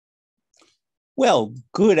Well,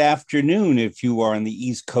 good afternoon if you are on the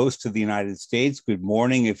East Coast of the United States. Good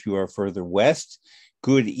morning if you are further west.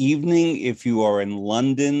 Good evening if you are in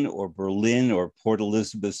London or Berlin or Port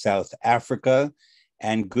Elizabeth, South Africa.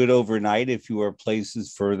 And good overnight if you are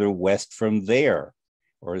places further west from there.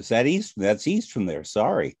 Or is that east? That's east from there.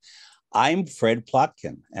 Sorry. I'm Fred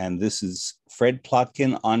Plotkin, and this is Fred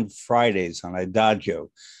Plotkin on Fridays on Idagio,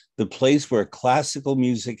 the place where classical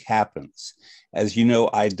music happens. As you know,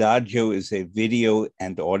 Idagio is a video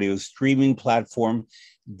and audio streaming platform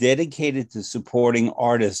dedicated to supporting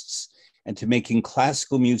artists and to making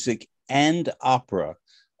classical music and opera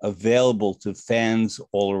available to fans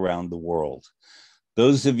all around the world.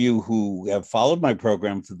 Those of you who have followed my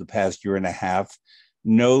program for the past year and a half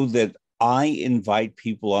know that I invite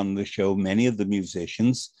people on the show, many of the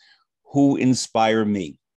musicians, who inspire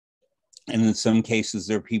me. And in some cases,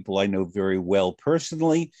 they're people I know very well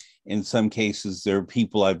personally. In some cases, they're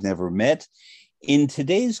people I've never met. In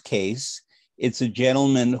today's case, it's a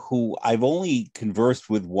gentleman who I've only conversed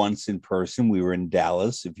with once in person. We were in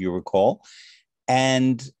Dallas, if you recall.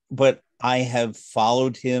 But I have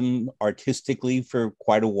followed him artistically for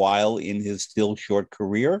quite a while in his still short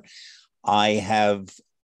career. I have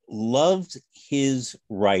loved his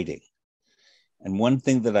writing. And one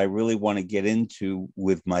thing that I really want to get into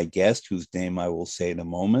with my guest, whose name I will say in a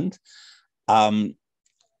moment,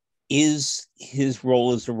 is his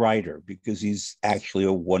role as a writer, because he's actually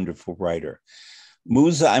a wonderful writer.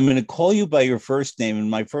 Musa, I'm going to call you by your first name. And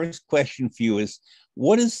my first question for you is,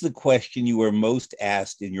 what is the question you are most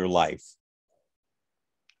asked in your life?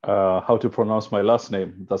 How to pronounce my last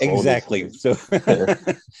name. That's exactly. So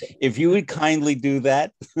if you would kindly do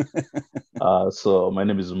that. So my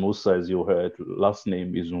name is Musa, as you heard. Last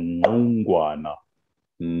name is Ngqungwana.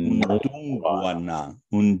 Ngqungwana.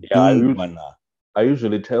 I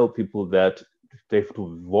usually tell people that they have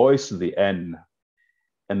to voice the N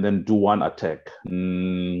and then do one attack.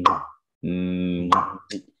 The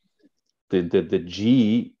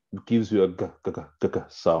G gives you a g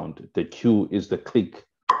sound. The Q is the click.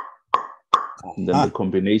 And then the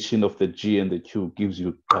combination of the G and the Q gives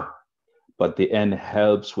you g, but the N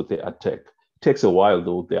helps with the attack. It takes a while,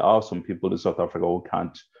 though. There are some people in South Africa who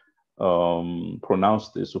can't pronounce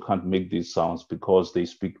this, who can't make these sounds because they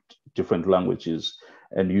speak different languages.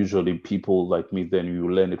 And usually people like me, then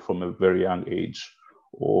you learn it from a very young age.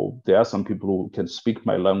 Or there are some people who can speak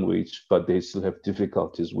my language, but they still have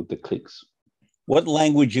difficulties with the clicks. What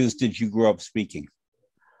languages did you grow up speaking?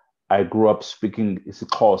 I grew up speaking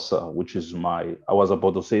isiXhosa, which is I was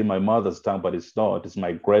about to say my mother's tongue, but it's not. It's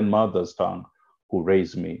my grandmother's tongue who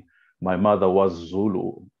raised me. My mother was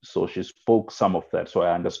Zulu, so she spoke some of that. So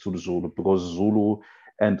I understood Zulu, because Zulu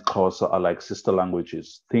and Xhosa are like sister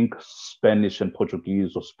languages. Think Spanish and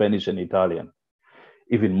Portuguese, or Spanish and Italian.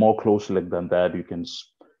 Even more closely than that, you can,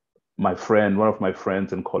 one of my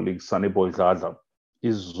friends and colleagues, Saniboy Zadla,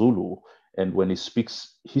 is Zulu. And when he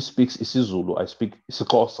speaks isiZulu, I speak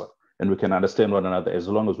isiXhosa. And we can understand one another as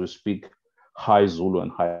long as we speak High Zulu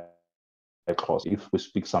and High Xhosa. If we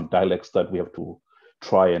speak some dialects, that we have to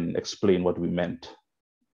try and explain what we meant.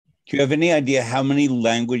 Do you have any idea how many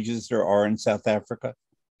languages there are in South Africa?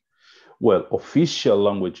 Well, official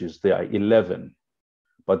languages, there are 11,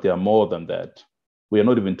 but there are more than that. We are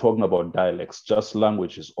not even talking about dialects, just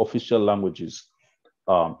languages, official languages,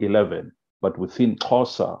 11. But within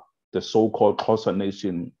Xhosa, the so-called Xhosa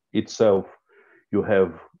nation itself, you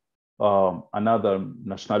have another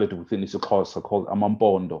nationality within isiXhosa called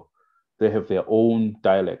Amampondo. They have their own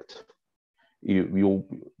dialect. You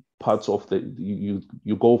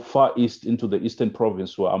go far east into the eastern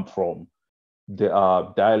province where I'm from. There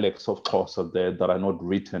are dialects of Xhosa there that are not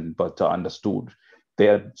written but are understood.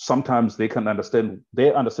 Sometimes they understand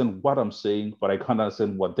what I'm saying, but I can't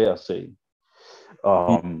understand what they are saying.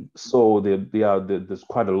 So there's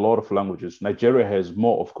quite a lot of languages. Nigeria has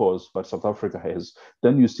more, of course, but South Africa has.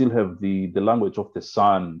 Then you still have the language of the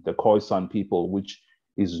San, the Khoisan people, which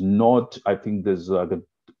is not, I think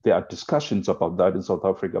there are discussions about that in South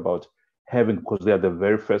Africa, about having, because they are the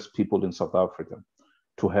very first people in South Africa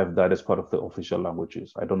to have that as part of the official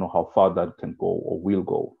languages. I don't know how far that can go or will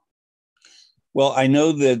go. Well, I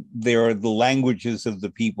know that there are the languages of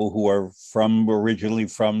the people who are originally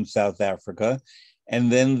from South Africa. And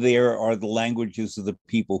then there are the languages of the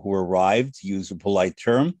people who arrived, to use a polite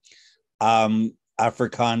term,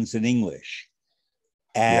 Afrikaans and English.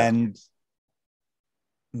 And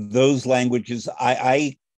those languages,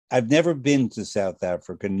 I've never been to South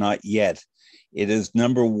Africa, not yet. It is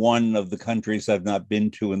number one of the countries I've not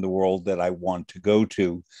been to in the world that I want to go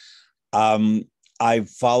to. I've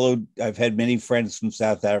had many friends from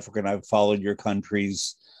South Africa, and I've followed your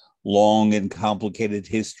country's long and complicated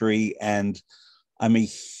history. And I'm a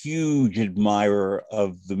huge admirer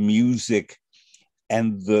of the music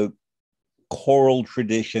and the choral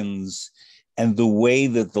traditions and the way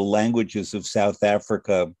that the languages of South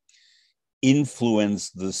Africa influence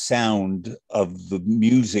the sound of the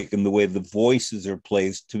music and the way the voices are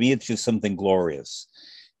placed. To me, it's just something glorious.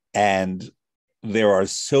 And there are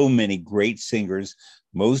so many great singers,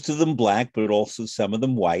 most of them Black, but also some of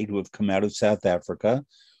them white, who have come out of South Africa,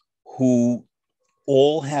 who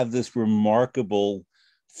all have this remarkable,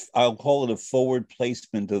 I'll call it a forward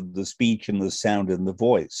placement of the speech and the sound and the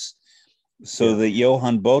voice. So that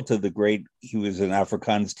Johann Botha, the great, he was an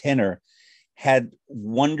Afrikaans tenor, had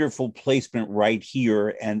wonderful placement right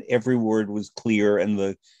here, and every word was clear and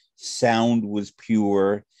the sound was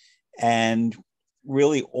pure. And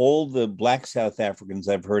really all the Black South Africans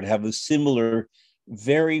I've heard have a similar,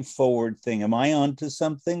 very forward thing. Am I onto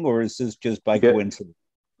something, or is this just by coincidence?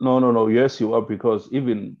 No. Yes, you are, because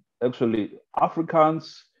even actually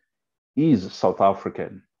Afrikaans is South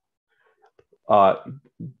African.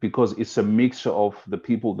 Because it's a mixture of the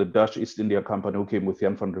people, the Dutch East India Company who came with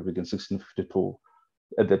Jan van Riebeeck in 1652.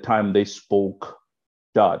 At the time, they spoke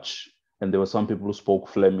Dutch, and there were some people who spoke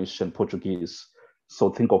Flemish and Portuguese.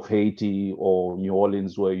 So think of Haiti or New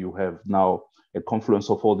Orleans, where you have now a confluence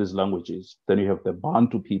of all these languages. Then you have the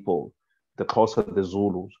Bantu people, the Xhosa, the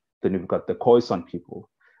Zulus. Then you've got the Khoisan people.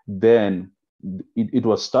 Then it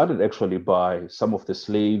was started actually by some of the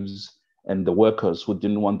slaves and the workers who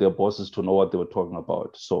didn't want their bosses to know what they were talking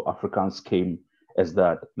about. So Afrikaans came as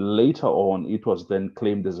that. Later on, it was then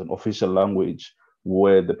claimed as an official language,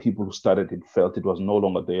 where the people who started it felt it was no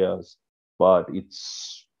longer theirs. But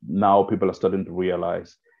it's now people are starting to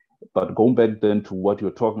realize. But going back then to what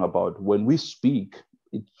you're talking about, when we speak,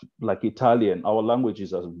 it's like Italian, our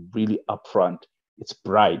languages are really upfront. It's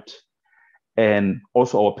bright. And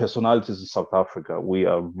also our personalities in South Africa, we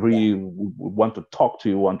are really, we want to talk to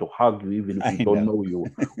you, want to hug you, even if we don't know you.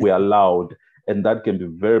 We are loud. And that can be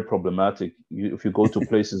very problematic. If you go to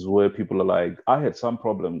places where people are like, I had some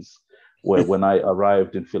problems when I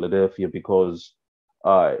arrived in Philadelphia, because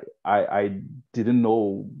I didn't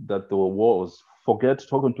know that there were wars. Forget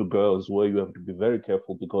talking to girls, where you have to be very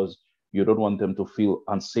careful because you don't want them to feel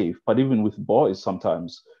unsafe. But even with boys,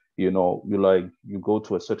 sometimes, you go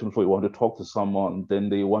to a certain floor, you want to talk to someone, then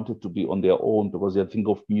they wanted to be on their own because they think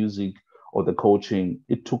of music or the coaching.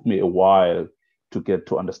 It took me a while to get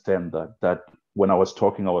to understand that when I was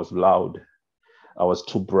talking, I was loud. I was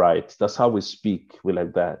too bright. That's how we speak. We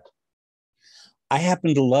like that. I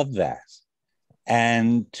happen to love that.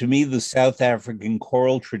 And to me, the South African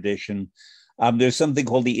choral tradition, there's something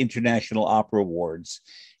called the International Opera Awards.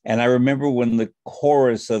 And I remember when the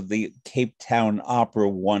chorus of the Cape Town Opera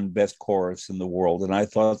won Best Chorus in the World. And I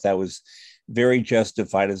thought that was very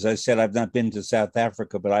justified. As I said, I've not been to South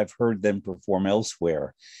Africa, but I've heard them perform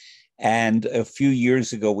elsewhere. And a few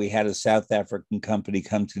years ago, we had a South African company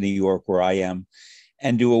come to New York, where I am,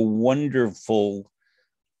 and do a wonderful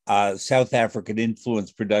South African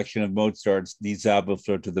influence production of Mozart's Die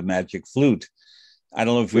Zauberflöte to the Magic Flute. I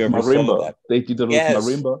don't know if you ever saw that. They did it with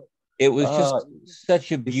marimba. It was just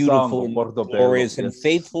such a beautiful, glorious, and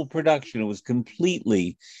faithful production. It was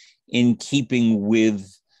completely in keeping with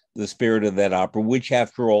the spirit of that opera, which,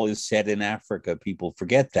 after all, is set in Africa. People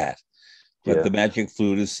forget that. But the Magic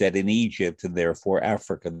Flute is set in Egypt, and therefore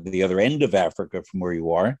Africa, the other end of Africa from where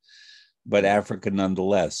you are, but Africa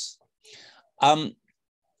nonetheless. As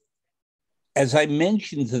I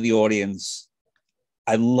mentioned to the audience,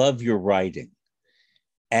 I love your writing.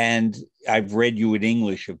 And I've read you in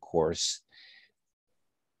English, of course.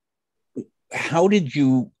 How did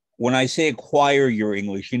you, when I say acquire your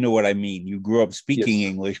English, you know what I mean. You grew up speaking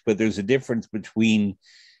English, but there's a difference between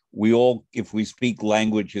if we speak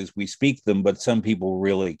languages, we speak them, but some people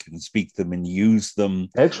really can speak them and use them.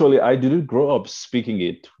 Actually, I didn't grow up speaking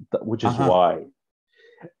it, which is why.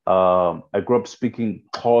 I grew up speaking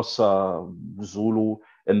Xhosa, Zulu,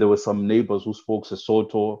 and there were some neighbors who spoke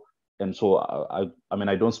Sesotho. And so I mean,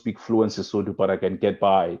 I don't speak fluent Sesotho, but I can get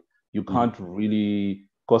by. You can't really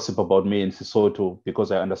gossip about me in Sesotho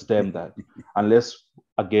because I understand that. Unless,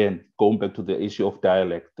 again, going back to the issue of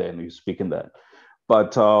dialect, then you're speaking that.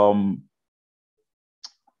 But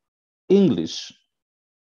English,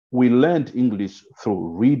 we learned English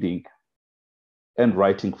through reading and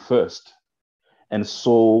writing first. And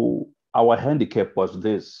so our handicap was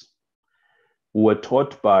this. We were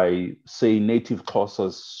taught by, say, native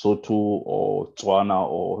Xhosas, Sotho or Tswana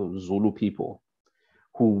or Zulu people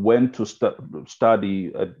who went to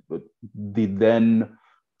study at the then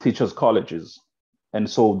teachers' colleges. And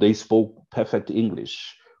so they spoke perfect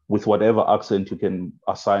English. with whatever accent you can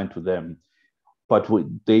assign to them. But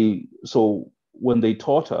so when they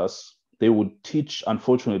taught us, they would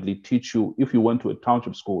unfortunately teach you, if you went to a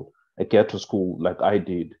township school, a ghetto school like I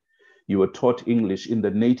did, you were taught English in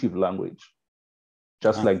the native language,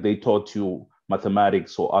 just like they taught you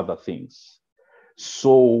mathematics or other things.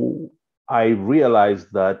 So I realized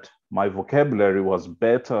that my vocabulary was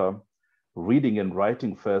better reading and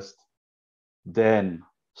writing first, then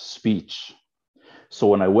speech. So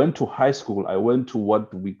when I went to high school, I went to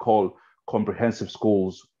what we call comprehensive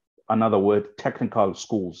schools, another word, technical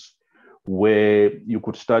schools, where you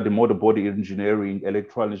could study motor body engineering,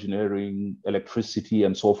 electrical engineering, electricity,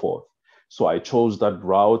 and so forth. So I chose that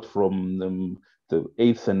route from the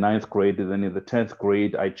 8th and 9th grade. And then in the 10th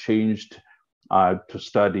grade, I changed to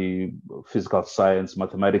study physical science,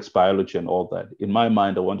 mathematics, biology, and all that. In my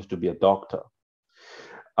mind, I wanted to be a doctor.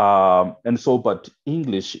 But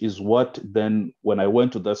English is what then, when I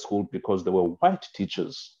went to that school, because there were white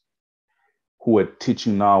teachers who were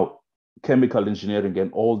teaching now chemical engineering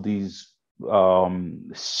and all these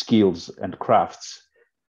skills and crafts.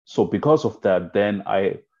 So because of that, then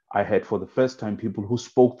I had for the first time people who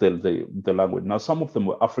spoke the language. Now, some of them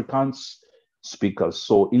were Afrikaans speakers,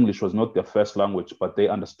 so English was not their first language, but they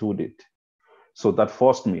understood it. So that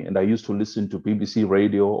forced me, and I used to listen to BBC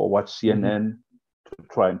radio or watch CNN to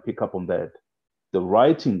try and pick up on that. The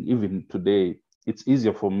writing, even today, it's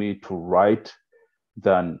easier for me to write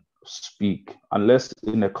than speak, unless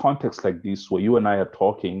in a context like this where you and I are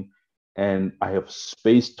talking and I have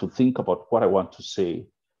space to think about what I want to say,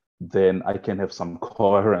 then I can have some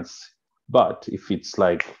coherence. But if it's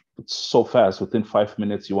like it's so fast, within 5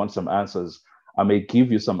 minutes you want some answers, I may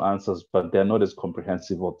give you some answers, but they're not as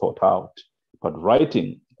comprehensive or thought out. But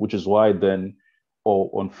writing, which is why then, or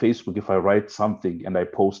on Facebook, if I write something and I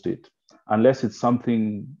post it, unless it's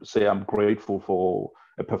something, say I'm grateful for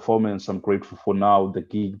a performance, I'm grateful for now the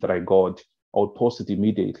gig that I got, I would post it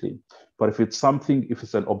immediately. But if it's something, if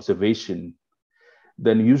it's an observation,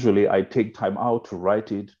 then usually I take time out to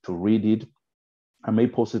write it, to read it. I may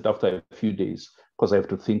post it after a few days because I have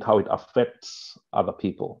to think how it affects other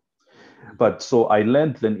people. But so I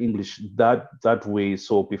learned then English that way.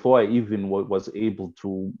 So before I even was able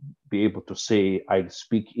to say I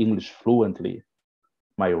speak English fluently,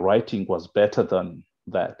 my writing was better than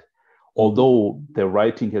that. Although the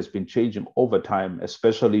writing has been changing over time,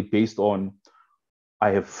 especially based on,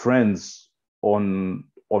 I have friends on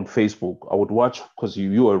Facebook. I would watch, because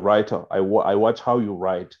you're a writer, I watch how you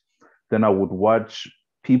write. Then I would watch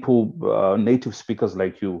people, native speakers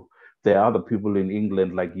like you. There are other people in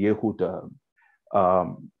England like Yehuda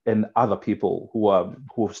and other people who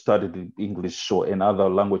have studied English or in other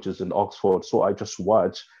languages in Oxford. So I just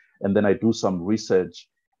watch and then I do some research.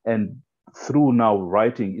 And through now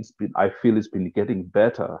writing, I feel it's been getting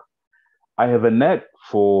better. I have a knack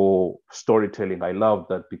for storytelling. I love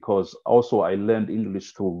that because also I learned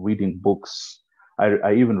English through reading books.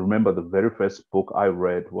 I even remember the very first book I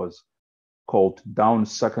read was called Down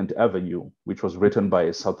Second Avenue, which was written by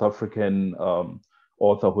a South African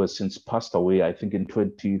author who has since passed away, I think in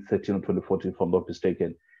 2013 or 2014, if I'm not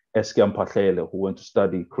mistaken, Eskiam Patlele, who went to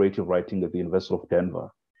study creative writing at the University of Denver.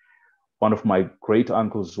 One of my great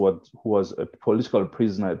uncles, who was a political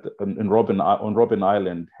prisoner on Robben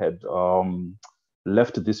Island, had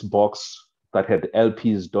left this box that had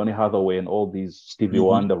LPs, Donny Hathaway, and all these Stevie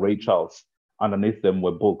Wonder, Ray Charles. Underneath them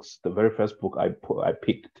were books. The very first book I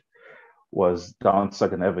picked was Down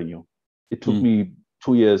Second Avenue. It took me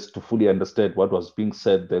 2 years to fully understand what was being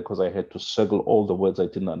said there because I had to circle all the words I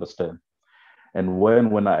didn't understand. And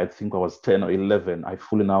when I think I was 10 or 11, I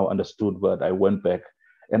fully now understood, but I went back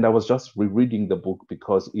and I was just rereading the book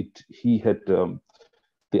because he had the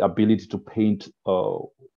ability to paint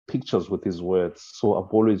pictures with his words. So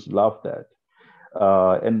I've always loved that.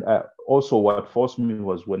 And also what forced me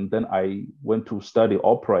was when then I went to study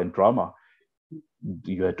opera and drama,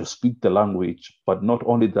 you had to speak the language, but not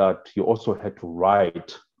only that, you also had to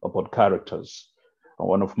write about characters.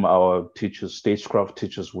 One of our teachers, stagecraft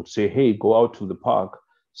teachers, would say, hey, go out to the park,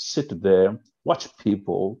 sit there, watch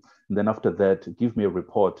people, and then after that, give me a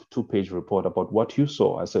report, 2-page report about what you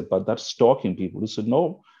saw. I said, but that's stalking people. He said,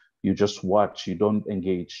 no, you just watch, you don't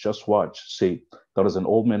engage, just watch. Say, there was an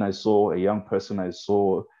old man I saw, a young person I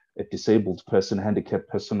saw, a disabled person, handicapped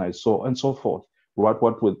person I saw, and so forth.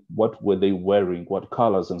 What were they wearing, what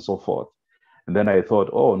colors, and so forth. And then I thought,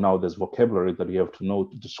 oh, now there's vocabulary that you have to know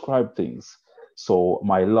to describe things. So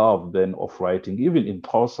my love then of writing, even in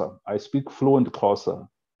Xhosa, I speak fluent Xhosa,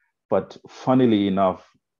 but funnily enough,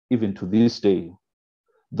 even to this day,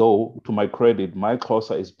 though to my credit, my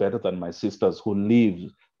Xhosa is better than my sister's who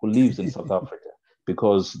lives in South Africa.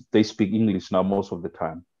 because they speak English now most of the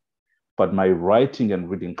time. But my writing and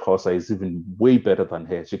reading Xhosa is even way better than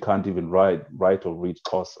hers. She can't even write or read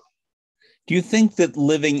Xhosa. Do you think that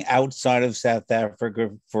living outside of South Africa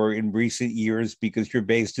for in recent years, because you're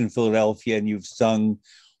based in Philadelphia and you've sung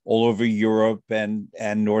all over Europe and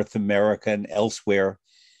North America and elsewhere,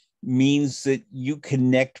 means that you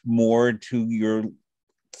connect more to your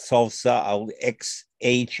salsa,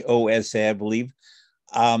 Xhosa, I believe,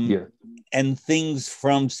 Yeah. and things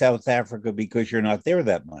from South Africa because you're not there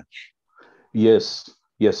that much? Yes,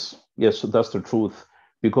 yes, that's the truth.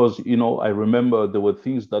 Because, I remember there were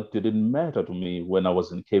things that didn't matter to me when I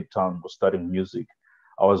was in Cape Town studying music.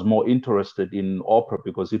 I was more interested in opera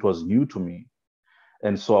because it was new to me.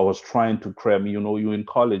 And so I was trying to cram, you in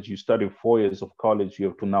college, you study 4 years of college, you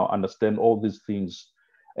have to now understand all these things,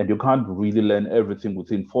 and you can't really learn everything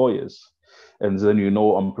within 4 years. And then,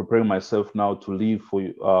 I'm preparing myself now to leave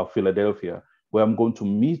for Philadelphia, where I'm going to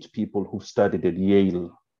meet people who studied at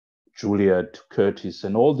Yale, Juilliard, Curtis,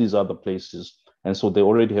 and all these other places. And so they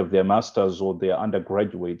already have their masters or their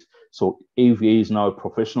undergraduate. So AVA is now a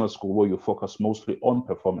professional school where you focus mostly on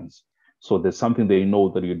performance. So there's something they know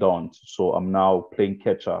that you don't. So I'm now playing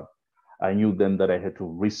catch up. I knew then that I had to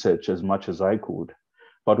research as much as I could.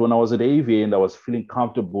 But when I was at AVA and I was feeling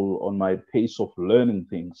comfortable on my pace of learning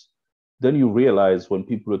things, then you realize when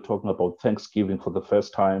people are talking about Thanksgiving for the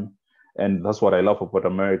first time, and that's what I love about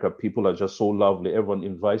America. People are just so lovely. Everyone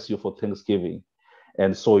invites you for Thanksgiving.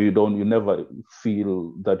 And so you never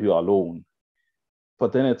feel that you're alone.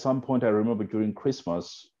 But then at some point, I remember during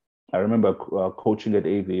Christmas, I remember coaching at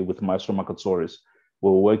AV with Maestro Makatsoris.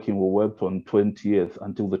 We worked on 20th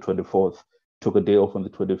until the 24th, took a day off on the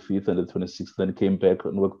 25th and the 26th, then came back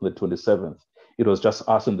and worked on the 27th. It was just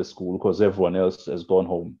us in the school because everyone else has gone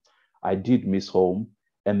home. I did miss home.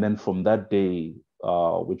 And then from that day,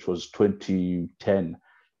 which was 2010,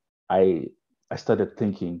 I started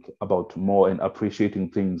thinking about more and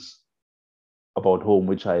appreciating things about home,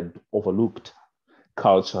 which I had overlooked.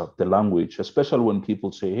 Culture, the language, especially when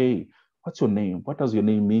people say, "Hey, what's your name? What does your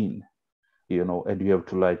name mean?" And you have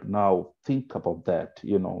to like now think about that.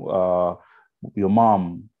 Your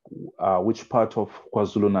mom, which part of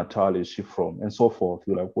KwaZulu Natal is she from, and so forth.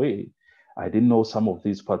 You're like, wait, I didn't know some of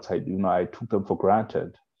these parts. I took them for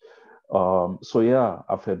granted. So yeah,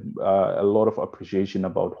 I've had a lot of appreciation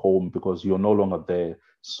about home because you're no longer there.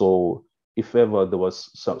 So if ever there was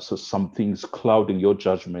some things clouding your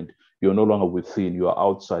judgment, you're no longer within, you're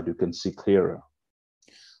outside, you can see clearer.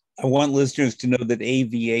 I want listeners to know that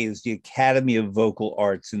AVA is the Academy of Vocal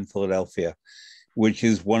Arts in Philadelphia, which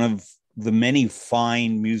is one of the many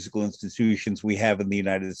fine musical institutions we have in the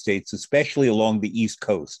United States, especially along the East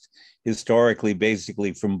Coast. Historically,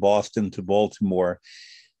 basically from Boston to Baltimore,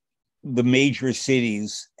 the major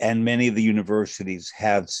cities and many of the universities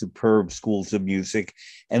have superb schools of music.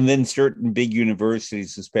 And then certain big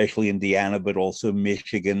universities, especially Indiana, but also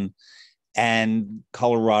Michigan and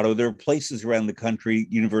Colorado. There are places around the country,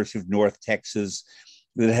 University of North Texas,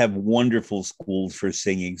 that have wonderful schools for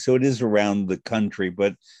singing. So it is around the country,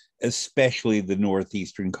 but especially the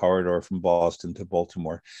Northeastern corridor from Boston to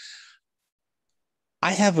Baltimore.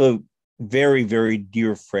 I have a very, very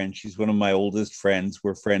dear friend. She's one of my oldest friends.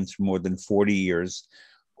 We're friends for more than 40 years,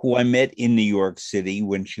 who I met in New York City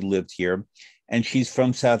when she lived here. And she's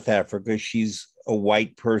from South Africa. She's a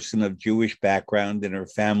white person of Jewish background, and her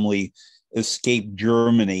family escaped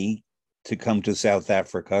Germany to come to South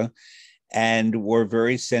Africa. And were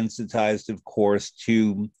very sensitized, of course,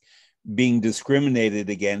 to being discriminated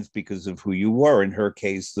against because of who you were. In her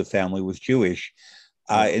case, the family was Jewish.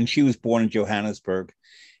 And she was born in Johannesburg.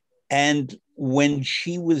 And when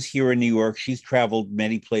she was here in New York, she's traveled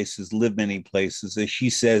many places, lived many places. As she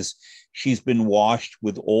says, she's been washed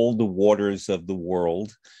with all the waters of the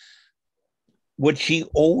world. What she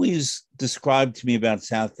always described to me about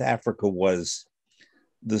South Africa was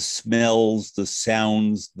the smells, the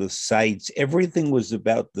sounds, the sights. Everything was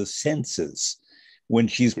about the senses. When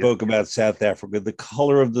she spoke about South Africa, the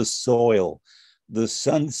color of the soil, the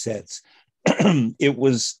sunsets, it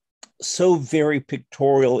was so very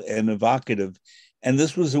pictorial and evocative. And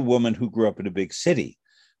this was a woman who grew up in a big city,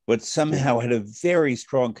 but somehow had a very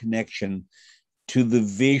strong connection to the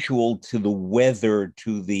visual, to the weather,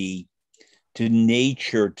 to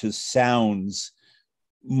nature, to sounds,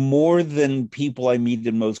 more than people I meet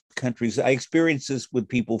in most countries. I experience this with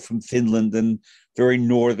people from Finland and very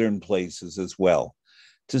northern places as well.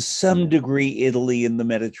 To some degree, Italy and the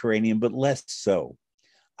Mediterranean, but less so.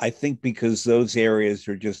 I think because those areas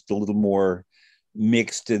are just a little more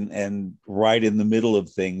mixed and right in the middle of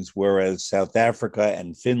things, whereas South Africa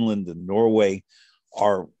and Finland and Norway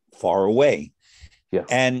are far away. Yeah.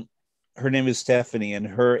 And her name is Stephanie, and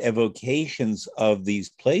her evocations of these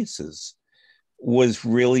places was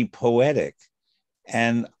really poetic.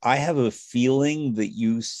 And I have a feeling that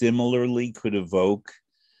you similarly could evoke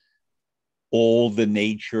all the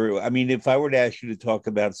nature. I mean, if I were to ask you to talk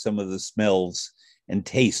about some of the smells and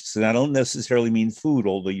tastes, and I don't necessarily mean food,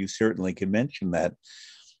 although you certainly can mention that,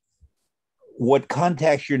 what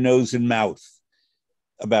contacts your nose and mouth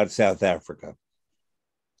about South Africa?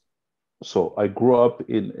 So I grew up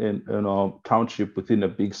in a township within a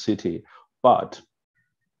big city, but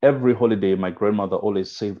every holiday, my grandmother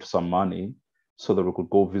always saved some money so that we could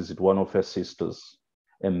go visit one of her sisters.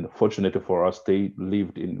 And fortunately for us, they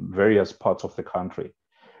lived in various parts of the country.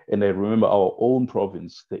 And I remember our own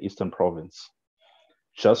province, the Eastern Province,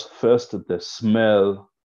 just first the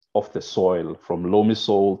smell of the soil from loamy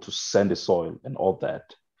soil to sandy soil and all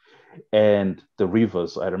that. And the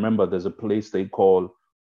rivers, I remember there's a place they call,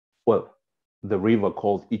 well, the river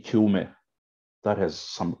called Ikume that has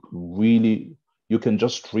some really, you can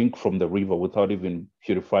just drink from the river without even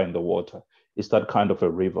purifying the water. It's that kind of a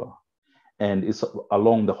river. And it's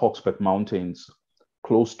along the Hogsback Mountains,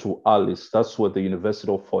 close to Alice. That's where the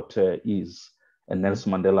University of Fort Hare is and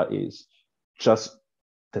Nelson Mandela is. Just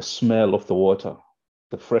the smell of the water,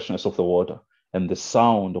 the freshness of the water, and the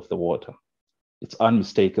sound of the water. It's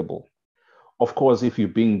unmistakable. Of course, if you're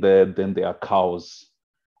being there, then there are cows.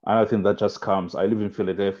 And I think that just comes. I live in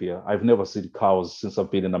Philadelphia. I've never seen cows since I've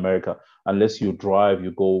been in America. Unless you drive,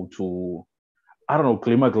 you go to, I don't know,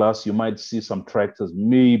 Glimmerglass, you might see some tractors,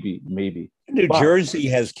 maybe. New Jersey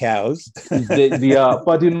has cows.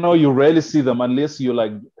 But you rarely see them unless you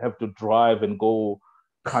like have to drive and go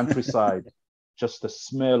countryside. Just the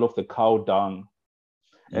smell of the cow dung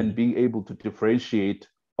and being able to differentiate,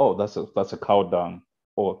 oh, that's a cow dung,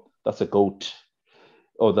 or that's a goat,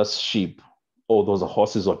 or that's sheep, or those are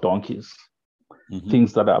horses or donkeys.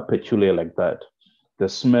 Things that are peculiar like that. The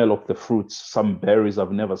smell of the fruits, some berries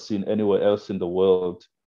I've never seen anywhere else in the world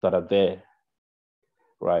that are there,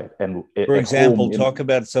 right? And for example, talk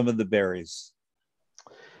about some of the berries.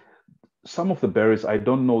 Some of the berries I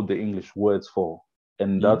don't know the English words for,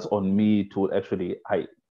 and that's on me to actually.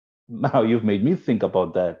 Now you've made me think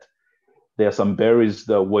about that. There are some berries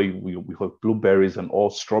that we have blueberries and all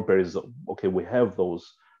strawberries. Okay, we have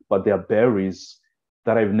those, but there are berries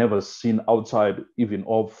that I've never seen outside even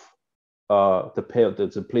of the pair.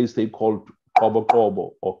 There's a place they call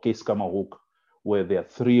Kobo or Keiskamahuk, where there are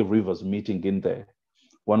three rivers meeting in there.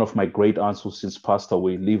 One of my great aunts who since passed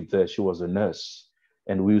away lived there. She was a nurse,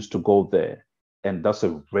 and we used to go there. And that's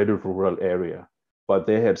a very rural area. But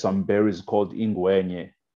they had some berries called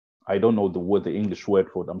ingwenye. I don't know the English word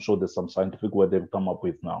for it. I'm sure there's some scientific word they've come up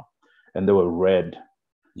with now. And they were red.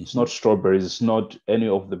 It's not strawberries. It's not any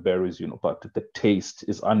of the berries, but the taste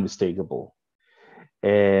is unmistakable.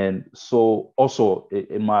 And so also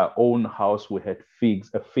in my own house, we had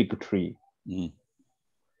a fig tree.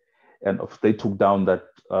 And they took down that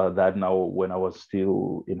now when I was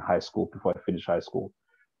still in high school, before I finished high school.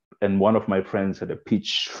 And one of my friends had a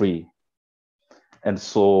peach tree. And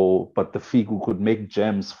so, but the fig, we could make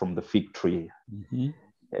jams from the fig tree.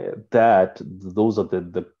 Those are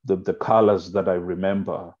the colors that I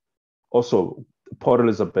remember. Also, Port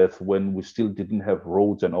Elizabeth, when we still didn't have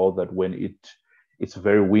roads and all that, when it's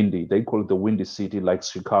very windy. They call it the windy city, like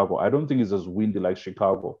Chicago. I don't think it's as windy like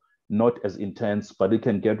Chicago, not as intense, but it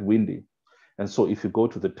can get windy. And so if you go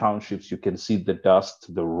to the townships, you can see the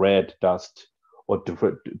dust, the red dust, or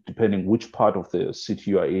depending which part of the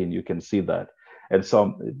city you are in, you can see that. And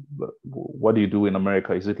so what do you do in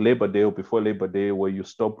America? Is it Labor Day or before Labor Day where you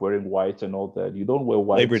stop wearing white and all that? You don't wear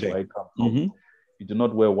whites. Labor Day. Where I come from. You do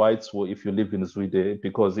not wear whites if you live in Sweden,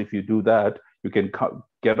 because if you do that, you can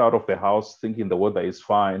get out of the house thinking the weather is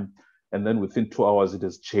fine. And then within 2 hours, it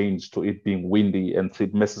has changed to it being windy and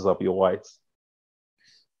it messes up your whites.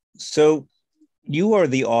 So you are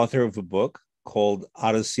the author of a book called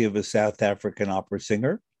Odyssey of a South African Opera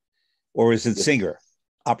Singer, or is it singer?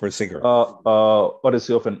 Opera singer.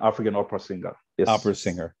 Odyssey of an African opera singer. Yes. Opera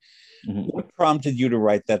singer. What prompted you to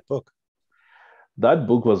write that book? That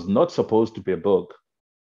book was not supposed to be a book.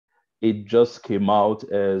 It just came out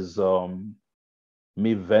as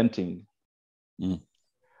me venting.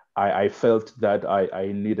 I felt that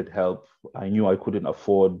I needed help. I knew I couldn't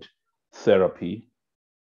afford therapy.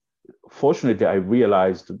 Fortunately, I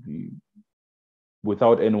realized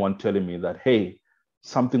without anyone telling me that, hey,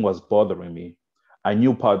 something was bothering me. I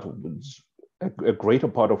knew a greater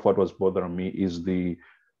part of what was bothering me is the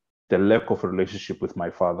lack of a relationship with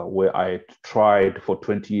my father, where I tried for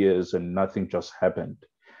 20 years and nothing just happened.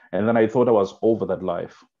 And then I thought I was over that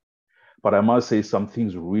life. But I must say some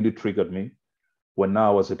things really triggered me. when I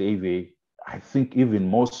was at AVA, I think even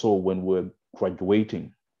more so when we're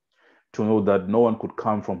graduating, to know that no one could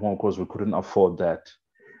come from home because we couldn't afford that.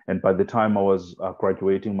 And by the time I was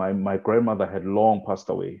graduating, my grandmother had long passed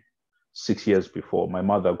away 6 years before. My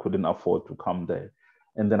mother couldn't afford to come there.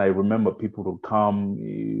 And then I remember people would come,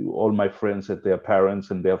 all my friends had their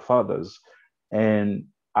parents and their fathers. And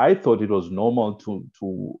I thought it was normal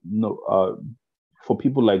for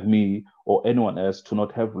people like me or anyone else to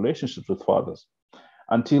not have relationships with fathers.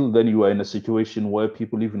 Until then, you are in a situation where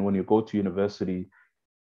people, even when you go to university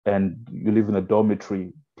and you live in a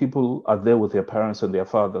dormitory, people are there with their parents and their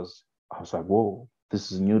fathers. I was like, whoa,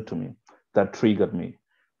 this is new to me. That triggered me,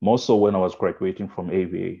 more so when I was graduating from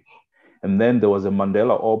AVA. And then there was a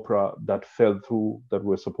Mandela opera that fell through that we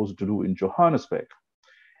were supposed to do in Johannesburg.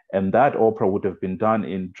 And that opera would have been done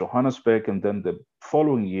in Johannesburg. And then the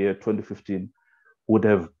following year, 2015, would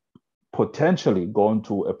have potentially gone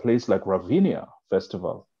to a place like Ravinia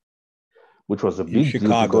Festival, which was a big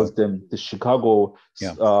deal because then the Chicago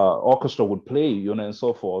orchestra would play, and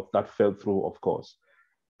so forth. That fell through, of course.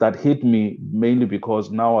 That hit me mainly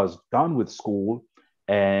because now I was done with school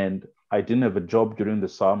and I didn't have a job during the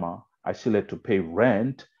summer. I still had to pay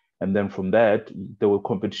rent. And then from that, there were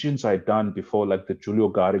competitions I'd done before, like the Giulio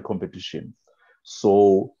Gari competition.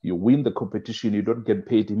 So you win the competition, you don't get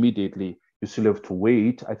paid immediately. You still have to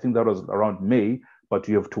wait. I think that was around May, but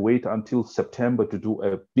you have to wait until September to do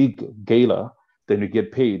a big gala. Then you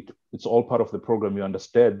get paid. It's all part of the program. You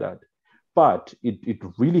understand that. But it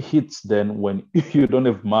really hits then when you don't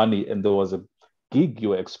have money and there was a gig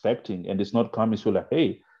you're expecting and it's not coming. So you're like,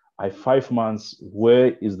 hey, I have 5 months.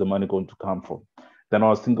 Where is the money going to come from? Then I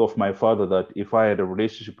was thinking of my father, that if I had a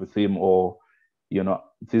relationship with him, or,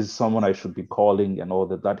 this is someone I should be calling and all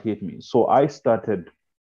that, that hit me. So I started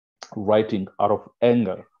writing out of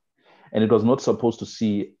anger. And it was not supposed to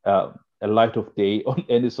see a light of day on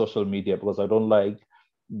any social media because I don't like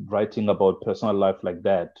writing about personal life like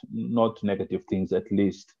that, not negative things at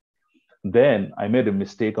least. Then I made a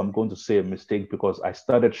mistake. I'm going to say a mistake because I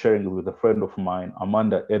started sharing it with a friend of mine,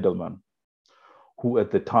 Amanda Edelman, who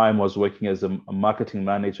at the time was working as a marketing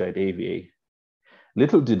manager at AVA.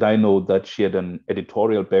 Little did I know that she had an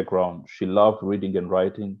editorial background. She loved reading and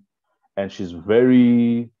writing, and she's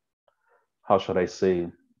very, how should I say,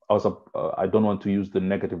 I don't want to use the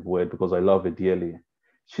negative word because I love it dearly.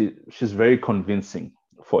 She's very convincing,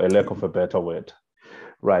 for a lack of a better word.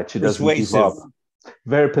 Right. She doesn't give up.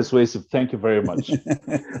 Very persuasive. Thank you very much.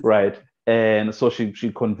 Right. And so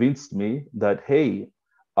she convinced me that, hey,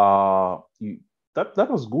 that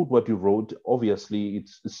was good what you wrote. Obviously,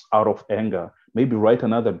 it's out of anger. Maybe write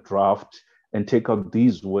another draft and take out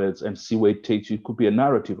these words and see where it takes you. It could be a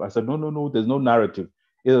narrative. I said, no, there's no narrative.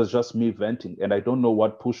 It was just me venting, and I don't know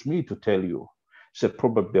what pushed me to tell you. She said,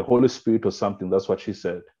 probably the Holy Spirit or something. That's what she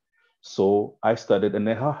said. So I started, and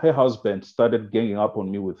her husband started ganging up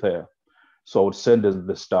on me with her. So I would send her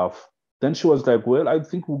the stuff. Then she was like, well, I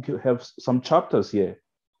think we could have some chapters here.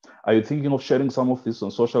 Are you thinking of sharing some of this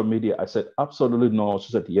on social media? I said, absolutely no.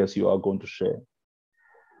 She said, yes, you are going to share.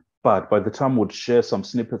 But by the time we'd share some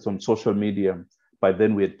snippets on social media, by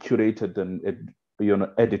then we had curated and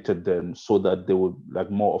edited them so that they would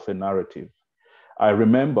like more of a narrative. I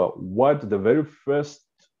remember what the very first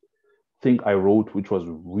thing I wrote, which was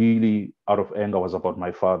really out of anger, was about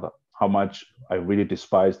my father, how much I really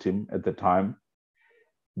despised him at the time.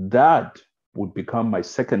 That would become my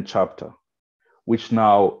second chapter, which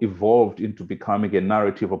now evolved into becoming a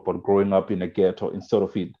narrative about growing up in a ghetto, instead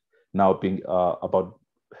of it now being about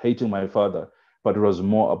hating my father. But it was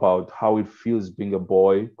more about how it feels being a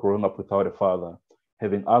boy growing up without a father,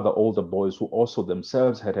 having other older boys who also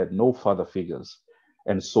themselves had no father figures.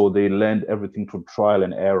 And so they learned everything through trial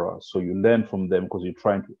and error. So you learn from them because you're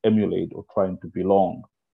trying to emulate or trying to belong.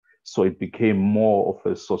 So it became more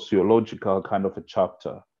of a sociological kind of a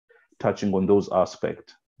chapter, touching on those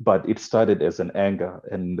aspects. But it started as an anger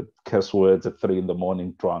and curse words at 3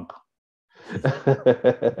 a.m. drunk.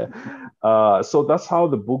 So that's how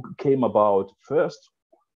the book came about. First,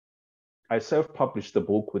 I self-published the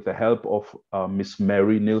book with the help of Miss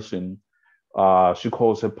Mary Nielsen. She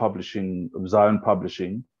calls her publishing Zion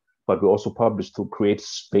Publishing, but we also published through Create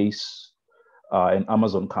Space, an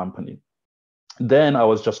Amazon company. Then I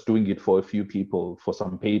was just doing it for a few people, for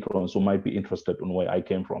some patrons who might be interested in where I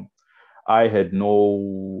came from. I had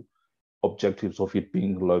no objectives of it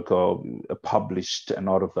being like a published and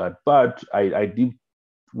all of that. But I did,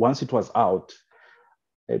 once it was out,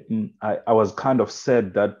 I was kind of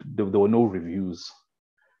sad that there were no reviews.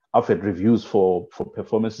 I've had reviews for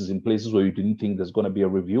performances in places where you didn't think there's going to be a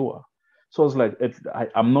reviewer. So I was like,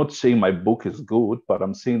 I'm not saying my book is good, but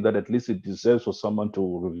I'm saying that at least it deserves for someone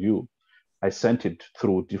to review. I sent it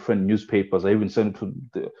through different newspapers. I even sent it to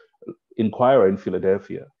the Inquirer in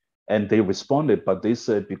Philadelphia, and they responded, but they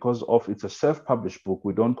said because of it's a self-published book,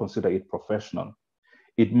 we don't consider it professional.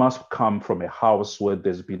 It must come from a house where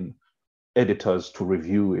there's been editors to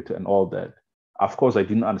review it and all that. Of course, I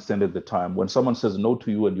didn't understand at the time. When someone says no to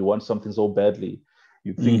you and you want something so badly,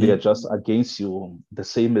 you think they are just against you. The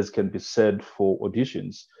same as can be said for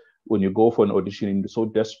auditions. When you go for an audition and you're so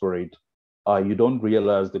desperate, you don't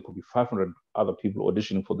realize there could be 500 other people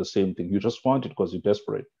auditioning for the same thing. You just want it because you're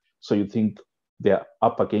desperate. So you think they're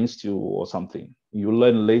up against you or something. You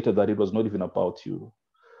learn later that it was not even about you,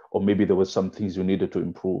 or maybe there were some things you needed to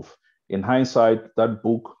improve. In hindsight, that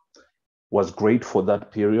book was great for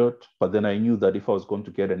that period, but then I knew that if I was going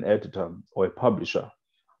to get an editor or a publisher,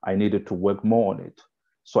 I needed to work more on it.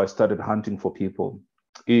 So I started hunting for people.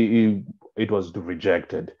 It was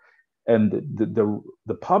rejected. And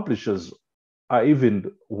the publishers are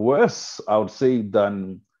even worse, I would say,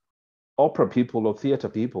 than opera people or theater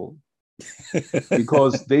people,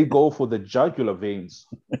 because they go for the jugular veins.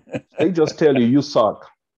 They just tell you, you suck.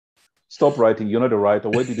 Stop writing. You're not a writer.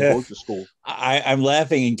 Where did you go to school? I'm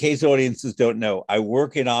laughing in case audiences don't know. I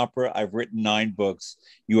work in opera. I've written 9 books.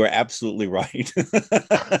 You are absolutely right.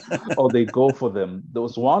 Oh, they go for them. There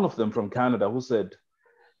was one of them from Canada who said,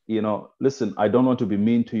 listen, I don't want to be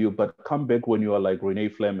mean to you, but come back when you are like Renee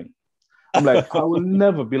Fleming. I'm like, I will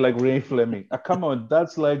never be like Renee Fleming. Come on,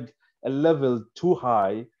 that's like a level too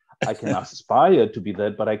high. I can aspire to be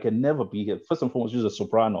that, but I can never be here. First and foremost, she's a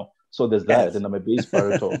soprano. So there's that, yes. And I'm a bass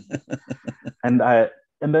baritone. and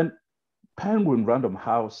then Penguin Random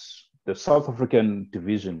House, the South African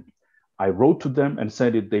division, I wrote to them and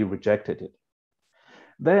said it, they rejected it.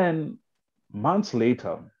 Then months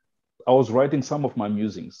later, I was writing some of my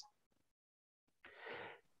musings.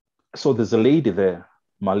 So there's a lady there,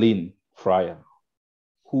 Marlene Fryer,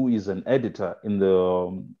 who is an editor in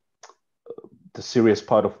the serious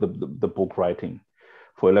part of the book writing.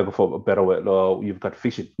 For lack of a better word, you've got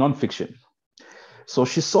fiction, non-fiction. So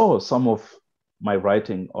she saw some of my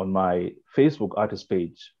writing on my Facebook artist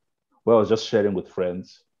page, where I was just sharing with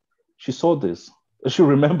friends. She saw this. She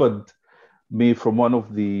remembered me from one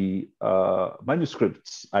of the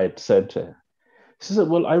manuscripts I had sent her. She said,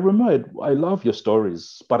 well, I remember I love your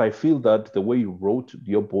stories, but I feel that the way you wrote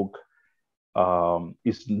your book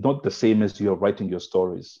is not the same as you're writing your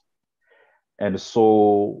stories. And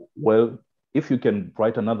so, well, if you can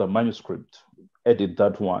write another manuscript, edit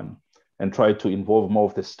that one, and try to involve more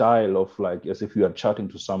of the style of like as if you are chatting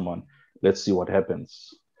to someone, let's see what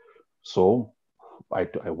happens. So I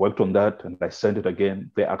worked on that and I sent it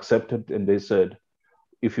again. They accepted and they said,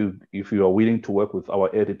 if you are willing to work with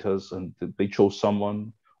our editors, and they chose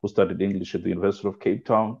someone who studied English at the University of Cape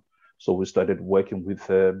Town. So we started working with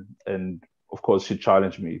her. And of course, she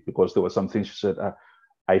challenged me because there were some things she said,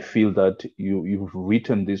 I feel that you've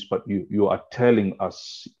written this, but you are telling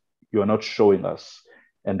us, you are not showing us.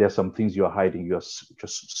 And there's some things you're hiding, you're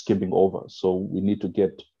just skipping over. So we need to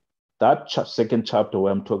get that second chapter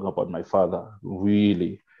where I'm talking about my father,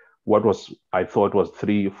 really, what was, I thought was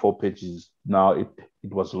 3 or 4 pages. Now it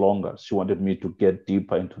was longer. She wanted me to get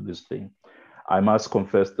deeper into this thing. I must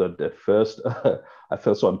confess that at first, I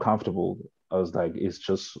felt so uncomfortable. I was like, it's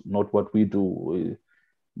just not what we do.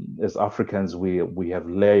 As Africans, we have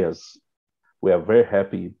layers. We are very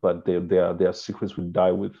happy, but there are secrets we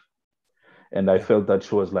die with. And I felt that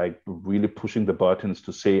she was like really pushing the buttons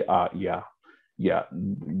to say, yeah,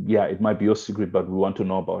 it might be your secret, but we want to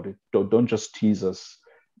know about it. Don't just tease us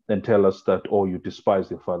and tell us that, oh, you despise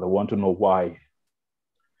your father. We want to know why.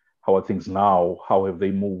 How are things now? How have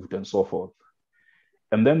they moved and so forth?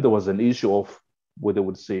 And then there was an issue of where they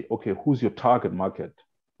would say, okay, who's your target market?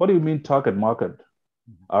 What do you mean target market?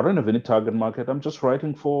 I don't have any target market. I'm just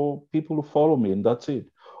writing for people who follow me and that's it.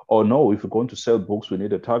 Or no, if we're going to sell books, we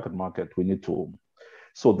need a target market. We need to.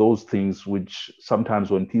 So those things which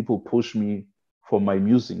sometimes when people push me for my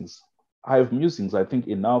musings, I have musings, I think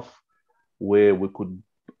enough where we could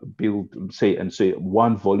build, say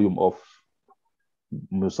 1 volume of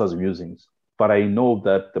Musa's musings. But I know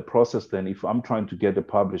that the process then, if I'm trying to get a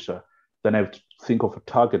publisher, then I have to think of a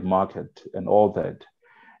target market and all that.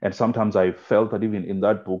 And sometimes I felt that even in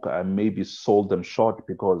that book, I maybe sold them short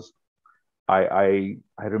because I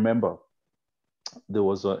remember there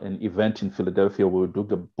was an event in Philadelphia where we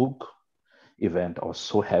did a book event. I was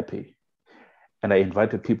so happy. And I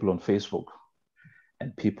invited people on Facebook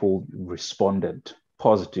and people responded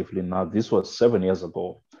positively. Now, this was 7 years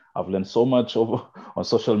ago. I've learned so much on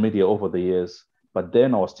social media over the years, but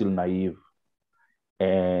then I was still naive.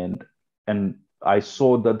 And And I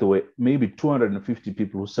saw that there were maybe 250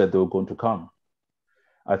 people who said they were going to come.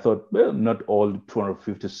 I thought, well, not all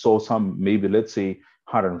 250, so some, maybe let's say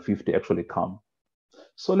 150 actually come.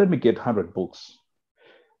 So let me get 100 books.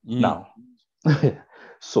 Now,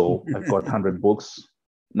 so I got 100 books.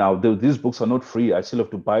 Now, these books are not free. I still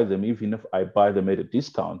have to buy them. Even if I buy them at a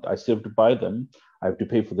discount, I still have to buy them. I have to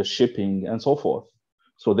pay for the shipping and so forth.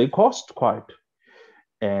 So they cost quite.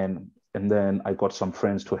 And then I got some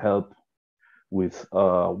friends to help with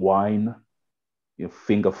wine,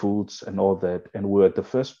 finger foods and all that. And we were at the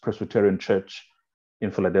First Presbyterian Church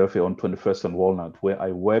in Philadelphia on 21st and Walnut, where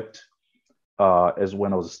I worked as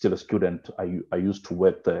when I was still a student. I used to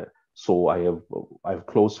work there. So I have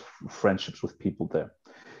close friendships with people there.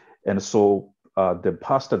 And so the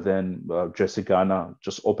pastor then, Jesse Garner,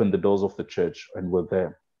 just opened the doors of the church and we're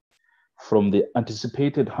there. From the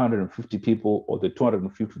anticipated 150 people or the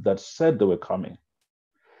 250 that said they were coming,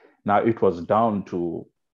 now it was down to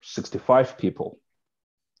 65 people.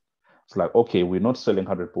 It's like, okay, we're not selling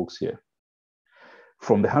 100 books here.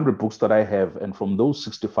 From the 100 books that I have, and from those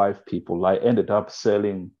 65 people, I ended up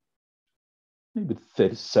selling maybe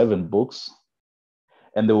 37 books.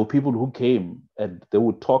 And there were people who came and they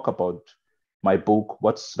would talk about my book.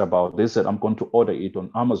 What's it about? They said, I'm going to order it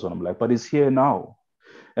on Amazon. I'm like, but it's here now.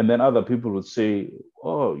 And then other people would say,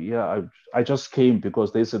 oh, yeah, I just came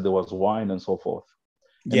because they said there was wine and so forth.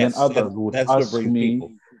 And yes, then others would ask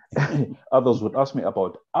me, others would ask me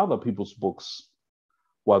about other people's books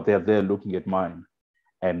while they're there looking at mine.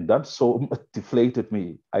 And that so deflated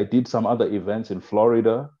me. I did some other events in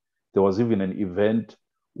Florida. There was even an event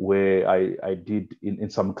where I did in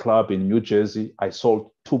some club in New Jersey. I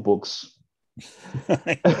sold 2 books.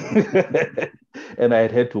 And I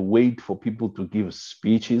had to wait for people to give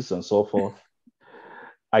speeches and so forth.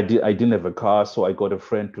 I didn't have a car, so I got a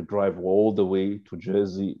friend to drive all the way to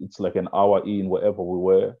Jersey. It's like an hour in wherever we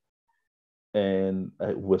were. And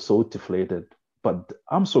we're so deflated. But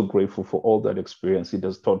I'm so grateful for all that experience. It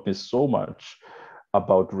has taught me so much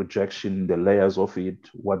about rejection, the layers of it,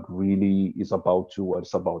 what really is about you,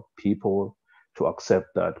 what's about people, to accept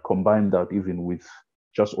that, combine that even with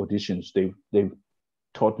just auditions. They've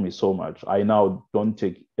taught me so much. I now don't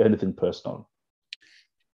take anything personal.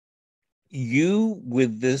 You,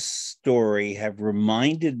 with this story, have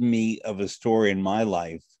reminded me of a story in my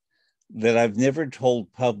life that I've never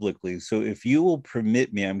told publicly. So if you will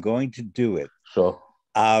permit me, I'm going to do it. Sure.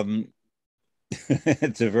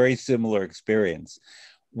 It's a very similar experience.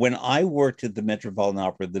 When I worked at the Metropolitan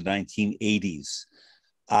Opera in the 1980s,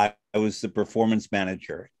 I was the performance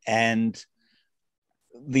manager, and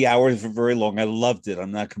the hours were very long. I loved it.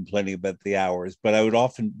 I'm not complaining about the hours, but I would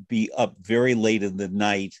often be up very late in the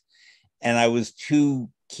night, and I was too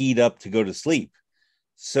keyed up to go to sleep.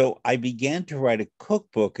 So I began to write a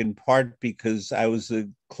cookbook, in part because I was a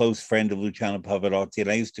close friend of Luciano Pavarotti,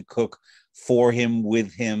 and I used to cook for him,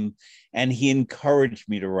 with him, and he encouraged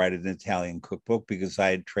me to write an Italian cookbook because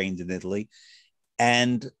I had trained in Italy.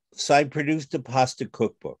 And so I produced a pasta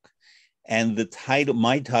cookbook. And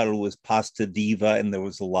my title was Pasta Diva, and there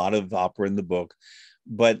was a lot of opera in the book,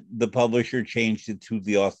 but the publisher changed it to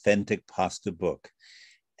The Authentic Pasta Book.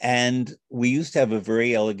 And we used to have a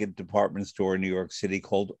very elegant department store in New York City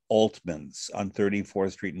called Altman's on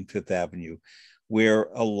 34th Street and Fifth Avenue, where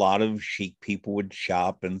a lot of chic people would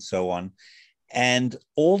shop and so on. And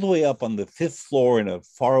all the way up on the 5th floor in a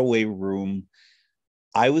faraway room,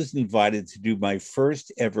 I was invited to do my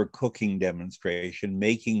first ever cooking demonstration,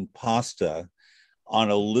 making pasta on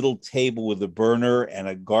a little table with a burner and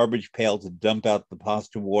a garbage pail to dump out the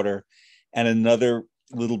pasta water, and another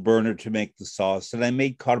little burner to make the sauce. And I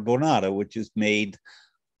made carbonara, which is made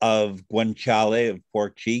of guanciale, of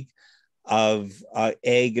pork cheek, of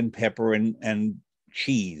egg and pepper and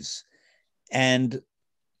cheese. And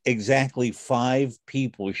exactly 5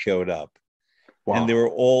 people showed up. Wow. And they were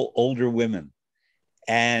all older women.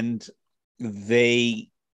 And they,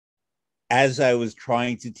 as I was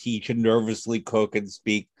trying to teach and nervously cook and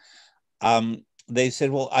speak, they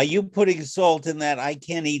said, well, are you putting salt in that? I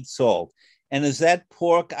can't eat salt. And is that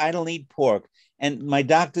pork? I don't eat pork. And my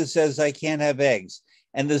doctor says I can't have eggs.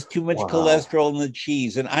 And there's too much cholesterol in the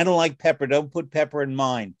cheese. And I don't like pepper. Don't put pepper in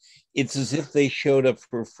mine. It's as if they showed up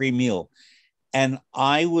for a free meal. And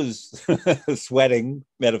I was sweating,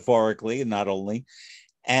 metaphorically, and not only,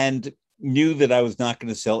 and knew that I was not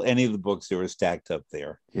going to sell any of the books that were stacked up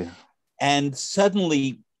there. Yeah. And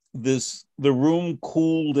suddenly the room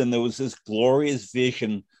cooled, and there was this glorious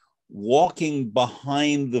vision walking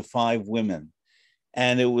behind the 5 women.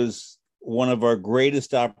 And it was one of our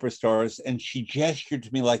greatest opera stars. And she gestured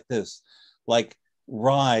to me like this, like,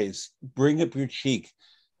 rise, bring up your cheek,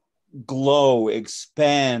 glow,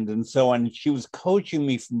 expand, and so on. And she was coaching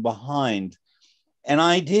me from behind. And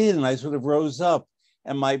I did, and I sort of rose up,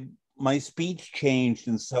 and my speech changed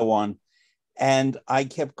and so on. And I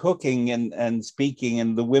kept cooking and speaking,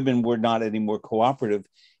 and the women were not any more cooperative.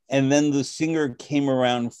 And then the singer came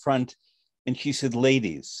around front, and she said,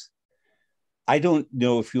 "Ladies, I don't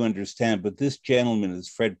know if you understand, but this gentleman is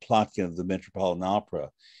Fred Plotkin of the Metropolitan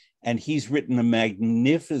Opera, and he's written a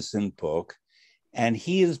magnificent book, and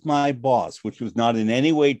he is my boss," which was not in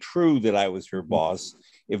any way true that I was her boss.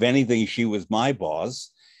 If anything, she was my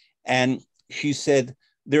boss. And she said,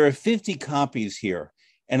 "There are 50 copies here,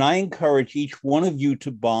 and I encourage each one of you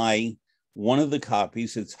to buy one of the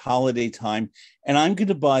copies. It's holiday time, and I'm going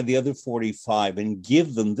to buy the other 45 and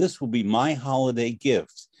give them. This will be my holiday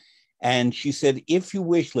gift." And she said, "If you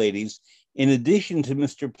wish, ladies, in addition to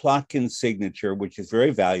Mr. Plotkin's signature, which is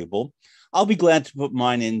very valuable, I'll be glad to put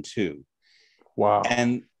mine in too." Wow.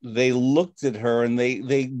 And they looked at her, and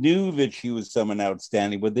they knew that she was someone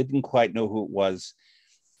outstanding, but they didn't quite know who it was.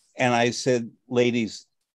 And I said, "Ladies,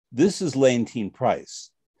 this is Leontine Price."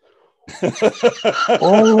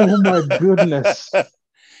 Oh my goodness.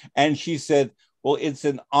 And she said, "Well, it's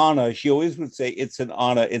an honor." She always would say, "It's an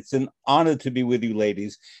honor. It's an honor to be with you,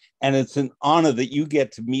 ladies. And it's an honor that you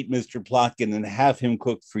get to meet Mr. Plotkin and have him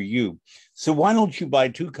cook for you. So why don't you buy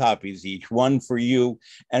 2 copies each, one for you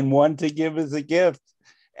and one to give as a gift?"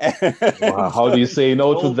 Wow. How do you say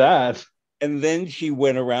no to that? And then she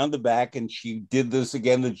went around the back and she did this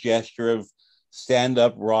again, the gesture of stand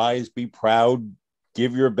up, rise, be proud,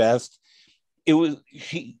 give your best. It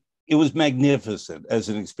was magnificent as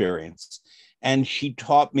an experience. And she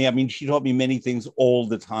taught me, she taught me many things all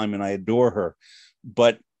the time, and I adore her.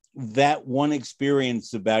 But that one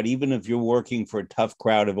experience about, even if you're working for a tough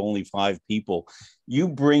crowd of only 5 people, you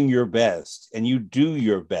bring your best and you do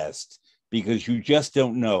your best because you just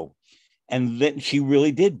don't know. And then she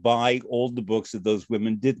really did buy all the books that those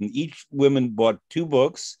women didn't. Each woman bought 2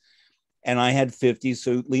 books, and I had 50.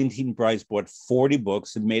 So Leontine Price bought 40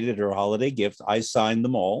 books and made it her holiday gift. I signed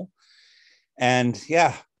them all. And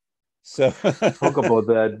yeah, so talk about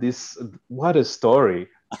that. What a story.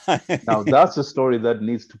 Now that's a story that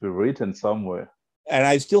needs to be written somewhere. And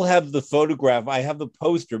I still have the photograph. I have the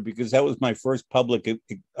poster because that was my first public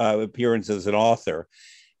appearance as an author.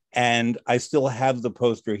 And I still have the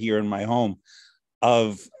poster here in my home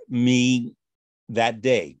of me that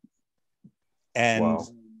day. And wow.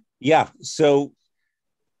 Yeah, so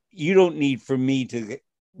you don't need for me to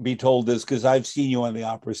be told this because I've seen you on the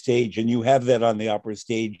opera stage, and you have that on the opera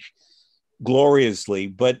stage gloriously,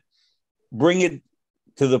 but bring it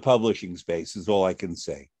to the publishing space is all I can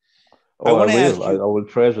say. Oh, I will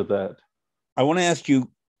treasure that. I want to ask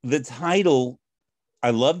you the title.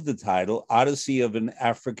 I love the title, Odyssey of an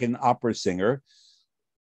African Opera Singer.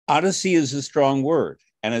 Odyssey is a strong word,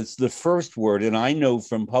 and it's the first word. And I know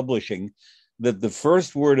from publishing that the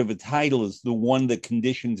first word of a title is the one that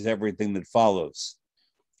conditions everything that follows.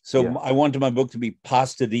 So yeah. I wanted my book to be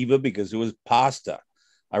Pasta Diva because it was pasta.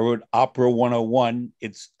 I wrote Opera 101.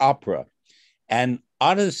 It's opera. And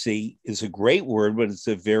Odyssey is a great word, but it's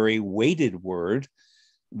a very weighted word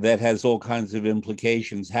that has all kinds of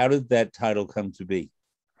implications. How did that title come to be?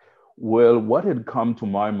 Well, what had come to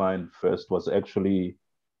my mind first was actually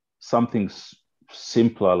something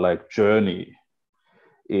simpler like journey.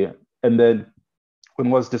 Yeah. And then when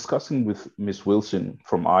I was discussing with Miss Wilson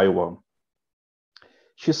from Iowa,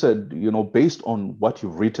 she said, based on what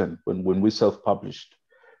you've written, when we self-published,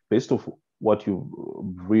 based on what you've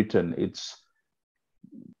written,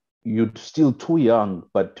 you're still too young,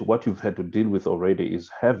 but what you've had to deal with already is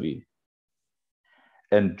heavy.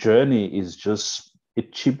 And journey is just,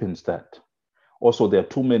 it cheapens that. Also, there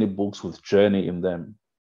are too many books with journey in them.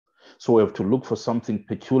 So we have to look for something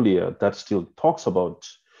peculiar that still talks about,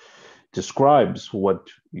 describes what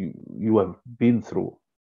you have been through.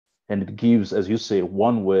 And it gives, as you say,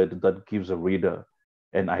 one word that gives a reader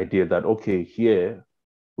an idea that, okay, here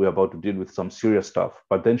we're about to deal with some serious stuff.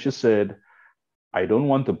 But then she said, I don't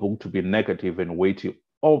want the book to be negative and weighty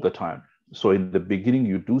all the time. So in the beginning,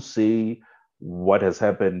 you do say what has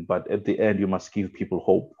happened, but at the end, you must give people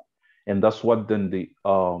hope. And that's what then the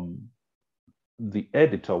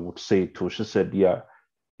editor would say too. She said, yeah,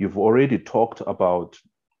 you've already told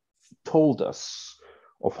us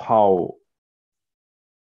of how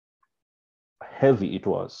heavy it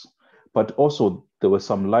was, but also there were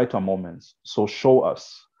some lighter moments. So show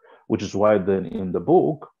us, which is why then in the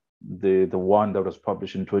book, the one that was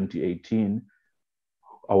published in 2018,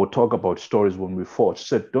 I would talk about stories when we fought. She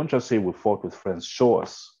said, don't just say we fought with friends, show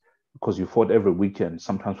us, because you fought every weekend,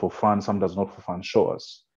 sometimes for fun, sometimes not for fun, show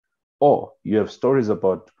us. Or you have stories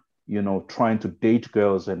about trying to date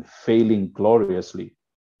girls and failing gloriously.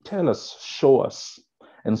 Tell us, show us.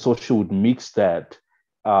 And so she would mix that.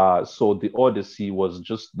 So the Odyssey was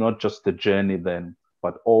not just the journey then,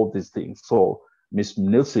 but all these things. So Miss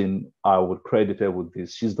Nielsen, I would credit her with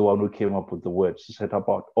this. She's the one who came up with the word. She said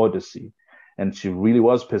about Odyssey. And she really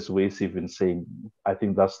was persuasive in saying, I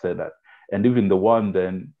think that's that. And even the one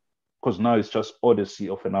then, because now it's just Odyssey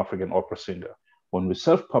of an African opera singer. When we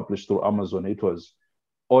self-published through Amazon, it was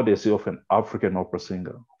Odyssey of an African opera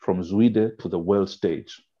singer from Zwide to the world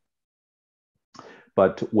stage.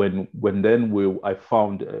 But when I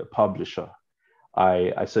found a publisher,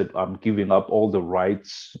 I said, I'm giving up all the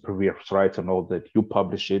rights, previous rights and all that. You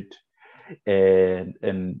publish it, and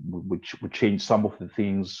we change some of the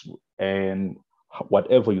things, and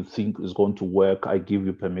whatever you think is going to work, I give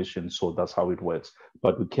you permission. So that's how it works.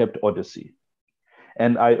 But we kept Odyssey.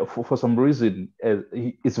 And for some reason,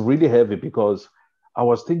 it's really heavy because I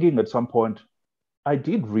was thinking at some point, I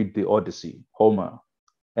did read the Odyssey, Homer,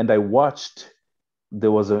 and I watched,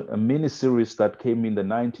 there was a mini series that came in the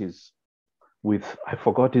 90s with, I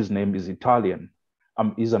forgot his name, is Italian.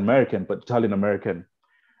 He's American, but Italian American.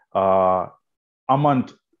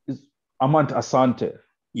 Amant Asante.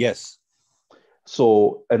 Yes.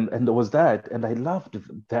 So, and there was that, and I loved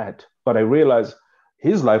that, but I realized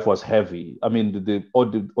his life was heavy. I mean, the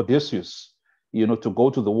Odysseus, to go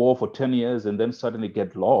to the war for 10 years and then suddenly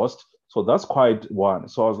get lost. So that's quite one.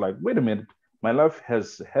 So I was like, wait a minute, my life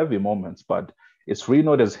has heavy moments, but it's really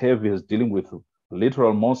not as heavy as dealing with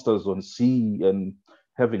literal monsters on sea and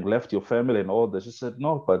having left your family and all that. She said,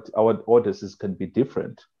 no, but our Odysseus can be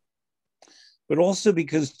different. But also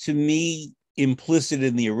because to me, implicit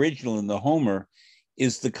in the original, in the Homer,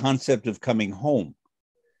 is the concept of coming home.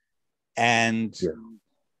 And yeah.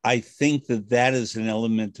 I think that is an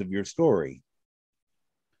element of your story,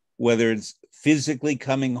 whether it's physically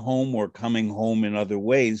coming home or coming home in other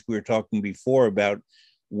ways. We were talking before about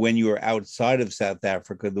when you're outside of South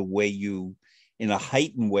Africa, the way you, in a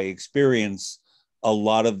heightened way, experience a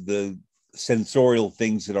lot of the sensorial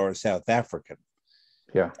things that are South African.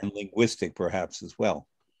 Yeah. And linguistic, perhaps, as well.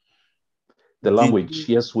 The language,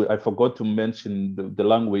 yes, I forgot to mention the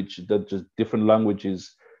language, that just different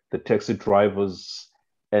languages, the taxi drivers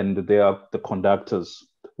and the conductors,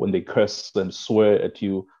 when they curse and swear at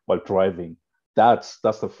you while driving. That's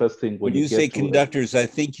the first thing. When you say conductors, I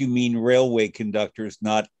think you mean railway conductors,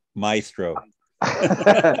 not maestro.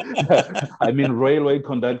 I mean railway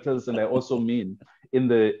conductors, and I also mean in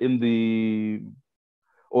the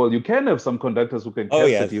well, you can have some conductors who can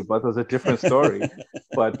curse at you, but that's a different story.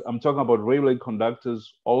 But I'm talking about railway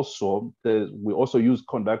conductors also. We also use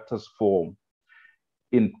conductors for,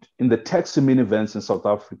 in the taxi minivans in South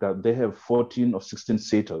Africa, they have 14 or 16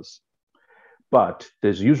 seaters. But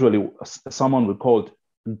there's usually someone we call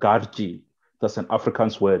garji. That's an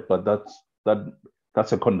Afrikaans word, but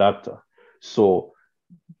that's a conductor. So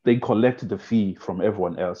they collect the fee from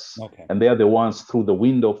everyone else. Okay. And they are the ones through the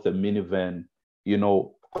window of the minivan,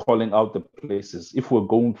 calling out the places. If we're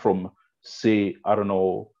going from, say, I don't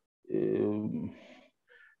know, the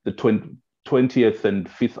 20th and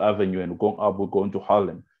 5th Avenue and we're going to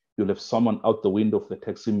Harlem, you'll have someone out the window of the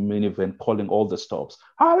taxi minivan calling all the stops.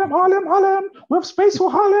 Harlem, Harlem, Harlem, we have space for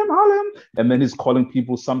Harlem, Harlem. And then he's calling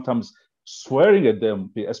people, sometimes swearing at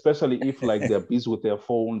them, especially if like they're busy with their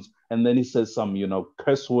phones. And then he says some,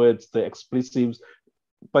 curse words, the expletives,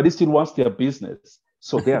 but he still wants their business.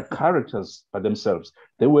 So they are characters by themselves.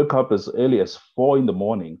 They wake up as early as 4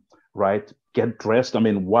 a.m, right? Get dressed,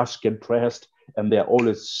 wash, get dressed, and they're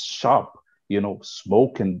always sharp,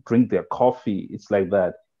 smoke and drink their coffee. It's like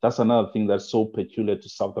that. That's another thing that's so peculiar to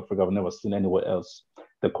South Africa. I've never seen anywhere else.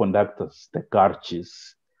 The conductors, the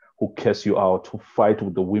garchis, who curse you out, who fight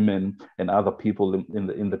with the women and other people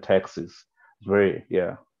in the taxis. Very,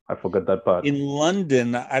 yeah. I forgot that part. In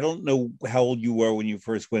London, I don't know how old you were when you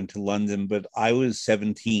first went to London, but I was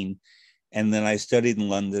 17, and then I studied in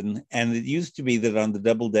London. And it used to be that on the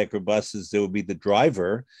double-decker buses, there would be the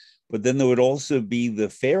driver, but then there would also be the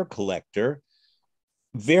fare collector,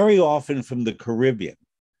 very often from the Caribbean.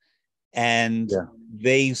 And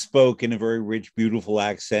they spoke in a very rich, beautiful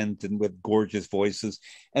accent and with gorgeous voices.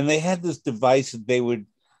 And they had this device that they would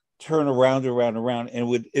turn around, and it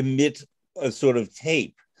would emit a sort of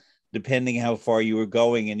tape, depending how far you were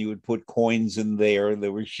going, and you would put coins in there.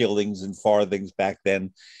 There were shillings and farthings back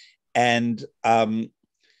then. And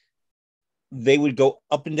they would go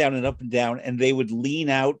up and down, and they would lean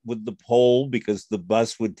out with the pole because the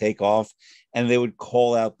bus would take off, and they would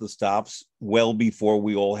call out the stops well before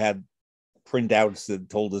we all had printouts that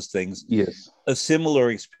told us things. Yes. A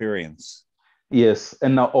similar experience. Yes,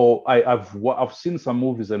 and now I've seen some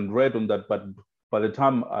movies and read on that, but by the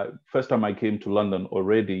time first time I came to London,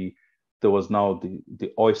 already there was now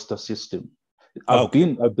the oyster system.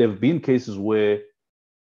 Okay. There've been cases where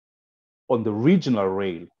on the regional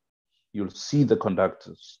rail you'll see the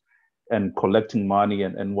conductors and collecting money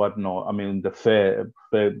and whatnot. I mean the fare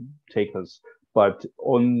takers, but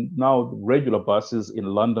on now regular buses in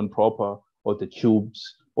London proper or the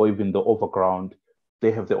tubes or even the overground,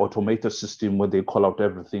 they have the automated system where they call out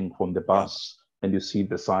everything from the Yeah. bus and you see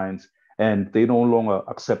the signs, and they no longer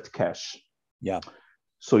accept cash. Yeah.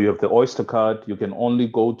 So you have the Oyster card. You can only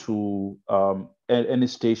go to any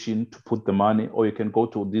station to put the money, or you can go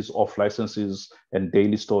to these off licenses and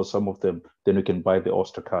daily stores, some of them. Then you can buy the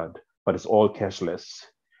Oyster card, but it's all cashless.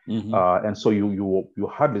 Mm-hmm. And so you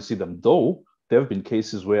hardly see them. Though there have been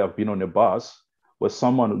cases where I've been on a bus where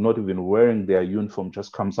someone not even wearing their uniform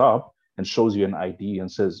just comes up and shows you an ID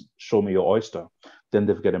and says, "Show me your Oyster." Then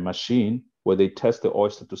they've got a machine where they test the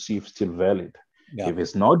Oyster to see if it's still valid. Yeah. If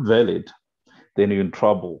it's not valid, then you're in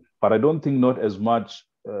trouble. But I don't think not as much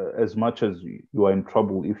as you are in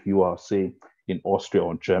trouble if you are, say, in Austria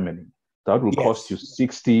or Germany. That will cost you Yes.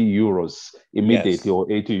 60 euros immediately Yes.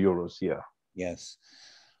 or 80 euros. Yeah. Yes.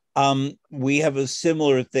 We have a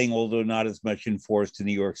similar thing, although not as much enforced in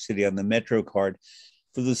New York City on the Metro card,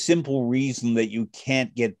 for the simple reason that you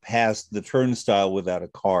can't get past the turnstile without a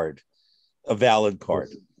card, a valid card.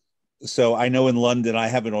 So I know in London, I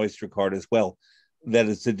have an Oyster card as well, that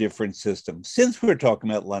it's a different system. Since we're talking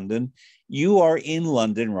about London, you are in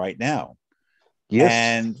London right now. Yes.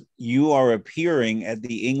 And you are appearing at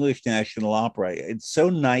the English National Opera. It's so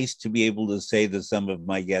nice to be able to say to some of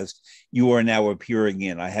my guests, you are now appearing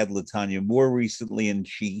in. I had Latanya Moore recently, and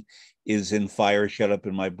she is in Fire Shut Up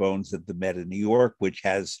in My Bones at the Met in New York, which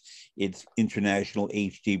has its international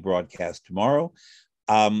HD broadcast tomorrow.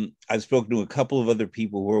 I've spoken to a couple of other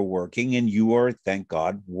people who are working, and you are, thank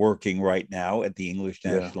God, working right now at the English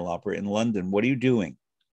Yeah. National Opera in London. What are you doing?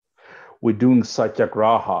 We're doing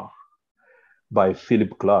Satyagraha by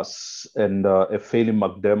Philip Glass and a Phelim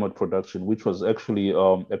McDermott production, which was actually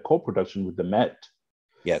a co-production with the Met.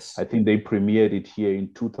 Yes. I think they premiered it here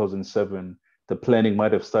in 2007. The planning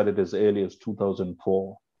might have started as early as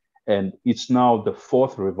 2004. And it's now the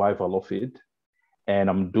fourth revival of it. And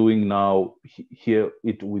I'm doing now here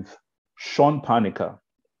it with Sean Panica,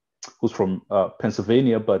 who's from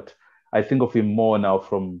Pennsylvania, but I think of him more now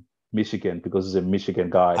from Michigan because he's a Michigan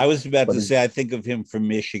guy. I was about But to say, I think of him from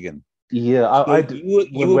Michigan. yeah, So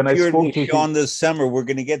you when I appeared spoke with to him, Sean this summer. We're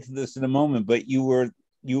going to get to this in a moment, but you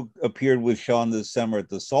appeared with Sean this summer at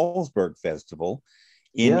the Salzburg Festival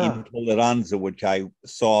in yeah, Toleranza, which I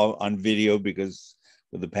saw on video because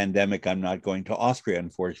with the pandemic, I'm not going to Austria,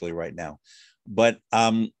 unfortunately, right now. But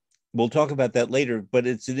we'll talk about that later. But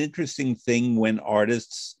it's an interesting thing when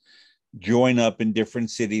artists join up in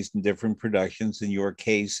different cities and different productions. In your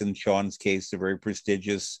case, in Sean's case, the very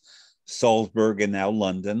prestigious Salzburg and now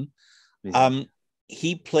London. yeah, Um,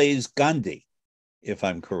 he plays Gandhi, if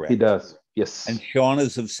I'm he correct. does. And Yes, Sean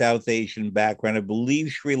is of South Asian background, I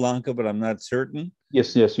believe Sri Lanka, but I'm not certain.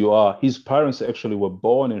 yes, you are. His parents actually were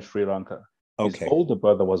born in Sri Lanka. His Okay. older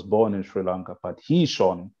brother was born in Sri Lanka, but he,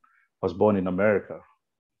 Sean, was born in America.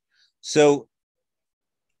 So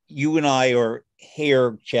you and I are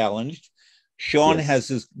hair challenged. Sean has Yes.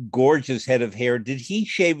 this gorgeous head of hair. Did he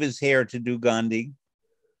shave his hair to do Gandhi?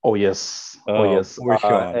 Oh yes. Oh Oh, yes. poor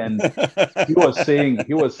Sean. And he was saying,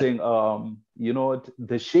 you know what?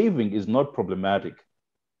 The shaving is not problematic.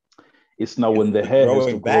 It's now It's when the the hair has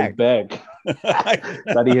to growing grow back. back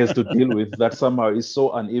that he has to deal with. That somehow is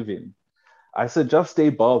so uneven. I said, just stay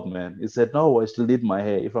bald, man. He said, no, I still need my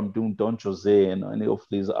hair if I'm doing Don Jose and any of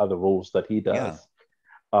these other roles that he Yeah.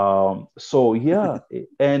 does. So yeah,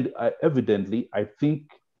 and evidently, I think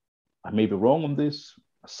I may be wrong on this,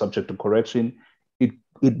 subject to correction. It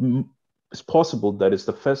is possible that it's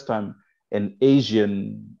the first time an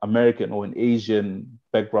Asian American or an Asian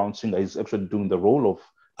background singer is actually doing the role of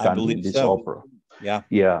I Gandhi in believe this so. opera. Yeah.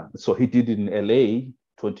 Yeah, so he did it in LA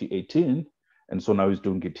 2018, and so now he's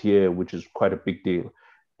doing it here, which is quite a big deal.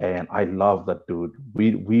 And I love that dude.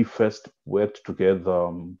 We first worked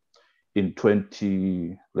together in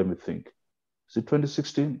 20, let me think, is it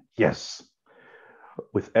 2016? Yes,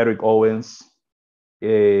 with Eric Owens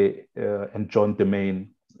and John DeMaine,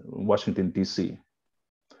 Washington, D.C.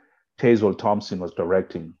 Tazewell Thompson was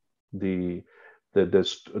directing the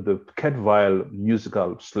the Cat Vile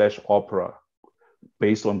musical slash opera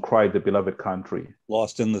based on Cry the Beloved Country,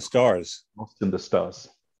 Lost in the Stars. Lost in the Stars.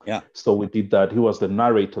 Yeah. So we did that. He was the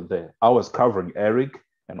narrator there. I was covering Eric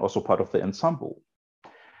and also part of the ensemble.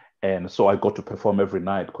 And so I got to perform every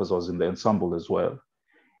night because I was in the ensemble as well.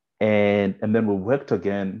 And then we worked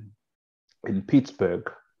again in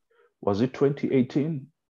Pittsburgh. Was it 2018?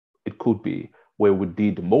 It could be, where we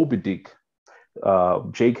did Moby Dick,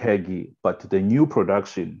 Jake Hagee, but the new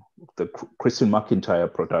production, the Christian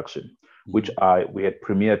McIntyre production, which we had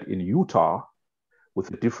premiered in Utah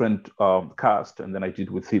with a different cast, and then I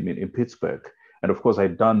did with him in Pittsburgh. And of course,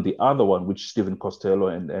 I'd done the other one, which Stephen Costello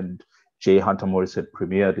and Jay Hunter Morris had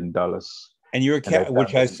premiered in Dallas. And your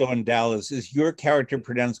which I saw in Dallas, is your character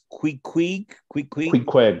pronounced Queequeg?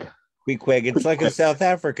 Queequeg. Queequeg. It's like a South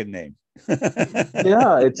African name.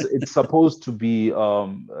 Yeah, it's supposed to be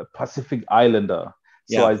a Pacific Islander.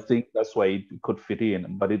 So I think that's why it could fit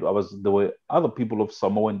in. But there were other people of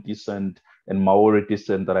Samoan descent and Maori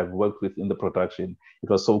descent that I've worked with in the production. It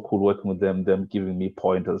was so cool working with them giving me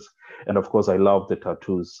pointers. And of course, I love the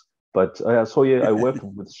tattoos. But I worked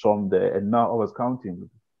with Sean there, and now I was counting.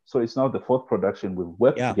 So it's now the fourth production we've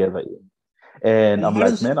worked together in. And I'm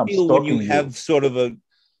like, man, I'm stalking when you have sort of a,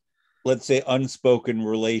 let's say, unspoken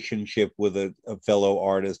relationship with a fellow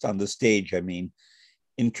artist on the stage, I mean,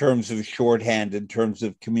 in terms of shorthand, in terms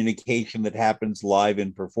of communication that happens live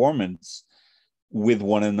in performance with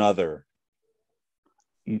one another?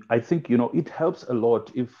 I think, it helps a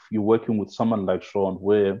lot if you're working with someone like Sean,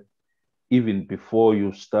 where even before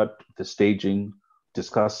you start the staging,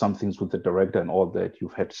 discuss some things with the director and all that,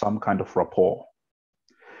 you've had some kind of rapport.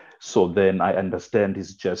 So then I understand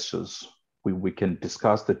his gestures. We can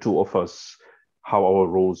discuss, the two of us, how our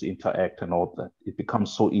roles interact and all that. It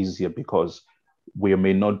becomes so easier because we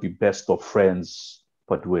may not be best of friends,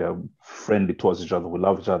 but we are friendly towards each other. We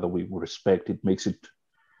love each other. We respect. It makes it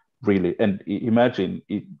really, and imagine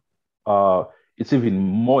it. It's even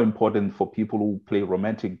more important for people who play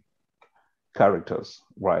romantic characters,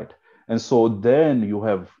 right? And so then you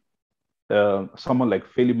have someone like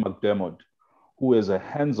Philip McDermott, who is a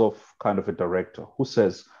hands-off kind of a director, who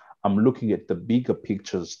says, I'm looking at the bigger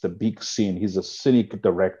pictures, the big scene. He's a scenic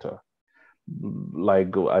director.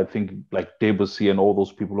 Like, I think like Debussy and all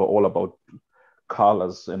those people are all about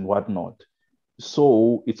colors and whatnot.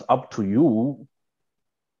 So it's up to you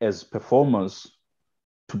as performers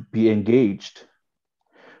to be engaged.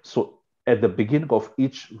 So at the beginning of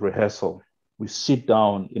each rehearsal, we sit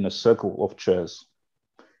down in a circle of chairs.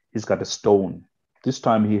 He's got a stone. This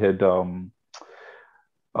time he had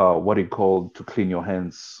what he called to clean your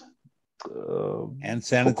hands. Hand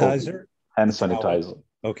sanitizer? Hand sanitizer.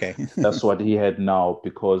 Okay. That's what he had now,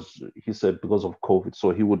 because he said because of COVID.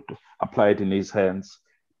 So he would apply it in his hands,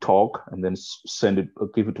 talk, and then send it,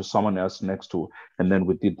 give it to someone else next to, and then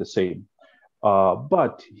we did the same.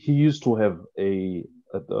 But he used to have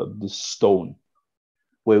this stone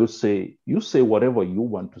where you say whatever you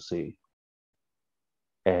want to say,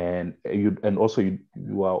 and you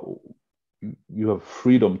have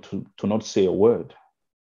freedom to not say a word.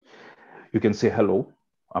 You can say hello,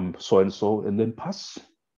 I'm so and so, and then pass.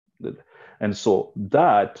 And so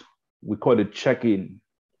that, we call it check-in.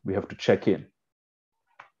 We have to check in.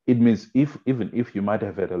 It means even if you might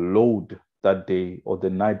have had a load that day or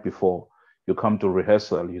the night before, you come to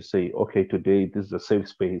rehearsal, you say, okay, today this is a safe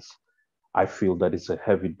space. I feel that it's a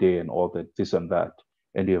heavy day and all that, this and that.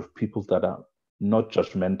 And you have people that are not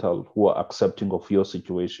judgmental, who are accepting of your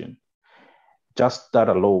situation. Just that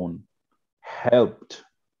alone helped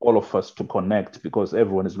all of us to connect, because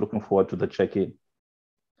everyone is looking forward to the check-in.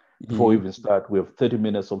 Before we even start, we have 30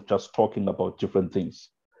 minutes of just talking about different things.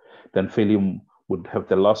 Then Philip would have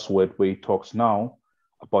the last word, where he talks now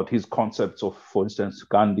about his concepts of, for instance,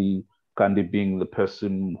 Gandhi being the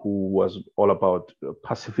person who was all about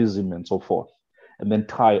pacifism and so forth, and then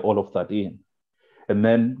tie all of that in. And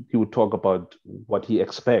then he would talk about what he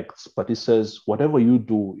expects, but he says, whatever you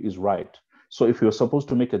do is right. So if you're supposed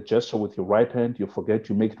to make a gesture with your right hand, you forget,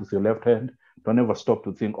 you make it with your left hand. Don't ever stop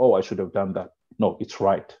to think, oh, I should have done that. No, it's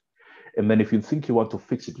right. And then if you think you want to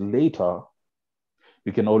fix it later,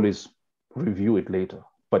 you can always review it later.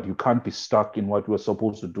 But you can't be stuck in what you were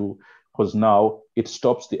supposed to do, because now it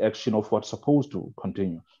stops the action of what's supposed to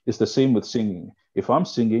continue. It's the same with singing. If I'm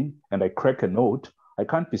singing and I crack a note, I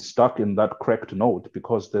can't be stuck in that cracked note,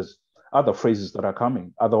 because there's other phrases that are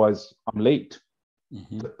coming. Otherwise, I'm late.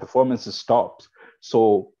 The performance is stopped.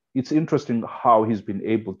 So it's interesting how he's been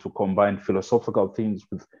able to combine philosophical things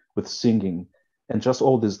with singing and just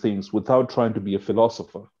all these things without trying to be a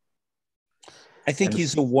philosopher. I think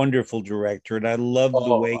he's a wonderful director, and I love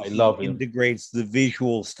the way he integrates the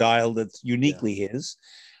visual style that's uniquely his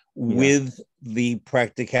with the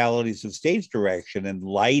practicalities of stage direction and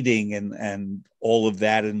lighting and all of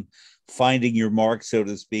that, and finding your mark, so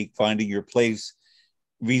to speak, finding your place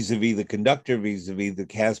vis-a-vis the conductor, vis-a-vis the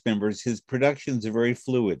cast members. His productions are very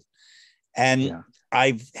fluid. And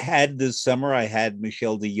I've had this summer, I had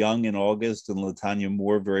Michelle de Young in August and LaTanya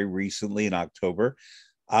Moore very recently in October,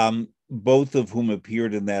 both of whom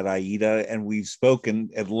appeared in that Aida, and we've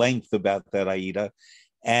spoken at length about that Aida.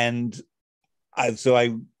 And so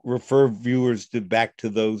I refer viewers back to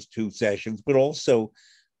those two sessions, but also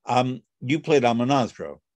you played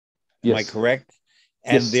Amonasro, am I correct?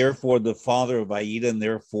 And therefore the father of Aida, and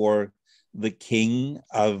therefore the king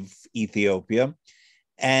of Ethiopia.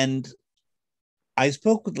 And I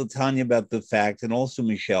spoke with LaTanya about the fact, and also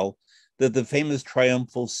Michelle, that the famous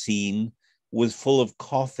triumphal scene was full of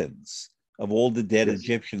coffins of all the dead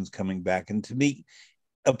Egyptians coming back. And to me,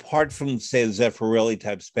 apart from, say, a Zeffirelli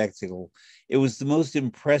type spectacle, it was the most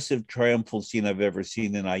impressive triumphal scene I've ever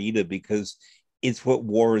seen in Aida, because it's what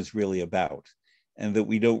war is really about, and that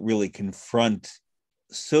we don't really confront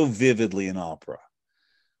so vividly in opera.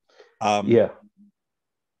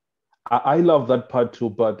 I love that part too,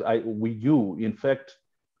 but in fact,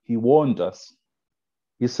 he warned us.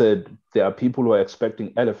 He said, there are people who are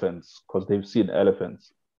expecting elephants because they've seen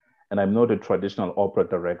elephants. And I'm not a traditional opera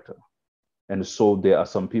director. And so there are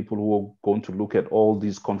some people who are going to look at all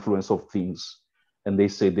these confluence of things and they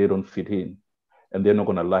say they don't fit in. And they're not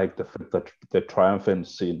going to like the fact that the triumphant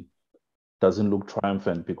scene doesn't look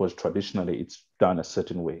triumphant because traditionally it's done a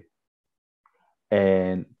certain way.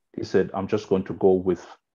 And he said, I'm just going to go with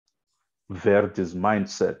Verdi's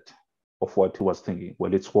mindset of what he was thinking.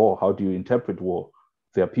 Well, it's war. How do you interpret war?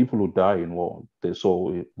 There are people who die in war.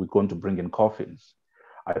 So we're going to bring in coffins.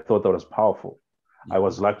 I thought that was powerful. I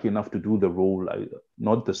was lucky enough to do the role,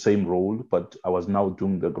 not the same role, but I was now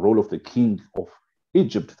doing the role of the king of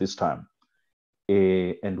Egypt this time.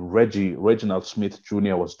 And Reginald Smith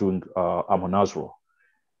Jr. was doing Amonasro.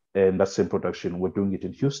 And that same production, we're doing it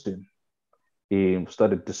in Houston.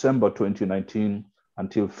 Started December 2019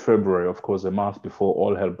 until February, of course, a month before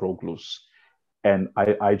all hell broke loose. And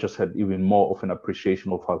I just had even more of an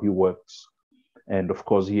appreciation of how he works. And of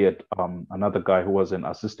course, he had another guy who was an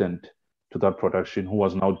assistant to that production who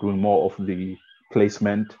was now doing more of the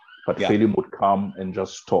placement, but Phelim would come and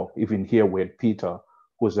just talk. Even here we had Peter,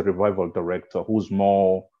 who is a revival director, who's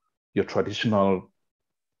more your traditional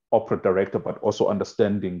opera director, but also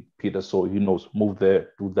understanding Peter. So he knows, move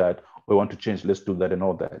there, do that. We want to change, let's do that and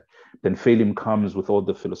all that. Then Phelim comes with all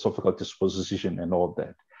the philosophical disposition and all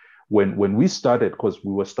that. When we started, because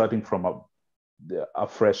we were starting from a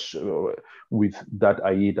fresh with that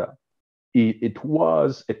Aida, it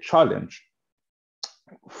was a challenge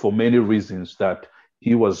for many reasons, that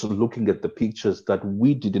he was looking at the pictures that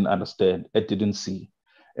we didn't understand and didn't see.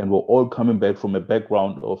 And we're all coming back from a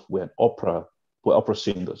background of we're opera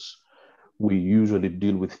singers. We usually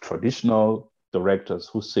deal with traditional directors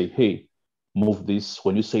who say, hey, move this.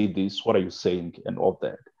 When you say this, what are you saying? And all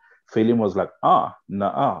that. Phelim was like,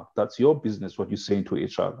 that's your business, what you're saying to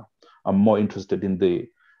each other. I'm more interested in the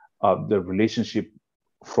relationship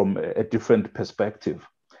from a different perspective.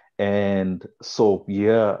 And so,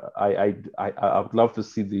 I would love to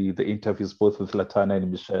see the interviews both with LaTanya and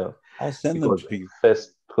Michelle. I'll send them to you.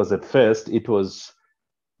 Because at first it was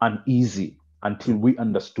uneasy until we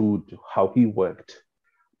understood how he worked.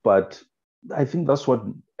 But I think that's what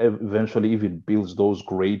eventually even builds those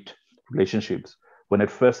great relationships. When at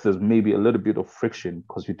first there's maybe a little bit of friction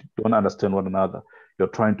because you don't understand one another, you're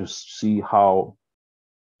trying to see how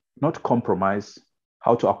not compromise,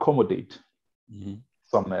 how to accommodate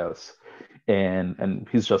someone else. And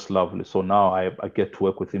he's just lovely. So now I get to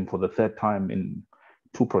work with him for the third time in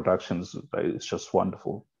 2 productions. It's just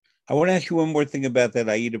wonderful. I want to ask you one more thing about that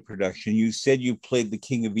Aida production. You said you played the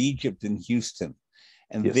King of Egypt in Houston,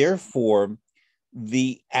 and therefore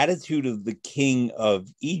the attitude of the King of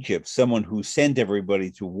Egypt, someone who sent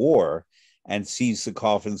everybody to war and sees the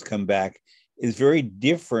coffins come back, is very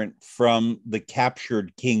different from the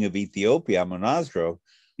captured King of Ethiopia, Amonasro,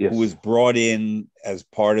 who was brought in as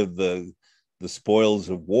part of the spoils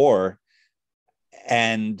of war.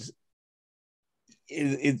 And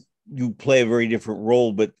you play a very different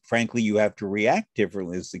role, but frankly, you have to react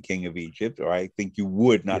differently as the King of Egypt, or I think you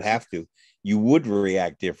would not have to. You would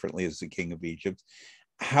react differently as the King of Egypt.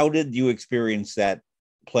 How did you experience that,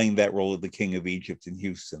 playing that role of the King of Egypt in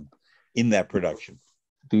Houston in that production?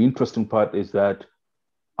 The interesting part is that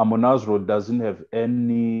Amonasro doesn't have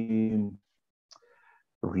any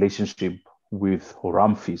relationship with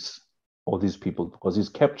Ramphis or these people because he's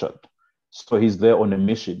captured. So he's there on a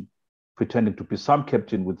mission, pretending to be some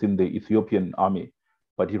captain within the Ethiopian army,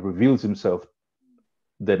 but he reveals himself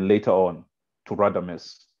then later on to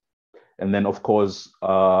Radames. And then, of course,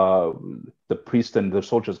 the priest and the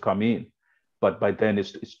soldiers come in. but by then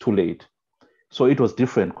it's too late. So it was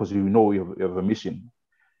different because you have a mission.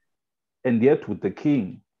 And yet with the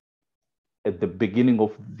king, at the beginning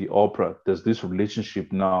of the opera, there's this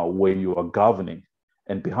relationship now where you are governing,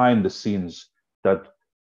 and behind the scenes that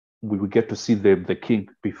we get to see the king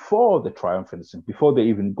before the triumphant scene, before they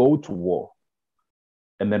even go to war.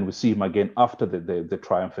 And then we see him again after the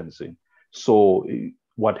triumphant scene. So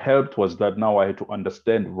what helped was that now I had to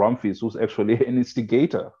understand Ramphis, who's actually an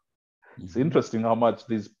instigator. Mm-hmm. It's interesting how much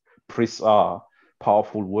these priests are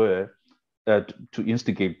powerful were to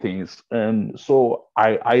instigate things. And so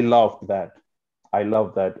I loved that. I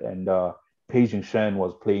love that. And Pei Jingshan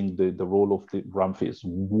was playing the role of the Ramphis,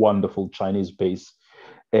 wonderful Chinese bass.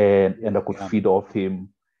 And I could feed off him.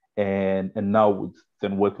 And now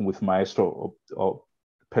then working with Maestro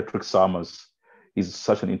Patrick Summers, he's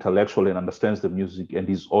such an intellectual and understands the music. And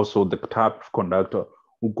he's also the type of conductor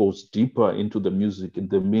who goes deeper into the music and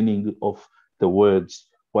the meaning of the words,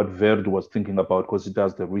 what Verdi was thinking about, because he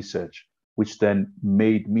does the research, which then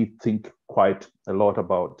made me think quite a lot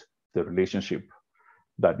about the relationship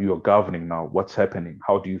that you're governing now. What's happening?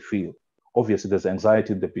 How do you feel? Obviously, there's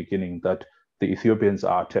anxiety in the beginning that the Ethiopians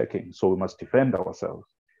are attacking, so we must defend ourselves.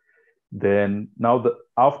 Then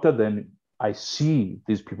after then, I see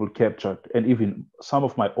these people captured, and even some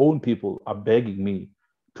of my own people are begging me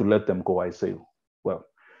to let them go. I say, well,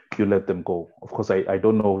 you let them go. Of course, I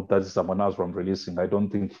don't know that is a Monasro I'm releasing. I don't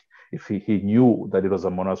think if he knew that it was a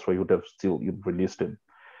Monasro, he would have still released him.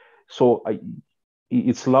 So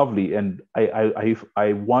it's lovely, and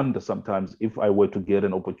I wonder sometimes if I were to get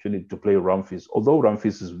an opportunity to play Ramphis, although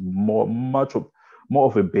Ramphis is more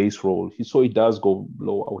of a bass role. So he does go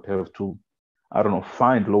low. I would have to, I don't know,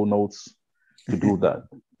 find low notes to do that.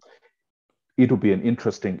 It would be an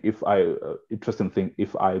interesting thing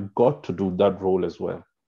if I got to do that role as well,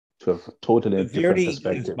 to have totally different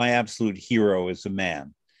perspective. Is my absolute hero as a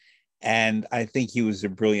man. And I think he was a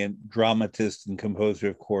brilliant dramatist and composer,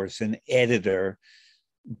 of course, and editor.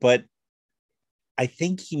 But I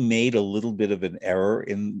think he made a little bit of an error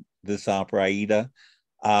in this opera, Aida.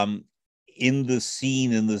 In the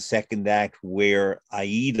scene in the second act where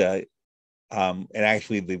Aida, and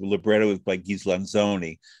actually the libretto is by Ghis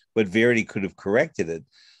Lanzoni, but Verdi could have corrected it.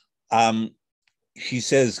 She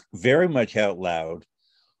says very much out loud,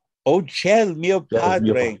 "O ciel mio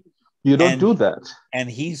padre." You don't do that. And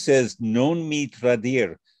he says, "Non mi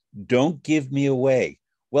tradir," don't give me away.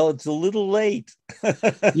 Well, it's a little late.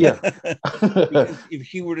 Yeah. Because if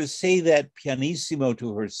she were to say that pianissimo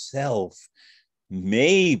to herself,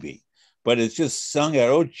 maybe, but it's just sung out,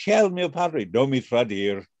 "Oh, ciel mio padre, non mi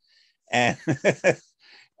tradir." And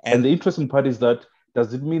the interesting part is that,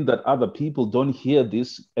 does it mean that other people don't hear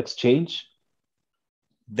this exchange?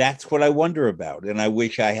 That's what I wonder about. And I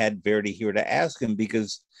wish I had Verdi here to ask him,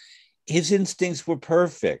 because his instincts were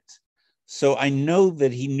perfect. So I know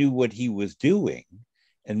that he knew what he was doing.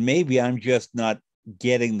 And maybe I'm just not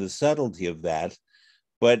getting the subtlety of that.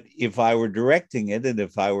 But if I were directing it, and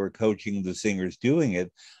if I were coaching the singers doing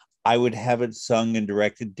it, I would have it sung and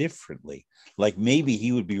directed differently. Like maybe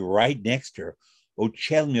he would be right next to her. "O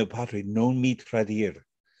ciel mio padre, non mi tradir."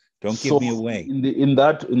 Don't give me away. In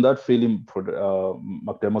that film,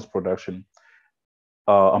 McDermott's production,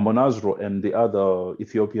 Amonasro and the other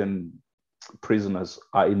Ethiopian prisoners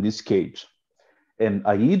are in this cage. And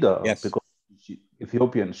Aida, yes, because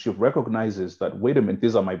Ethiopian, she recognizes that, wait a minute,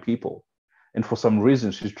 these are my people. And for some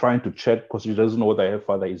reason, she's trying to check, because she doesn't know whether her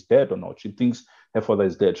father is dead or not. She thinks her father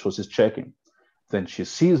is dead, so she's checking. Then she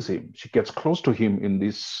sees him. She gets close to him in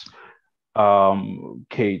this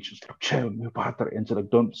cage. She's like, and she's like,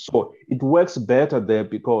 don't. So it works better there,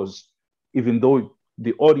 because even though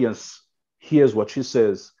the audience hears what she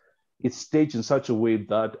says, it's staged in such a way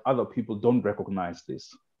that other people don't recognize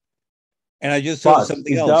this. And I just saw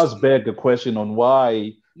something else. It does beg a question on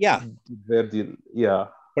why. Yeah. Yeah.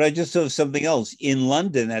 But I just saw something else. In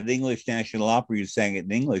London at English National Opera, you sang it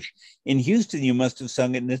in English. In Houston, you must have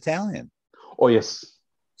sung it in Italian. Oh, yes.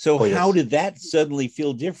 So how did that suddenly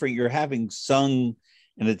feel different? You're having sung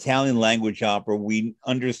an Italian language opera. We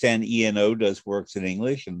understand ENO does works in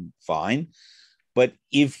English, and fine. But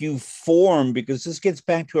if you form, because this gets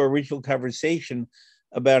back to our original conversation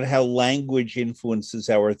about how language influences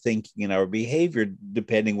our thinking and our behavior,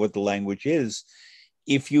 depending what the language is.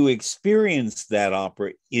 If you experience that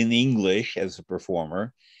opera in English as a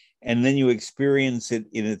performer, and then you experience it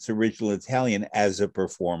in its original Italian as a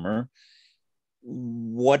performer,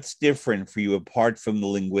 what's different for you apart from the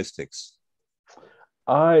linguistics?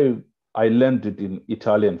 I learned it in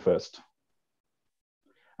Italian first.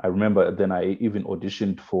 I remember then I even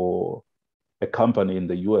auditioned for a company in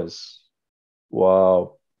the US.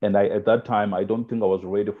 Wow. And at that time, I don't think I was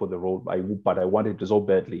ready for the role, but I wanted it so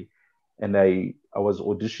badly. And I was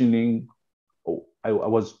auditioning. We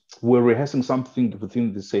were rehearsing something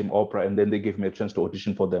within the same opera, and then they gave me a chance to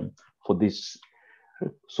audition for them for this.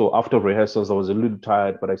 So after rehearsals, I was a little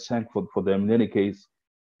tired, but I sang for them in any case,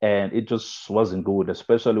 and it just wasn't good,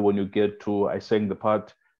 especially when you get to, I sang the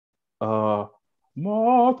part,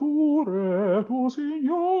 Mature tu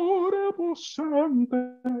signore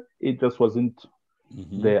possente. It just wasn't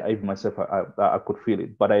there. Even myself, I could feel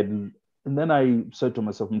it. And then I said to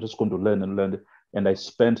myself, I'm just going to learn and learn. And I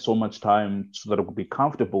spent so much time so that I could be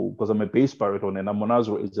comfortable, because I'm a bass baritone and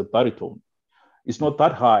Amonazro is a baritone. It's not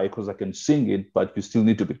that high because I can sing it, but you still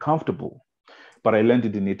need to be comfortable. But I learned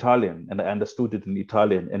it in Italian and I understood it in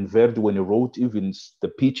Italian. And Verdi, when he wrote even the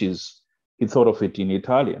pitches, he thought of it in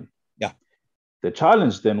Italian. Yeah. The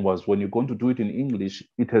challenge then was, when you're going to do it in English,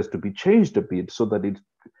 it has to be changed a bit so that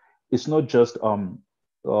it's not just the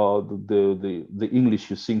English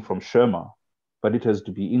you sing from Sherma, but it has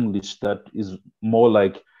to be English that is more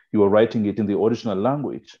like you are writing it in the original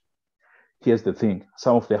language. Here's the thing: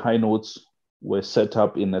 some of the high notes were set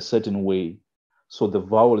up in a certain way, so the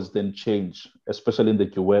vowels then change, especially in the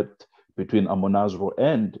duet between Amonazro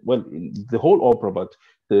and, well, in the whole opera, but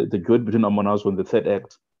the duet between Amonazro in the third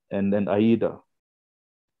act and then Aida.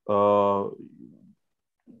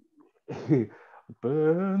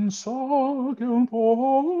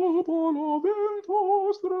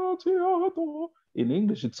 In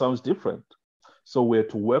English, it sounds different. So we have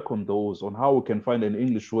to work on those, on how we can find an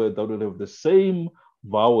English word that will have the same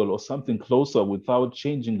vowel or something closer without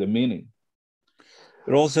changing the meaning.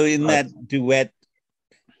 But also in that duet,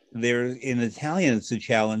 there in Italian, it's a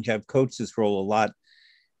challenge. I've coached this role a lot.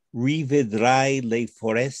 Rivedrai le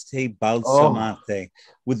foreste balsamate.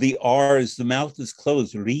 With the R's, the mouth is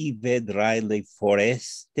closed. Rivedrai le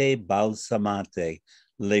foreste balsamate,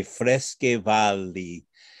 le fresche valli.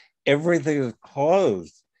 Everything is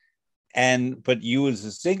closed. But you as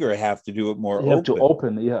a singer have to do it more open. You have to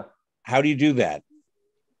open, yeah. How do you do that?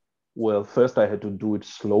 Well, first I had to do it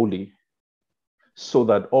slowly. So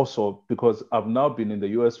that also, because I've now been in the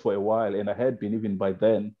US for a while, and I had been even by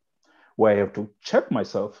then, where I have to check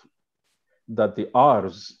myself that the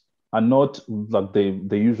R's are not like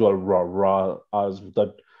the usual ra R's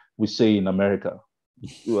that we say in America.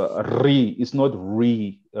 Re is not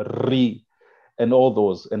re, and all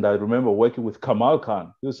those. And I remember working with Kamal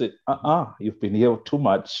Khan. He would say, you've been here too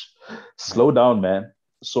much. Slow down, man.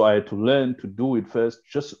 So I had to learn to do it first,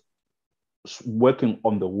 just working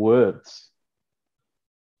on the words.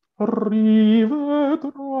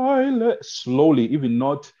 Slowly, even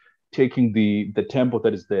not taking the tempo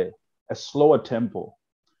that is there, a slower tempo,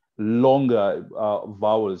 longer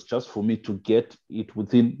vowels, just for me to get it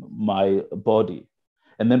within my body.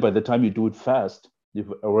 And then by the time you do it fast,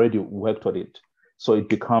 you've already worked on it. So it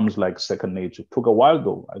becomes like second nature. It took a while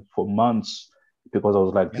though, like for months, because I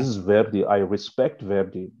was like, this is Verdi. I respect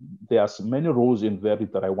Verdi. There are many roles in Verdi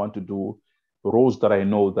that I want to do, roles that I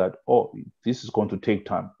know that, this is going to take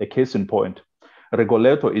time. A case in point,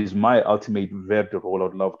 Rigoletto is my ultimate Verdi role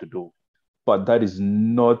I'd love to do, but that is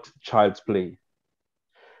not child's play.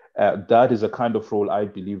 That is a kind of role I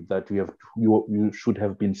believe that you should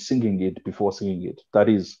have been singing it before singing it. That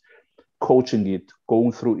is coaching it,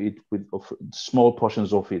 going through it with small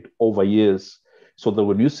portions of it over years, so that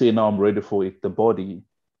when you say, now I'm ready for it, the body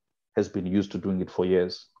has been used to doing it for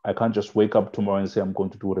years. I can't just wake up tomorrow and say I'm going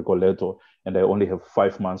to do Rigoletto and I only have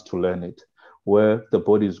 5 months to learn it, where the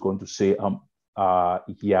body is going to say, I'm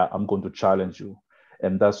going to challenge you.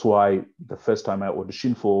 And that's why the first time I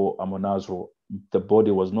auditioned for Amonazro, the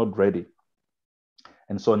body was not ready.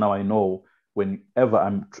 And so now I know, whenever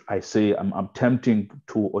I'm tempting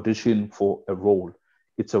to audition for a role,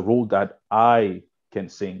 it's a role that I can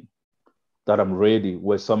sing, that I'm ready,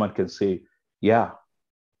 where someone can say, yeah,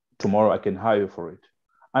 tomorrow I can hire you for it.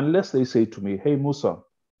 Unless they say to me, hey, Musa,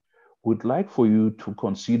 we'd like for you to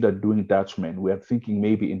consider doing Dutchman. We are thinking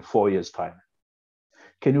maybe in 4 years' time.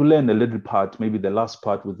 Can you learn a little part, maybe the last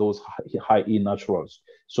part with those high E naturals,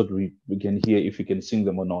 so that we can hear if you can sing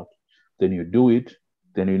them or not? Then you do it.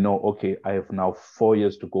 Then you know, okay, I have now 4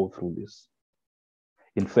 years to go through this.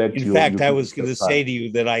 In fact, I was going to say to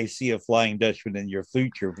you that I see a Flying Dutchman in your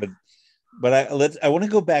future, but I want to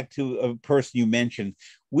go back to a person you mentioned.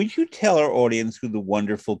 Would you tell our audience who the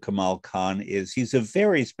wonderful Kamal Khan is? He's a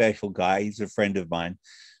very special guy. He's a friend of mine,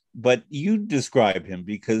 but you describe him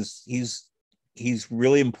because he's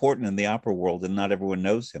really important in the opera world, and not everyone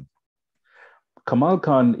knows him. Kamal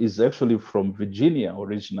Khan is actually from Virginia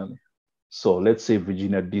originally. So let's say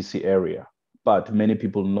Virginia, DC area. But many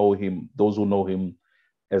people know him. Those who know him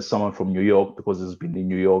as someone from New York because he's been in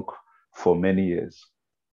New York for many years.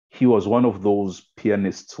 He was one of those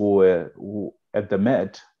pianists who at the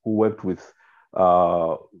Met, who worked with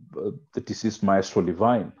the deceased maestro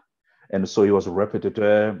Levine. And so he was a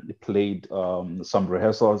repetiteur, he played some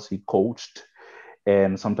rehearsals, he coached,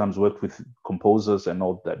 and sometimes worked with composers and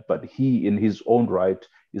all that. But he, in his own right,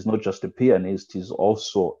 is not just a pianist, he's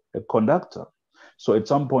also a conductor. So at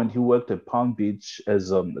some point, he worked at Palm Beach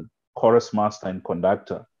as a chorus master and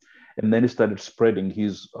conductor. And then he started spreading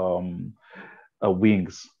his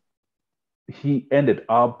wings. He ended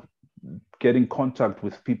up getting contact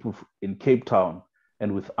with people in Cape Town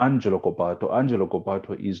and with Angelo Gobato. Angelo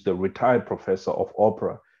Gobato is the retired professor of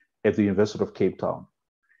opera at the University of Cape Town.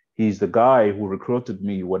 He's the guy who recruited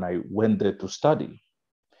me when I went there to study.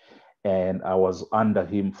 And I was under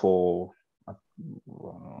him for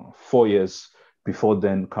 4 years before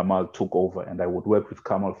then Kamal took over. And I would work with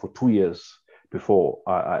Kamal for 2 years before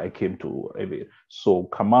I came to AVA. So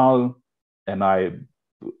Kamal and I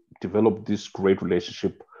developed this great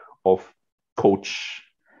relationship of coach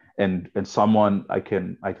and someone I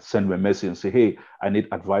can send me a message and say, hey, I need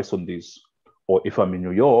advice on this. Or if I'm in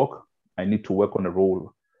New York, I need to work on a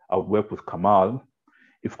role, I would work with Kamal.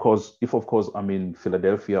 If of course I'm in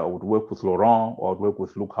Philadelphia, I would work with Laurent, or I would work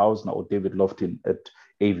with Luke Hausner or David Loftin at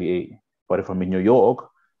AVA. But if I'm in New York,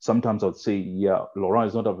 sometimes I would say, yeah, Laurent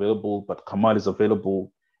is not available, but Kamal is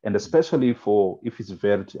available. And especially if it's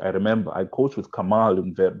Verdi, I remember I coached with Kamal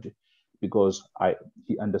in Verdi because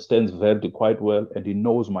he understands Verdi quite well and he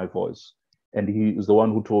knows my voice. And he is the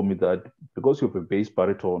one who told me that because you have a bass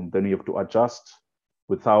baritone, then you have to adjust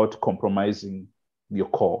without compromising your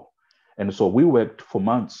core. And so we worked for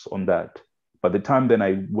months on that. By the time then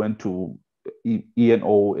I went to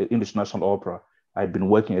ENO, English National Opera, I'd been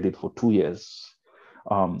working at it for 2 years.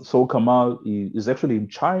 So Kamal is actually in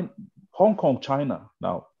China, Hong Kong, China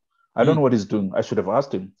now. I don't know what he's doing. I should have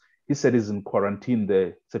asked him. He said he's in quarantine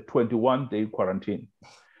there. It's a 21-day quarantine.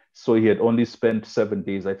 So he had only spent 7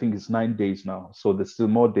 days. I think it's 9 days now. So there's still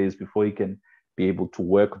more days before he can be able to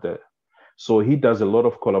work there. So he does a lot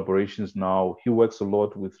of collaborations now. He works a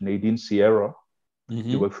lot with Nadine Sierra. Mm-hmm.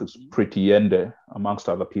 He works with Pretty Yende, amongst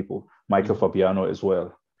other people. Michael Fabiano as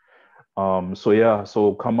well.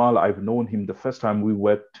 So Kamal, I've known him the first time we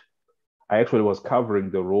worked. I actually was covering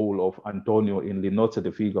the role of Antonio in Le Notte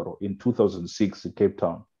de Figaro in 2006 in Cape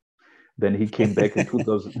Town. Then he came back in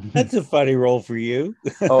 2000. That's a funny role for you.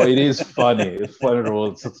 Oh, it is funny. It's funny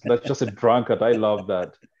role. That's just a drunkard. I love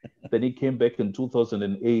that. Then he came back in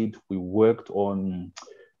 2008. We worked on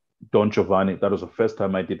Don Giovanni. That was the first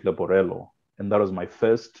time I did Leporello. And that was my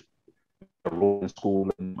first role in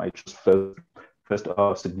school and my first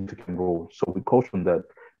significant role. So we coached on that.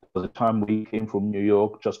 There was a time we came from New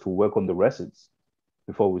York just to work on the recits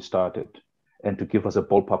before we started and to give us a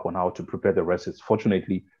ballpark on how to prepare the recits.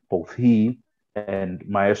 Fortunately, both he and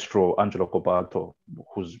Maestro Angelo Cobalto,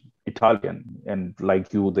 who's Italian, and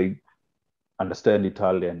like you, they understand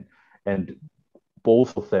Italian, and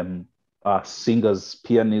both of them are singers,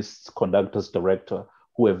 pianists, conductors, director,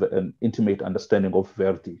 who have an intimate understanding of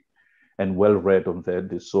Verdi and well-read on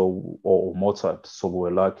Verdi, or Mozart, so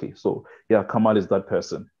we're lucky. So yeah, Kamal is that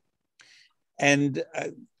person. And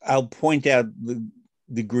I'll point out the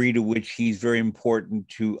degree to which he's very important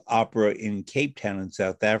to opera in Cape Town in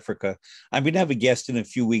South Africa. I'm going to have a guest in a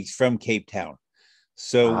few weeks from Cape Town.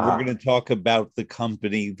 So we're going to talk about the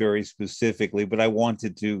company very specifically, but I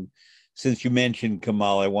wanted to, since you mentioned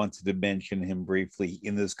Kamal, I wanted to mention him briefly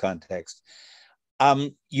in this context.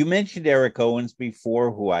 You mentioned Eric Owens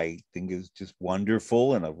before, who I think is just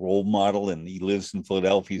wonderful and a role model, and he lives in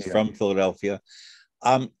Philadelphia. He's from Philadelphia.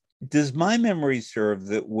 Does my memory serve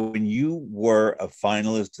that when you were a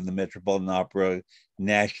finalist in the Metropolitan Opera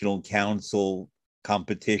National Council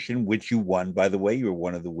competition, which you won, by the way, you were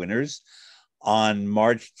one of the winners, on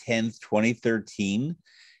March 10th, 2013,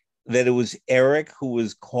 that it was Eric who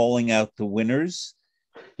was calling out the winners?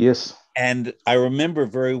 Yes. And I remember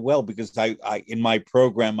very well because I in my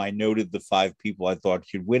program, I noted the 5 people I thought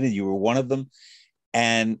should win, and you were one of them.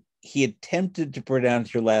 And he attempted to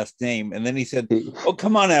pronounce your last name, and then he said, "Oh,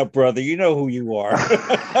 come on out, brother. You know who you are."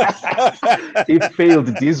 He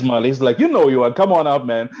failed dismally. He's like, "You know you are. Come on out,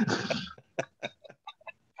 man."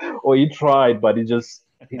 Or he tried, but he just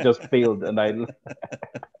failed. And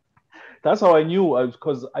that's how I knew,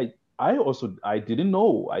 because I didn't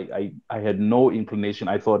know. I had no inclination.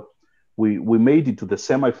 I thought we made it to the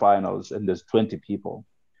semifinals, and there's 20 people.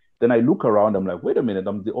 Then I look around. I'm like, wait a minute.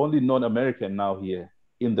 I'm the only non-American now here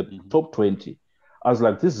in the top 20. I was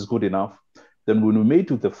like, this is good enough. Then when we made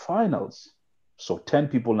to the finals, so 10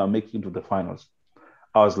 people now making it to the finals,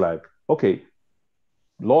 I was like, okay,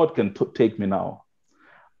 Lord can take me now.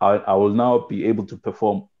 I will now be able to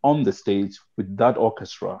perform on the stage with that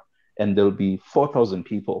orchestra, and there'll be 4,000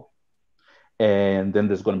 people. And then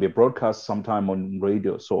there's going to be a broadcast sometime on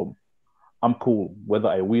radio. So I'm cool. Whether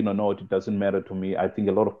I win or not, it doesn't matter to me. I think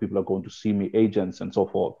a lot of people are going to see me, agents and so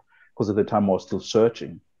forth, because at the time I was still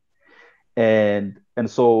searching. And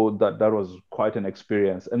so that was quite an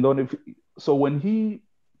experience. And then so when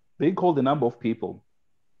they called a number of people,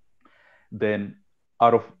 then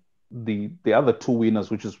out of the other two winners,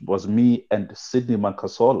 which was me and Sydney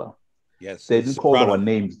Mankasola, yes, they didn't call our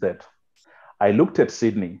names that. I looked at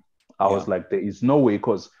Sydney. I was like, there is no way,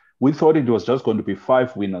 because we thought it was just going to be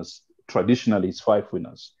 5 winners. Traditionally, it's 5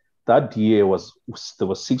 winners. That year there was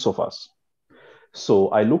 6 of us. So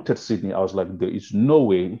I looked at Sydney. I was like, there is no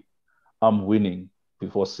way I'm winning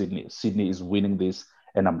before Sydney. Sydney is winning this,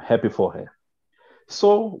 and I'm happy for her.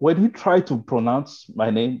 So when he tried to pronounce my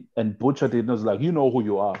name and butchered it, I was like, you know who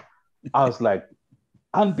you are. I was like,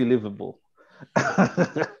 unbelievable.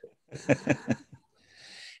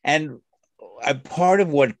 And a part of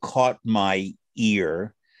what caught my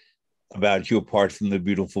ear about you, apart from the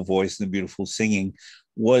beautiful voice and the beautiful singing,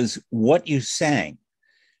 was what you sang.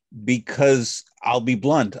 Because I'll be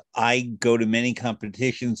blunt, I go to many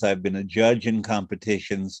competitions. I've been a judge in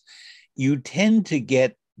competitions. You tend to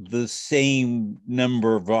get the same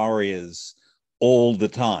number of arias all the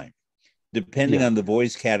time. Depending on the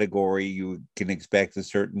voice category, you can expect a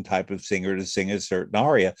certain type of singer to sing a certain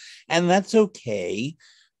aria, and that's okay.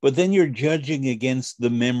 But then you're judging against the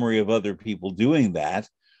memory of other people doing that,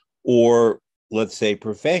 or let's say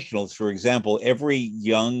professionals. For example, every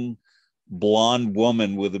young blonde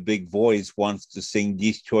woman with a big voice wants to sing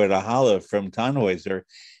Dies Hala from Tannhäuser.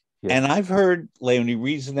 Yeah. And I've heard Leonie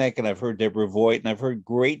Rieseneck, and I've heard Deborah Voigt, and I've heard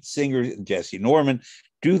great singers, Jesse Norman,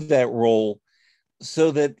 do that role,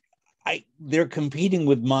 so that they're competing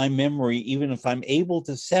with my memory, even if I'm able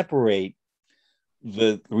to separate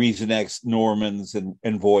the Riesenecks, Normans,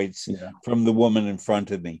 and Voigts from the woman in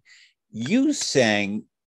front of me. You sang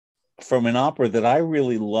from an opera that I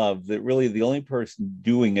really loved, that really the only person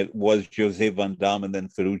doing it was Jose Van Damme and then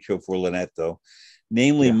Ferruccio Furlanetto,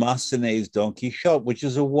 namely Massenet's Don Quixote, which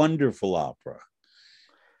is a wonderful opera.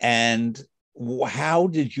 And how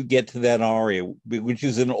did you get to that aria, which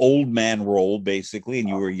is an old man role, basically, and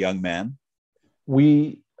you were a young man?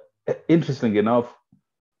 We, interestingly enough,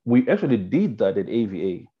 we actually did that at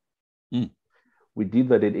AVA. We did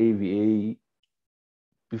that at AVA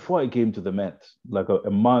before I came to the Met, like a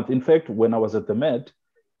month. In fact, when I was at the Met,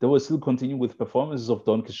 they were still continuing with performances of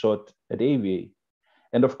Don Quixote at AVA.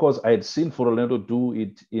 And of course, I had seen Furlanetto do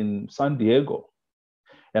it in San Diego.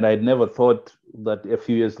 And I had never thought that a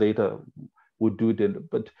few years later would do it.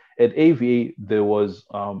 But at AVA, there was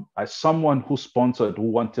someone who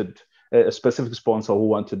wanted a specific sponsor who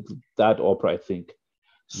wanted that opera, I think.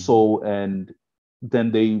 So, and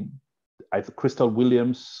then Crystal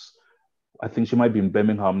Williams, I think she might be in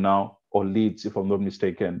Birmingham now, or Leeds, if I'm not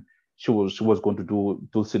mistaken. She was going to do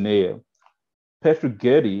Dulcinea. Patrick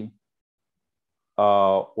Getty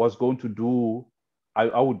was going to do,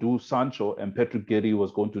 I would do Sancho, and Patrick Getty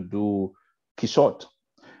was going to do Quixote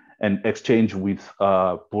and exchange with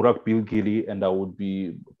Burak Bilgili, and I would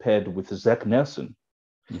be paired with Zach Nelson.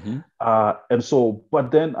 And so, but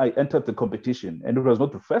then I entered the competition, and it was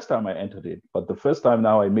not the first time I entered it, but the first time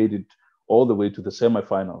now I made it all the way to the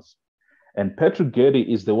semifinals. And Patrick Getty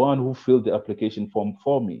is the one who filled the application form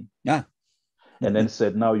for me. And then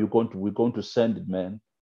said, now we're going to send it, man.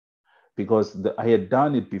 Because I had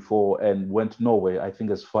done it before and went nowhere, I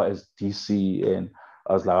think as far as DC, and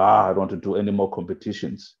I was like, I don't want to do any more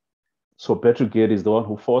competitions. So Patrick Getty is the one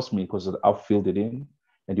who forced me, because I filled it in,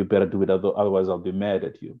 and you better do it, otherwise I'll be mad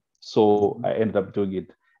at you. So I ended up doing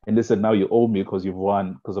it. And they said, now you owe me because you've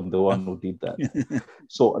won, because I'm the one who did that.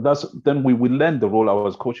 So then we learned the role. I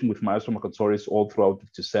was coaching with Maestro Makatsoris all throughout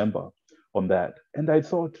December on that. And I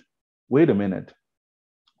thought, wait a minute.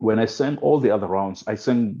 When I sang all the other rounds, I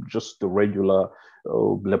sang just the regular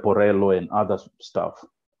Leporello and other stuff.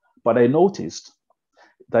 But I noticed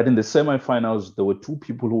that in the semifinals, there were 2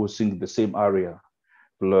 people who were singing the same aria,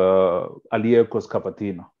 Aliekos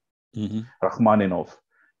Kapatina, Rachmaninov.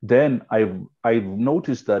 Then I've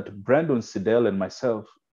noticed that Brandon Sidel and myself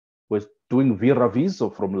were doing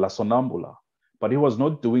Viraviso from La Sonambula, but he was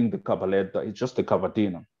not doing the cabaletta, it's just the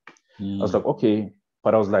cavatina. I was like, okay,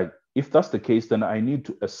 but I was like, if that's the case, then I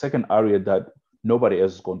need a second aria that nobody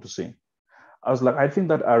else is going to sing. I was like, I think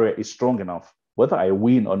that aria is strong enough. Whether I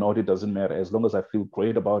win or not, it doesn't matter. As long as I feel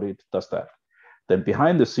great about it, that's that. Then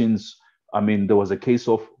behind the scenes, there was a case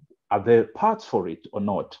of, are there parts for it or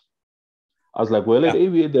not? I was like, well, at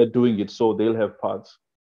AVA, they're doing it, so they'll have parts.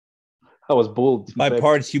 I was bold. By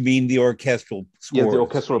parts, you mean the orchestral scores? Yes, the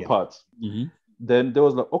orchestral parts. Mm-hmm. Then there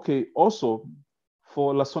was like, okay, also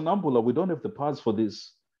for La Sonambula, we don't have the parts for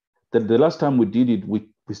this. Then the last time we did it, we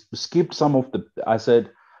skipped some of the. I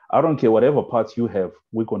said, I don't care, whatever parts you have,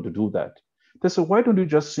 we're going to do that. They said, why don't you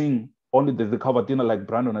just sing only the cavatina like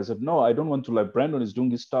Brandon? I said, no, I don't want to. Like Brandon is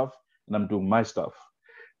doing his stuff and I'm doing my stuff.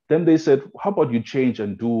 Then they said, how about you change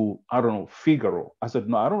and do, I don't know, Figaro? I said,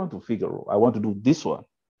 no, I don't want to Figaro. I want to do this one.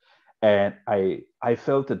 And I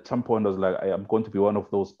felt at some point I was like, I am going to be one of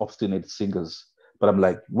those obstinate singers. But I'm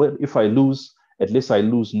like, well, if I lose, at least I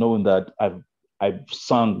lose knowing that I've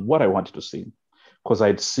sung what I wanted to sing. Because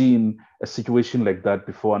I'd seen a situation like that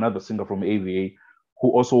before, another singer from AVA who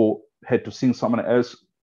also had to sing someone else,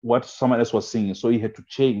 what someone else was singing. So he had to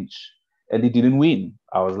change and he didn't win.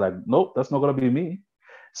 I was like, nope, that's not going to be me.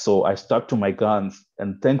 So I stuck to my guns,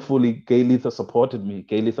 and thankfully, Gay Letha supported me.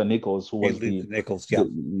 Gay Letha Nichols, who was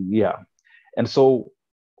yeah. And so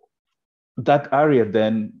that area,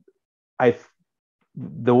 then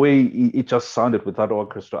the way it just sounded with that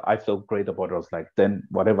orchestra, I felt great about it. I was like, then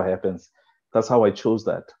whatever happens, that's how I chose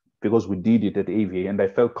that, because we did it at AVA, and I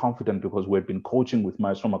felt confident because we had been coaching with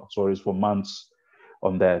Maestro Makasoris for months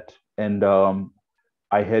on that, and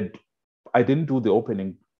I didn't do the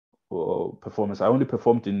opening performance. I only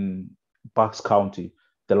performed in Bucks County,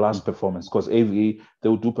 the last performance, because AVA, they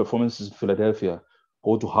would do performances in Philadelphia,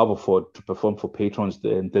 go to Haverford to perform for patrons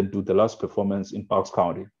there, and then do the last performance in Bucks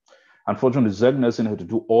County. Unfortunately, Zeg Nelson had to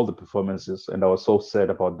do all the performances, and I was so sad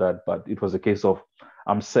about that. But it was a case of,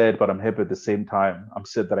 I'm sad, but I'm happy at the same time. I'm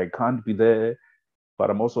sad that I can't be there, but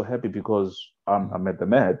I'm also happy because I'm at the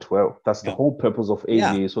Met. Well, that's the whole purpose of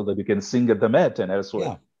AVA, so that you can sing at the Met and elsewhere.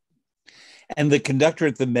 Yeah. And the conductor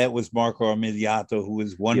at the Met was Marco Armiliato, who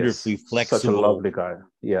was wonderfully flexible. Such a lovely guy.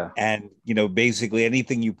 Yeah. And, basically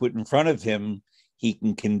anything you put in front of him, he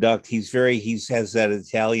can conduct. He has that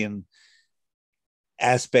Italian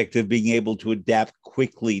aspect of being able to adapt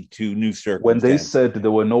quickly to new circumstances. When they said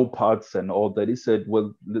there were no parts and all that, he said,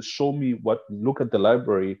 well, show me look at the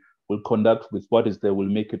library, we'll conduct with what is there, we'll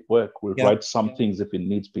make it work. We'll write some things if it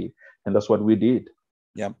needs be. And that's what we did.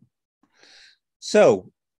 Yeah.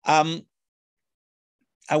 So,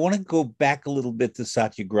 I want to go back a little bit to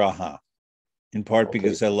Satyagraha, in part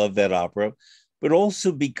because I love that opera, but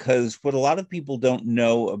also because what a lot of people don't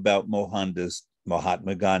know about Mohandas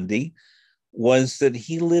Mahatma Gandhi was that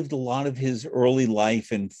he lived a lot of his early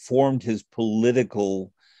life and formed his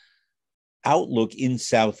political outlook in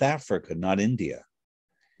South Africa, not India.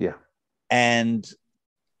 Yeah. And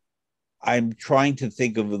I'm trying to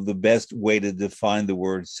think of the best way to define the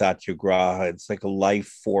word Satyagraha. It's like a life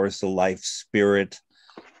force, a life spirit,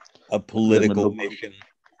 a political mission.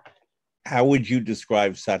 How would you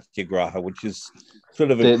describe Satyagraha, which is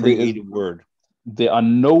sort of a creative word? There are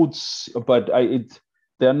notes, but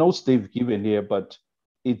there are notes they've given here, but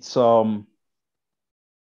it's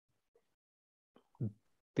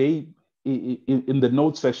they in the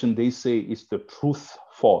notes section they say it's the truth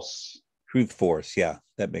force. Truth force, yeah,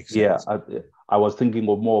 that makes sense. Yeah, I was thinking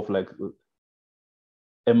of more of like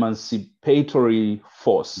emancipatory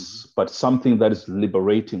force, but something that is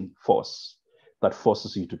liberating force that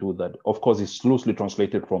forces you to do that. Of course, it's loosely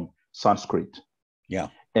translated from Sanskrit. Yeah,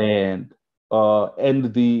 and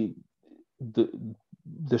the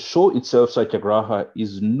show itself, Satyagraha,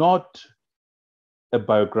 is not a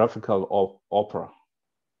biographical opera.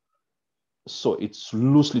 So it's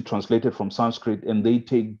loosely translated from Sanskrit, and they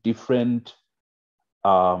take different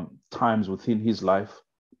times within his life,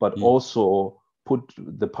 but also put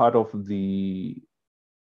the part of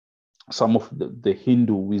some of the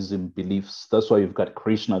Hinduism beliefs. That's why you've got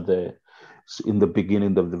Krishna there in the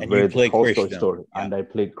beginning of the very Tolstoy story. Yeah. And I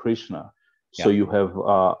played Krishna. So you have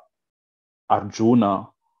Arjuna,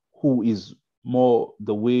 who is more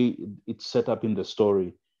the way it's set up in the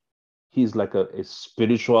story. He's like a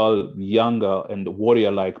spiritual, younger and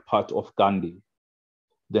warrior-like part of Gandhi.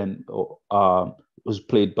 Then was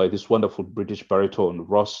played by this wonderful British baritone,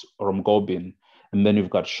 Ross Romgobin. And then you've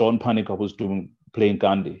got Sean Panika, who's playing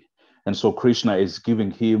Gandhi. And so Krishna is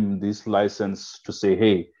giving him this license to say,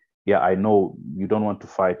 hey, yeah, I know you don't want to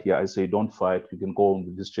fight. Yeah, I say, don't fight. You can go on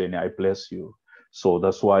with this journey. I bless you. So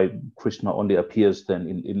that's why Krishna only appears then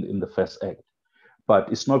in the first act.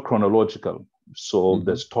 But it's not chronological. So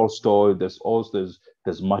there's Tolstoy,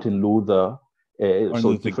 there's Martin Luther. Martin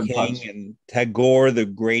Luther King parts. And Tagore, the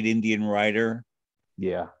great Indian writer.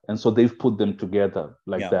 Yeah, and so they've put them together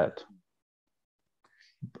like that.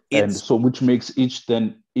 And so which makes each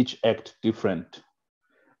act different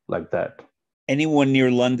like that. Anyone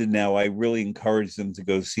near London now, I really encourage them to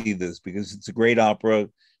go see this because it's a great opera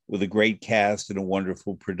with a great cast and a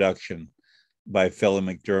wonderful production by Fela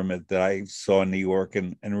McDermott that I saw in New York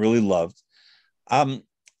and really loved. And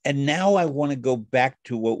now I want to go back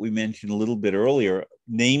to what we mentioned a little bit earlier,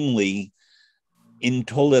 namely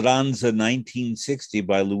Intolleranza 1960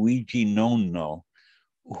 by Luigi Nono,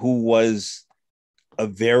 who was a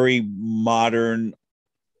very modern,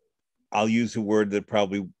 I'll use a word that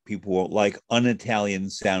probably people won't like, un-Italian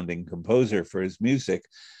sounding composer for his music.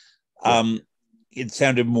 It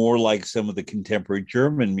sounded more like some of the contemporary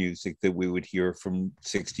German music that we would hear from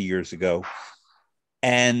 60 years ago.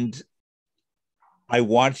 And I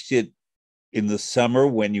watched it in the summer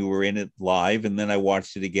when you were in it live, and then I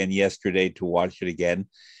watched it again yesterday to watch it again.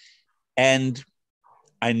 And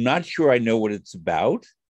I'm not sure I know what it's about.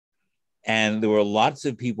 And there were lots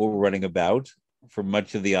of people running about for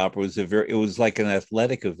much of the opera. It was like an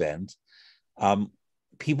athletic event.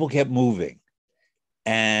 People kept moving.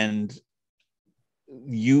 And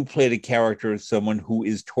you played a character of someone who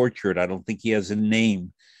is tortured. I don't think he has a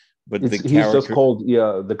name, but he's just called,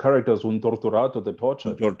 the character is un torturato, the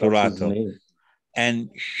tortured. Torturato. That's his name. And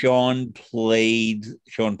Sean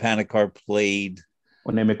Panikar played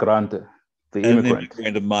Un emigrante, the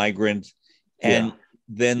immigrant. A migrant. And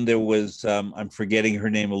then there was, I'm forgetting her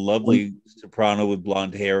name, a lovely soprano with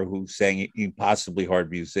blonde hair who sang impossibly hard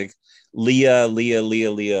music. Leah.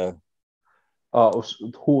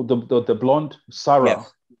 Who the blonde? Sarah.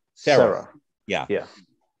 Yes. Sarah. Yeah. Yeah.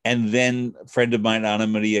 And then a friend of mine, Anna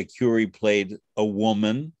Maria Curie, played a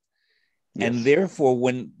woman. Yes. And therefore,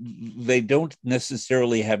 when they don't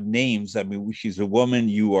necessarily have names, I mean, she's a woman,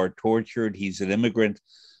 you are tortured, he's an immigrant.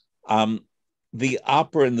 The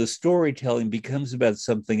opera and the storytelling becomes about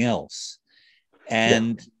something else.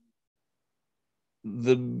 And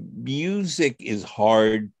the music is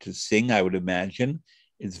hard to sing, I would imagine.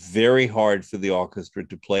 It's very hard for the orchestra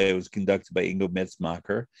to play. It was conducted by Ingo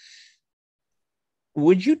Metzmacher.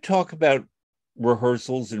 Would you talk about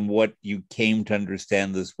rehearsals and what you came to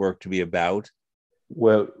understand this work to be about?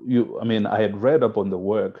 Well, I had read up on the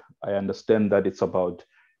work. I understand that it's about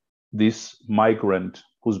this migrant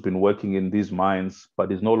who's been working in these mines,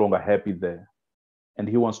 but is no longer happy there. And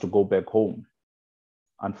he wants to go back home.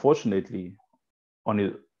 Unfortunately,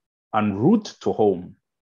 en route to home,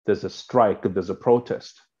 there's a strike, there's a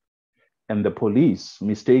protest. And the police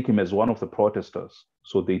mistake him as one of the protesters.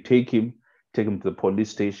 So they take him to the police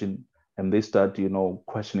station, and they start,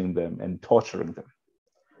 questioning them and torturing them.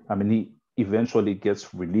 I mean, he eventually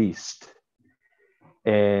gets released.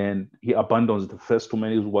 And he abandons the first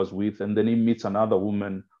woman he was with, and then he meets another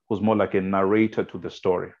woman who's more like a narrator to the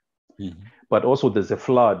story. Mm-hmm. But also there's a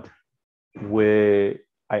flood where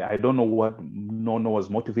I don't know what Nono was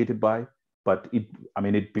motivated by, but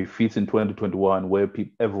it befits in 2021 where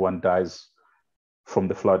everyone dies from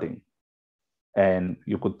the flooding. And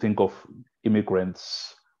you could think of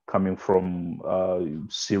immigrants coming from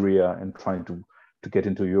Syria and trying to get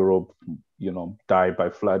into Europe, die by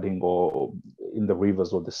flooding or in the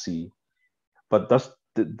rivers or the sea. But that's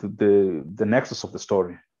the nexus of the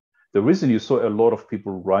story. The reason you saw a lot of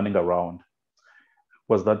people running around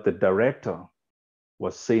was that the director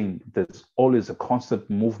was saying there's always a constant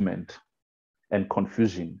movement and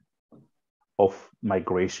confusion of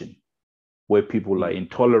migration where people are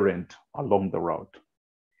intolerant along the route.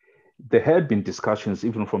 There had been discussions,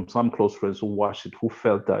 even from some close friends who watched it, who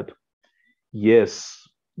felt that, yes,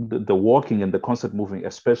 the walking and the constant moving,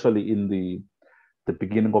 especially in the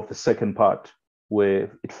beginning of the second part,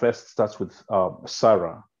 where it first starts with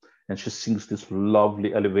Sarah, and she sings this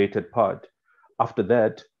lovely elevated part. After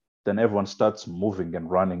that, then everyone starts moving and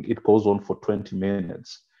running. It goes on for 20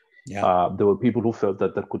 minutes. Yeah. There were people who felt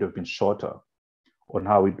that could have been shorter on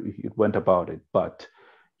how it went about it. But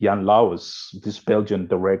Jan Lauwers, this Belgian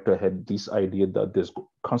director, had this idea that there's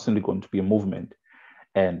constantly going to be a movement.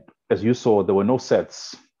 And as you saw, there were no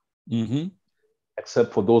sets,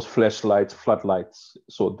 except for those flashlights, floodlights.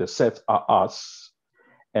 So the sets are us.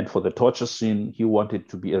 And for the torture scene, he wanted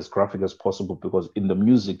to be as graphic as possible, because in the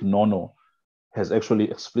music, Nono has actually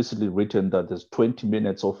explicitly written that there's 20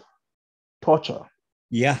 minutes of torture.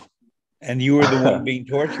 Yeah. And you were the one being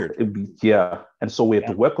tortured. Yeah. And so we have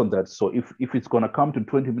to work on that. So if it's going to come to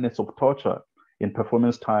 20 minutes of torture in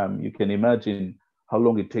performance time, you can imagine how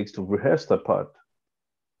long it takes to rehearse that part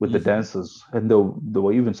with the dancers. And there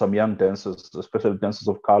were even some young dancers, especially dancers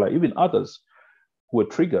of color, even others who were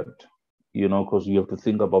triggered, because you have to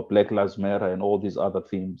think about Black Lives Matter and all these other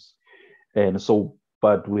themes. And so,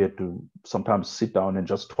 but we had to sometimes sit down and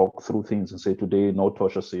just talk through things and say, today, no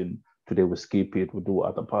torture scene. Today we skip it, we do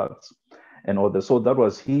other parts and all that. So that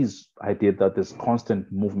was his idea, that there's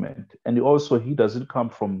constant movement. And also he doesn't come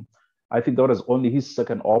from I think that was only his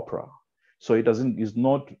second opera. So he's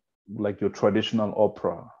not like your traditional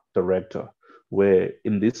opera director, where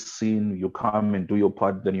in this scene you come and do your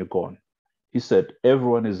part, then you're gone. He said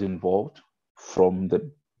everyone is involved from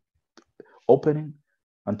the opening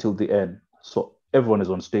until the end. So everyone is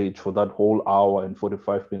on stage for that whole hour and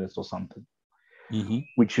 45 minutes or something,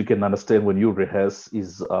 which you can understand when you rehearse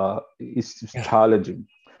is challenging,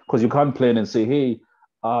 because you can't plan and say, hey,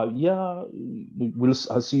 yeah,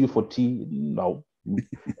 I'll see you for tea. No.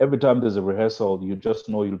 Every time there's a rehearsal, you just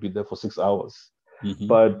know you'll be there for 6 hours.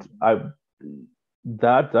 But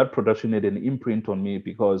that production had an imprint on me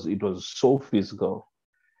because it was so physical.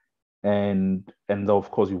 And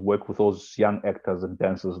of course, you work with those young actors and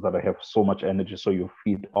dancers that have so much energy, so you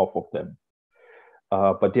feed off of them.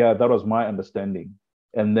 But yeah, that was my understanding.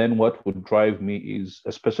 And then what would drive me is,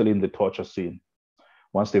 especially in the torture scene,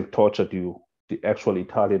 once they've tortured you, the actual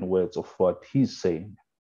Italian words of what he's saying.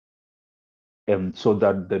 And so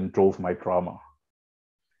that then drove my drama.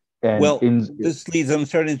 And well, this leads, I'm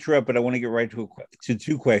sorry to interrupt, but I want to get right to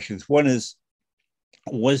two questions. One is,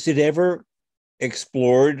 was it ever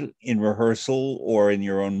explored in rehearsal or in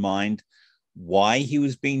your own mind why he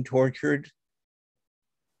was being tortured?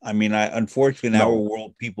 I mean, unfortunately, in our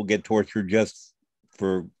world, people get tortured just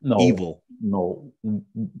for evil. No,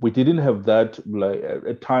 we didn't have that, like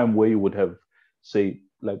a time where you would have, say,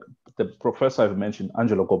 like the professor I've mentioned,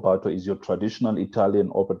 Angelo Gobato, is your traditional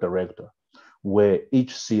Italian opera director, where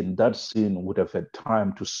each scene, that scene would have had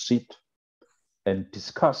time to sit and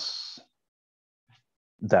discuss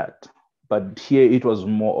that. But here it was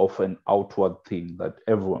more of an outward thing that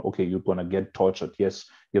everyone, okay, you're going to get tortured. Yes,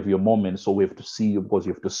 you have your moment, so we have to see you because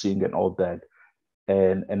you have to sing and all that.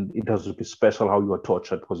 And it has to be special how you are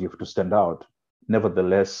tortured because you have to stand out.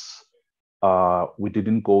 Nevertheless, we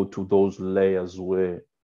didn't go to those layers where,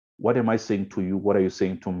 what am I saying to you? What are you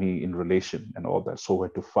saying to me in relation and all that? So we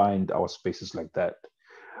had to find our spaces like that.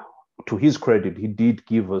 To his credit, he did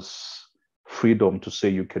give us freedom to say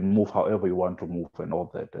you can move however you want to move and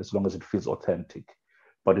all that, as long as it feels authentic.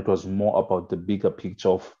 But it was more about the bigger picture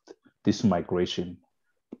of this migration,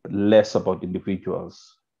 less about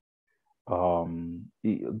individuals. There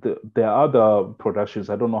are other productions.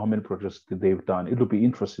 I don't know how many projects they've done. It would be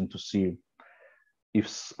interesting to see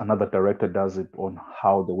if another director does it, on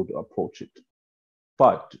how they would approach it.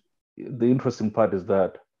 But the interesting part is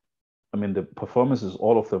that, I mean, the performances,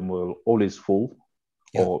 all of them were always full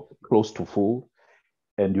or close to full.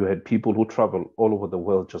 And you had people who travel all over the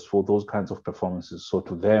world just for those kinds of performances. So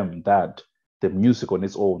to them, that the music on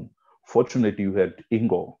its own, fortunately, you had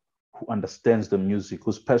Ingo, who understands the music,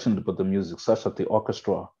 who's passionate about the music, such that the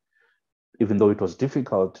orchestra, even though it was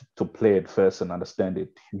difficult to play at first and understand it,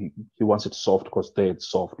 he wants it soft because there it's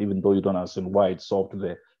soft, even though you don't understand why it's soft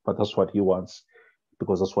there, but that's what he wants,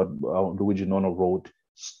 because that's what Luigi Nono wrote.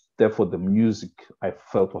 Therefore, the music I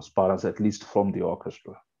felt was balanced, at least from the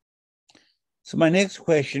orchestra. So my next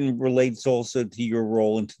question relates also to your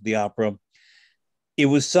role into the opera. It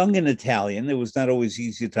was sung in Italian. It was not always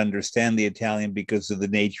easy to understand the Italian because of the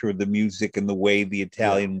nature of the music and the way the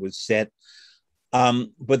Italian was set.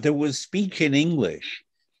 But there was speech in English.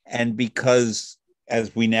 And because,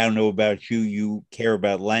 as we now know about you, you care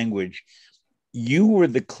about language, you were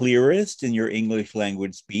the clearest in your English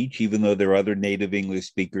language speech, even though there are other native English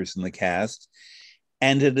speakers in the cast.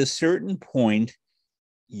 And at a certain point,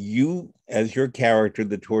 you, as your character,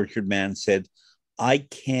 the tortured man, said, "I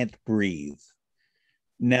can't breathe."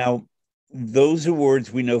 Now, those are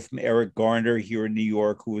words we know from Eric Garner here in New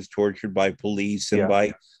York, who was tortured by police, and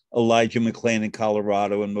by Elijah McClain in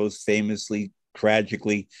Colorado, and most famously,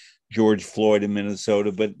 tragically, George Floyd in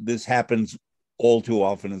Minnesota. But this happens all too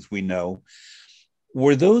often, as we know.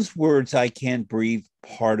 Were those words, "I can't breathe,"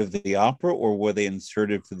 part of the opera, or were they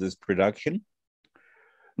inserted for this production?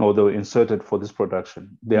 No, they were inserted for this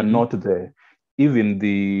production. They are not there. Even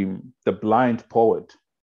the blind poet,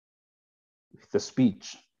 the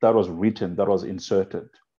speech that was written, that was inserted.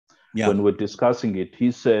 When we're discussing it,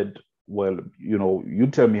 he said, well, you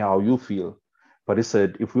tell me how you feel. But he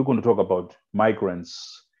said, if we're going to talk about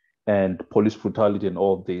migrants and police brutality and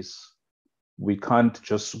all this, we can't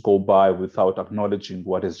just go by without acknowledging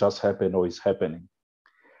what has just happened or is happening.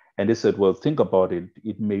 And he said, well, think about it.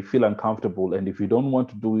 It may feel uncomfortable. And if you don't want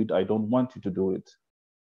to do it, I don't want you to do it.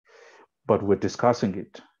 But we're discussing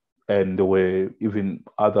it. And there were even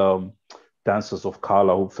other dancers of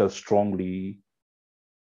color who felt strongly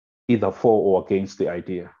either for or against the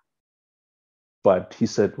idea. But he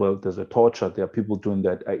said, well, there's a torture. There are people doing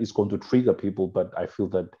that. It's going to trigger people, but I feel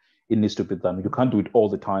that it needs to be done. You can't do it all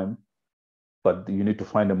the time, but you need to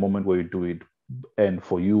find a moment where you do it. And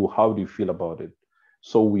for you, how do you feel about it?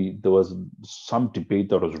 So there was some debate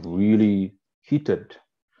that was really heated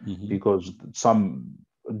because some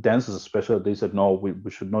dancers, especially, they said, no,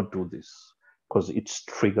 we should not do this because it's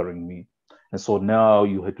triggering me. And so now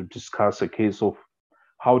you had to discuss a case of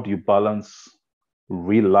how do you balance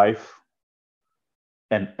real life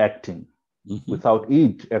and acting without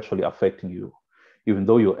it actually affecting you. Even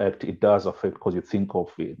though you act, it does affect because you think of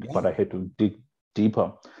it. Yeah. But I had to dig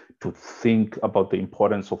deeper to think about the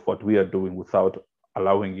importance of what we are doing without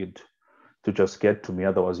allowing it to just get to me.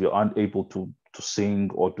 Otherwise, you're unable to sing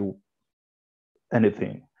or do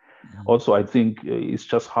anything. Also, I think it's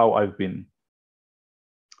just how I've been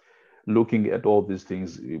looking at all these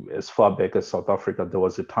things. As far back as South Africa, there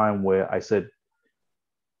was a time where I said,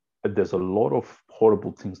 there's a lot of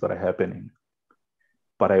horrible things that are happening.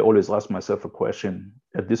 But I always ask myself a question,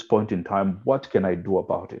 at this point in time, what can I do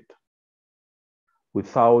about it?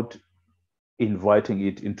 Without inviting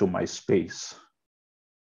it into my space,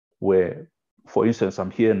 where, for instance,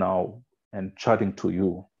 I'm here now and chatting to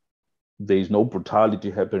you. There is no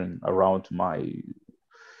brutality happening around my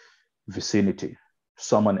vicinity.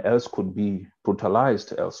 Someone else could be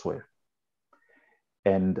brutalized elsewhere.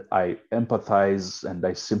 And I empathize and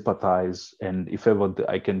I sympathize. And if ever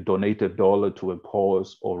I can donate $1 to a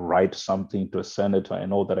cause or write something to a senator, I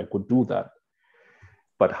know that I could do that.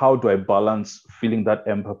 But how do I balance feeling that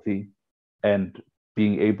empathy and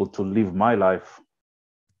being able to live my life?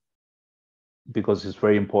 Because it's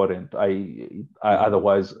very important.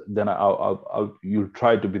 Otherwise, then you'll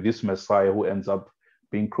try to be this Messiah who ends up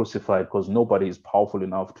being crucified because nobody is powerful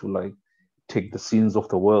enough to take the sins of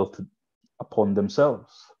the world upon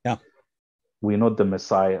themselves. Yeah, we're not the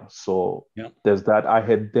Messiah. So there's that. I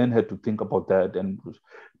had to think about that and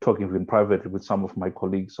talking in private with some of my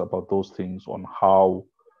colleagues about those things on how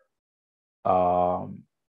I'm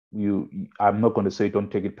not going to say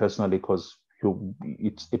don't take it personally because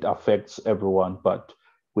it affects everyone, but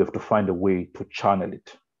we have to find a way to channel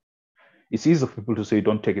it. It's easy for people to say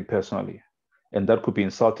don't take it personally, and that could be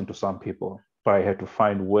insulting to some people, but I had to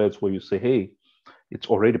find words where you say, hey, it's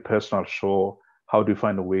already personal, so how do you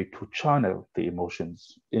find a way to channel the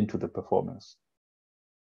emotions into the performance?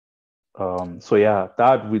 So yeah,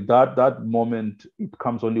 that moment, it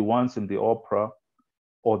comes only once in the opera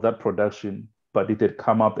or that production, but it had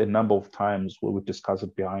come up a number of times where we discussed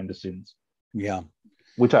it behind the scenes. Yeah.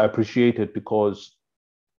 Which I appreciated because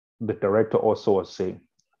the director also was saying,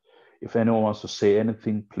 if anyone wants to say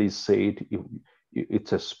anything, please say it.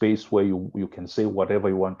 It's a space where you can say whatever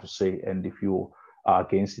you want to say. And if you are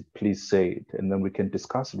against it, please say it. And then we can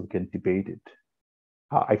discuss it, we can debate it.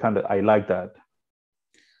 I like that.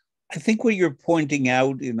 I think what you're pointing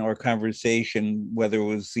out in our conversation, whether it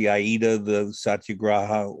was the Aida, the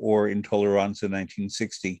Satyagraha, or Intolerance in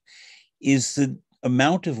 1960, is the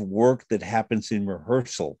amount of work that happens in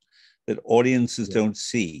rehearsal that audiences don't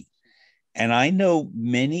see. And I know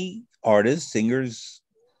many artists, singers,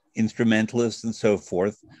 instrumentalists, and so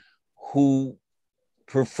forth, who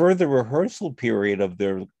prefer the rehearsal period of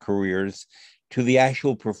their careers to the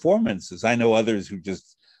actual performances. I know others who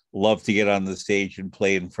just love to get on the stage and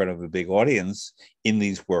play in front of a big audience in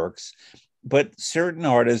these works. But certain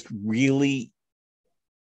artists really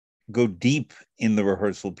go deep in the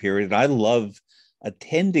rehearsal period. I love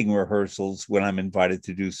attending rehearsals when I'm invited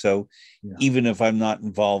to do so, even if I'm not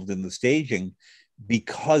involved in the staging,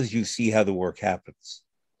 because you see how the work happens.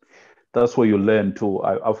 That's where you learn too.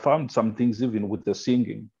 I found some things even with the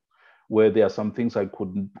singing, where there are some things I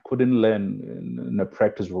couldn't learn in a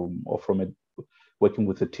practice room or from working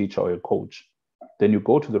with a teacher or a coach. Then you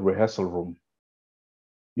go to the rehearsal room.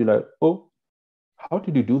 You're like, oh, how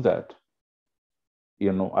did you do that?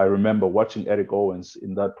 You know, I remember watching Eric Owens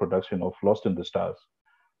in that production of Lost in the Stars.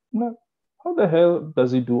 I'm like, how the hell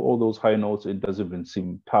does he do all those high notes? It doesn't even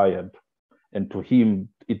seem tired. And to him,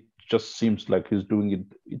 it just seems like he's doing it.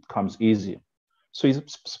 It comes easy. So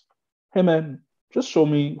he's, hey man, just show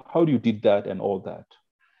me how you did that and all that.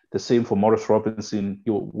 The same for Morris Robinson.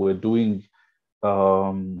 You were doing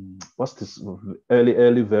what's this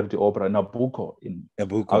early Verdi opera, Nabucco.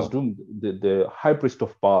 I was doing the High Priest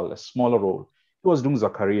of Baal, a smaller role. He was doing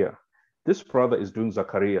Zachariah. This brother is doing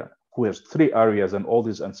Zachariah, who has 3 arias and all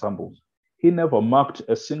these ensembles. He never marked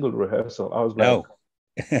a single rehearsal. I was like,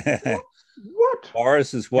 what?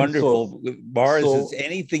 Morris is wonderful. Morris is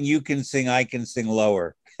anything you can sing, I can sing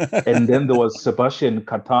lower. And then there was Sebastian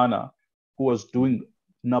Katana, who was doing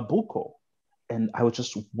Nabucco. And I was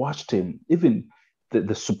just watched him, even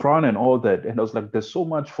the soprano and all that. And I was like, there's so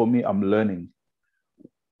much for me I'm learning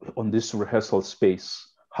on this rehearsal space,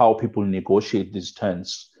 how people negotiate these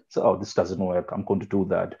turns So, oh, this doesn't work. I'm going to do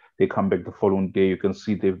that. They come back the following day. You can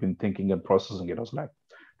see they've been thinking and processing it. I was like,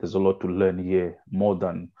 there's a lot to learn here, more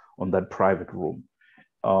than on that private room.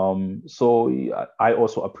 So yeah, I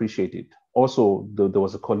also appreciate it. Also, there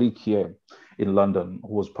was a colleague here in London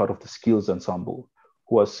who was part of the skills ensemble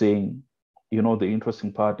who was saying, the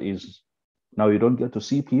interesting part is now you don't get to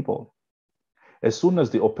see people. As soon as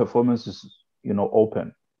the performance is,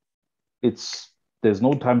 open, there's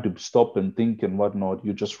no time to stop and think and whatnot.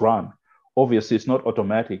 You just run. Obviously, it's not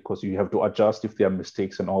automatic because you have to adjust if there are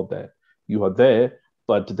mistakes and all that. You are there,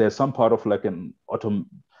 but there's some part of like an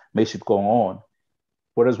automation going on.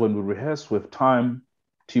 Whereas when we rehearse with time,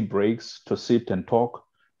 tea breaks to sit and talk,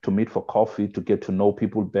 to meet for coffee, to get to know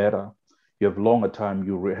people better, you have longer time.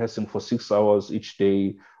 You're rehearsing for 6 hours each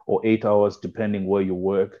day or 8 hours, depending where you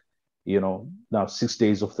work, now 6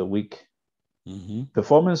 days of the week. Mm-hmm.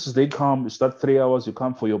 Performances, they come, you start 3 hours, you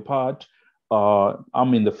come for your part.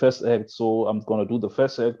 I'm in the first act, so I'm going to do the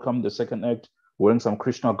first act, come the second act, wearing some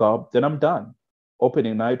Krishna garb, then I'm done.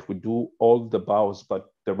 Opening night, we do all the bows, but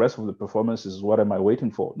the rest of the performance is what am I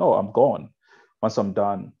waiting for? No, I'm gone once I'm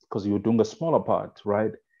done because you're doing a smaller part,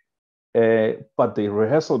 right? But the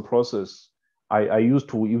rehearsal process, I used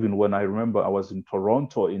to, even when I remember I was in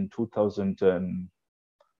Toronto in 2000,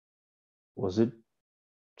 was it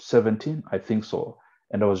 17? I think so.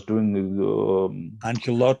 And I was doing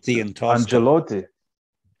Ancelotti and Tosca. Angelotti.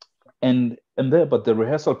 And there, but the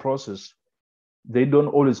rehearsal process, they don't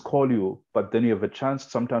always call you, but then you have a chance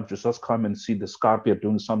sometimes to just come and see the Scarpia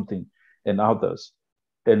doing something and others.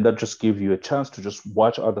 And that just gives you a chance to just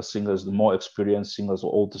watch other singers, the more experienced singers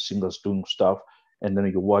or older singers doing stuff. And then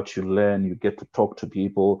you watch, you learn, you get to talk to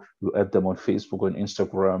people, you add them on Facebook and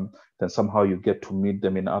Instagram, then somehow you get to meet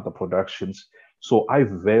them in other productions. So I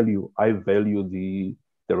value the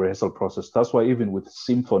rehearsal process. That's why even with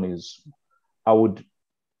symphonies, I would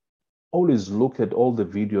always look at all the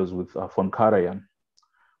videos with von Karajan,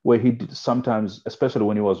 where he did sometimes, especially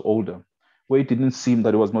when he was older, where it didn't seem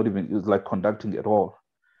that it was like conducting at all.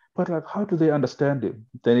 But like, how do they understand it?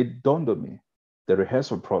 Then it dawned on me, the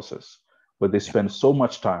rehearsal process, where they spend so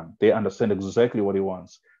much time, they understand exactly what he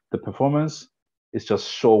wants. The performance is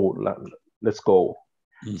just show, like, let's go.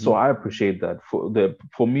 Mm-hmm. So I appreciate that.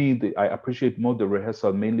 For me, I appreciate more the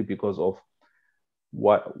rehearsal mainly because of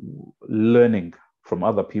what learning from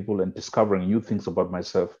other people and discovering new things about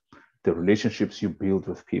myself, the relationships you build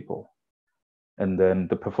with people. And then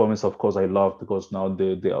the performance, of course, I love because now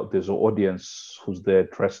there's an audience who's there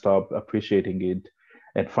dressed up, appreciating it.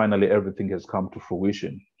 And finally, everything has come to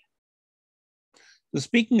fruition. So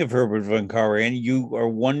speaking of Herbert von Karajan, you are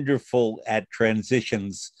wonderful at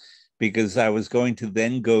transitions because I was going to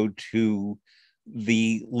then go to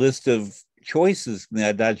the list of choices in the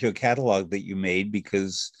Adagio catalog that you made,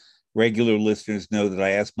 because regular listeners know that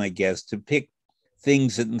I ask my guests to pick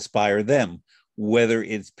things that inspire them, whether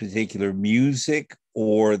it's particular music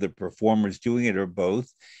or the performers doing it or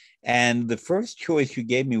both. And the first choice you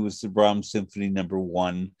gave me was the Brahms Symphony No.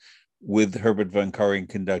 1 with Herbert von Karajan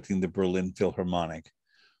conducting the Berlin Philharmonic.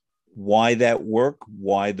 Why that work?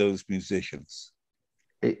 Why those musicians?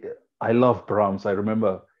 I love Brahms. I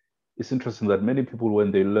remember it's interesting that many people,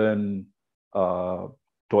 when they learn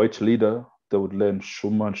Deutsche Lieder, they would learn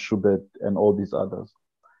Schumann, Schubert, and all these others.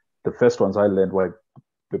 The first ones I learned were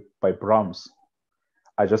by Brahms.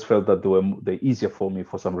 I just felt that they're easier for me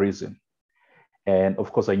for some reason. And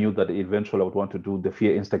of course, I knew that eventually I would want to do the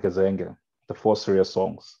Vier Instergesänge, the 4 serious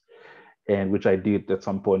songs, and which I did at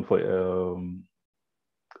some point for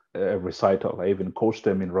a recital. I even coached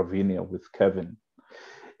them in Ravinia with Kevin.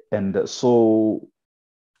 And so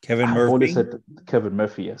Kevin Murphy? I've always said Kevin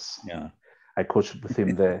Murphy, yes. Yeah. I coached with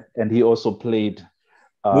him there. And he also played...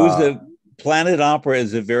 Planet Opera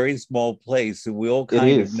is a very small place, so we all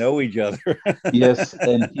kind of know each other. Yes,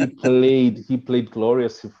 and he played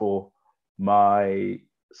gloriously for my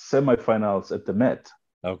semifinals at the Met.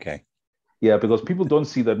 Okay. Yeah, because people don't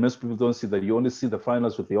see that. Most people don't see that. You only see the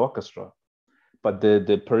finals with the orchestra. But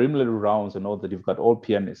the preliminary rounds and all that, you've got all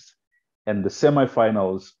pianists. And the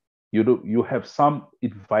semifinals, you have some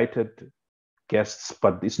invited guests,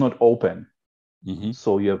 but it's not open. Mm-hmm.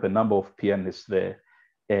 So you have a number of pianists there.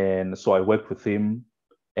 And so I worked with him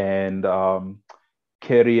and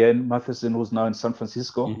Carrie Ann Matheson, who's now in San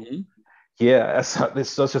Francisco. Mm-hmm. Yeah, it's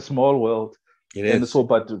such a small world. It is.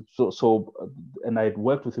 And I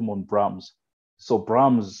worked with him on Brahms. So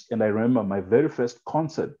Brahms, and I remember my very first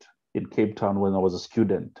concert in Cape Town when I was a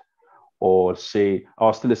student, or say I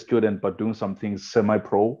was still a student but doing some things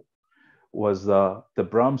semi-pro, was the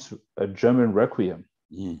Brahms German Requiem,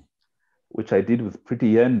 which I did with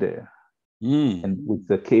Pretty Yende and with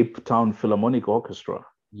the Cape Town Philharmonic Orchestra.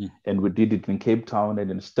 And we did it in Cape Town and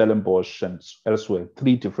in Stellenbosch and elsewhere,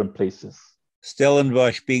 3 different places.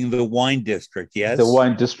 Stellenbosch being the wine district, yes? The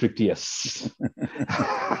wine district, yes.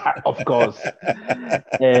 Of course.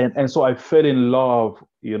 And so I fell in love.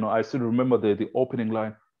 I still remember the opening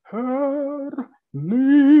line. Herr,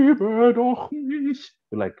 liebe doch mich.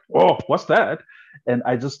 Like, oh, what's that? And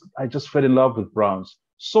I just fell in love with Brahms.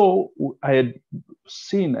 So I had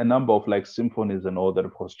seen a number of like symphonies and all that,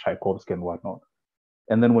 of course, Tchaikovsky and whatnot.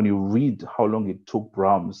 And then when you read how long it took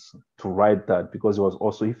Brahms to write that, because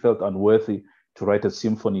he felt unworthy to write a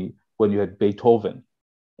symphony when you had Beethoven.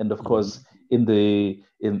 And of course, in the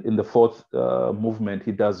fourth movement,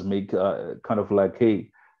 he does make kind of like,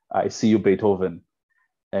 hey, I see you, Beethoven,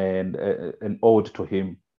 and an ode to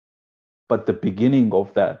him. But the beginning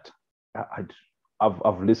of that,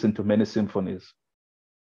 I've listened to many symphonies.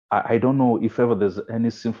 I don't know if ever there's any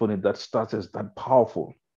symphony that starts as that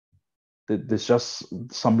powerful. There's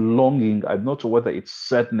just some longing. I'm not sure whether it's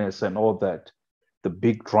sadness and all that. The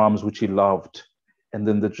big drums, which he loved, and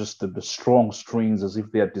then the strong strings as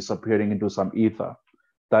if they are disappearing into some ether.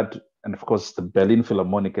 That, and of course, the Berlin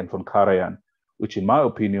Philharmonic and von Karajan, which in my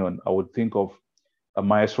opinion, I would think of a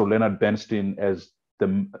maestro Leonard Bernstein as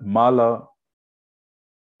the Mahler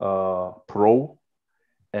pro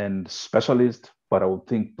and specialist, but I would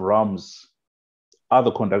think Brahms,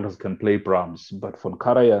 other conductors can play Brahms, but von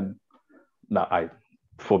Karajan,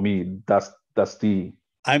 for me, that's the.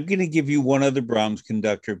 I'm going to give you one other Brahms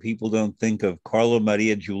conductor people don't think of, Carlo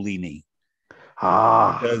Maria Giulini.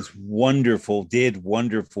 Did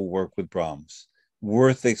wonderful work with Brahms.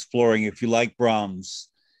 Worth exploring if you like Brahms.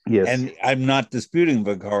 Yes. And I'm not disputing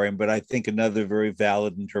von Karajan, but I think another very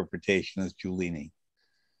valid interpretation is Giulini.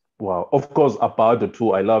 Wow. Of course, Abbado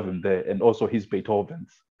too. I love him there. And also his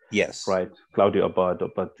Beethovens. Yes. Right. Claudio Abbado.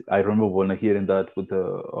 But I remember when I hearing that with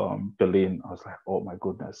the Berlin, I was like, oh my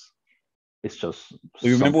goodness. It's just.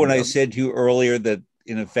 You remember when I said to you earlier that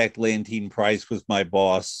in effect, Leontyne Price was my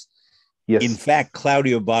boss? Yes. In fact,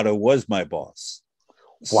 Claudio Abbado was my boss.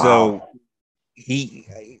 Wow. So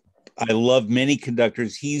I love many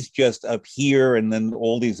conductors. He's just up here, and then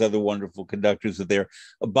all these other wonderful conductors are there.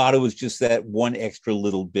 Abbado was just that one extra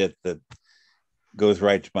little bit that goes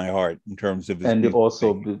right to my heart in terms of his and music.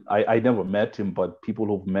 Also, I never met him, but people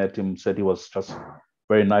who've met him said he was just a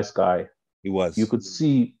very nice guy. He was. You could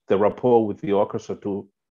see the rapport with the orchestra too,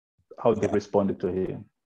 how they responded to him.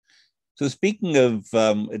 So speaking of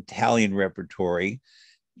Italian repertory,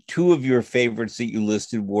 2 of your favorites that you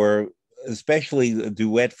listed were especially a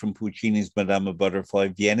duet from Puccini's Madama Butterfly,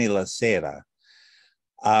 Vieni la Sera,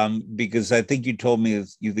 because I think you told me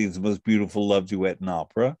you think it's the most beautiful love duet in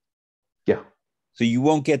opera. Yeah. So you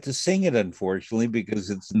won't get to sing it, unfortunately, because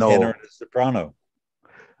it's a tenor and a soprano.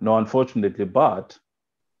 No, unfortunately, but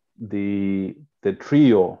the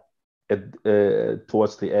trio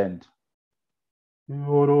towards the end.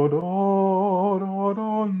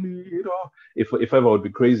 If ever I would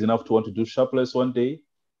be crazy enough to want to do Sharpless one day,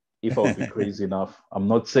 if I would be crazy enough, I'm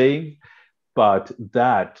not saying, but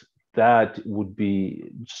that would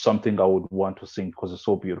be something I would want to sing because it's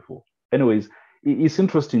so beautiful. Anyways, it's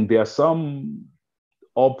interesting. There are some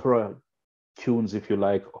opera tunes, if you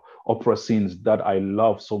like, opera scenes that I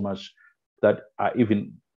love so much that I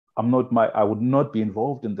would not be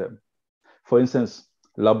involved in them. For instance,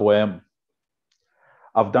 La Boheme.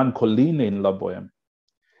 I've done Colline in La Boheme.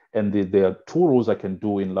 And there are 2 roles I can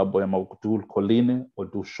do in La Boheme. I could do Colline or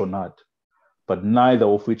do Chonade, but neither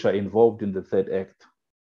of which are involved in the 3rd act.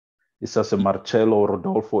 It's just a Marcello,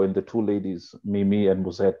 Rodolfo, and the 2 ladies, Mimi and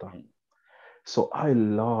Musetta. So I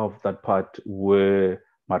love that part where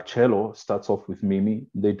Marcello starts off with Mimi,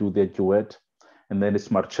 they do their duet, and then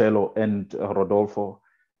it's Marcello and Rodolfo,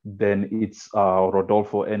 then it's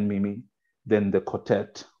Rodolfo and Mimi, then the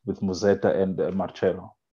quartet with Musetta and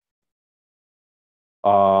Marcello.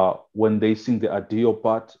 When they sing the Addio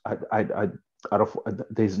part,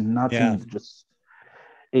 there's nothing.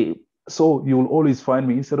 So you'll always find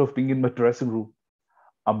me, instead of being in my dressing room,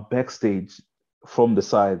 I'm backstage from the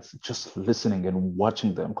sides, just listening and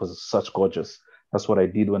watching them because it's such gorgeous. That's what I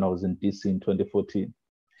did when I was in DC in 2014.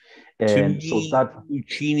 And so that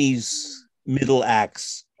Puccini's middle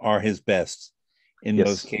acts are his best in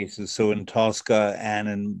most cases. So in Tosca and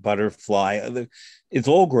in Butterfly, it's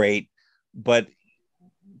all great, but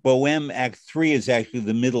Bohème Act 3 is actually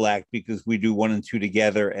the middle act because we do 1 and 2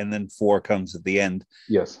 together, and then 4 comes at the end.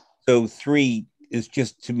 Yes. So 3 is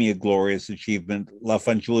just, to me, a glorious achievement. La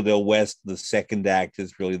Fanciulla del West, the 2nd act,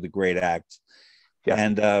 is really the great act. Yeah.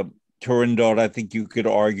 And Turandot, I think you could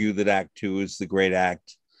argue that Act 2 is the great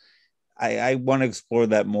act. I want to explore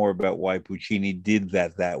that more about why Puccini did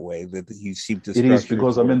that way, that he seemed to It is structure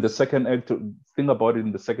because, his I mean, work. the second act, think about it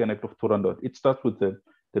in the second act of Turandot, it starts with the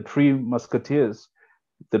three musketeers,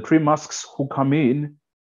 the three masks who come in.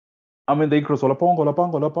 I mean, they cross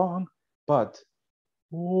olapong, but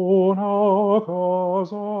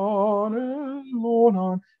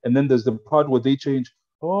and then there's the part where they change.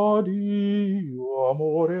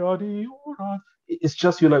 It's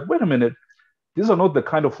just, you're like, wait a minute, these are not the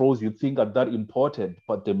kind of roles you think are that important,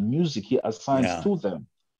 but the music he assigns Yeah, to them,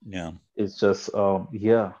 yeah. it's just,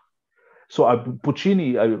 yeah. So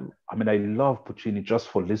Puccini, I mean, I love Puccini just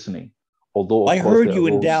for listening. Although, of I course, heard there are you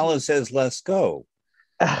in roles. Dallas as Let's Go.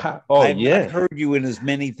 Oh, I've not yeah. heard you in as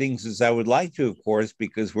many things as I would like to, of course,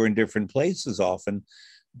 because we're in different places often.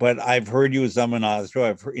 But I've heard you as Amonasro.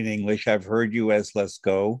 I've heard in English. I've heard you as Let's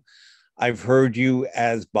Go. I've heard you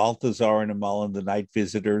as Balthazar and Amal and the Night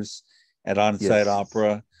Visitors at Onside Yes.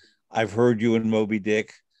 Opera. I've heard you in Moby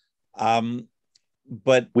Dick.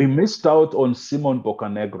 But We missed out on Simon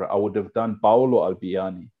Boccanegra. I would have done Paolo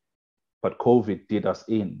Albiani, but COVID did us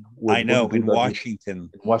in. We're I going know to do in that Washington,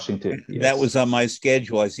 in Washington. that Yes. was on my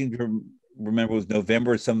schedule. I seem to remember it was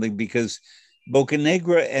November or something because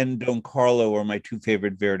Boccanegra and Don Carlo are my two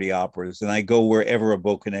favorite Verdi operas, and I go wherever a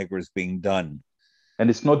Boccanegra is being done. And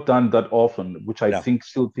it's not done that often, which I No,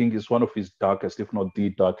 still think is one of his darkest, if not the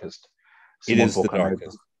darkest. it Simon is the Boccanegra.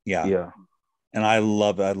 darkest. Yeah. Yeah. And I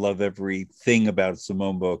love it. I love everything about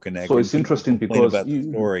Simone So Boccanegra. And it's people interesting complain because about the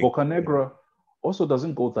story. Boccanegra also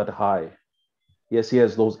doesn't go that high. Yes, he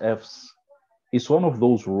has those Fs. It's one of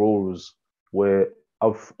those roles where,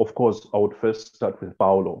 of course, I would first start with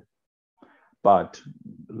Paolo. But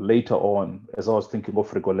later on, as I was thinking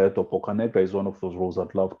of Rigoletto, Boccanegra is one of those roles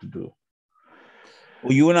I'd love to do.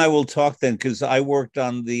 Well, you and I will talk then because I worked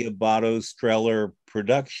on the Abbado Streller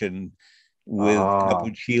production with Ah,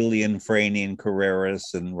 Cappuccilli and Frani and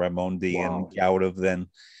Carreras and Raimondi and wow. Gaudiv then.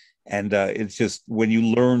 And it's just when you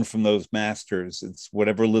learn from those masters, it's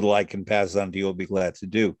whatever little I can pass on to you, I'll be glad to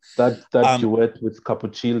do. That Um, duet with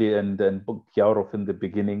Cappuccilli and then Chiarov in the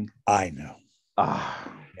beginning. I know.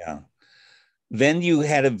 Ah, Yeah. Then you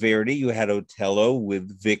had a Verdi, you had Otello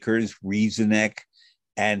with Vickers, Rieseneck,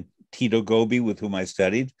 and Tito Gobi, with whom I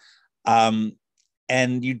studied. Um,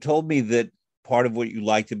 and you told me that part of what you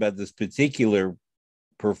liked about this particular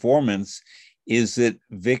performance is that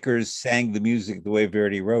Vickers sang the music the way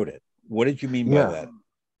Verdi wrote it. What did you mean by yeah. that?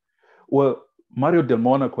 Well, Mario del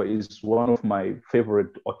Monaco is one of my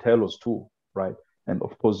favorite Otellos too, right? And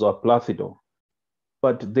of course, Placido.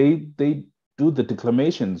 But they do the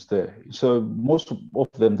declamations there. So most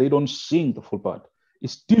of them, they don't sing the full part.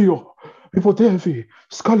 It's Dio, mi potevi,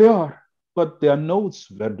 scagliare. But there are notes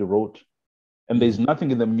Verdi wrote. And there's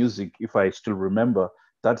nothing in the music, if I still remember,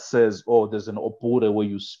 that says, oh, there's an opera where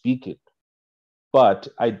you speak it. But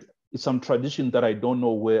it's some tradition that I don't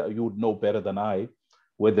know where you would know better than I,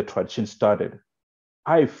 where the tradition started.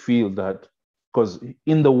 I feel that because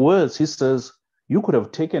in the words, he says, you could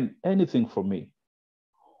have taken anything from me,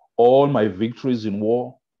 all my victories in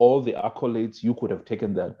war, all the accolades, you could have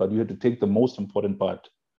taken that, but you had to take the most important part,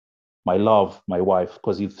 my love, my wife,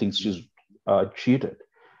 because he thinks she's cheated.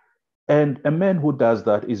 And a man who does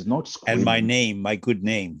that is not And my screaming. name, my good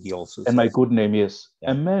name, he also And my says. good name, yes. A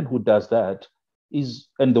Yeah. man who does that is,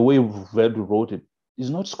 and the way Verdi wrote it, is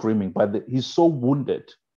not screaming, but he's so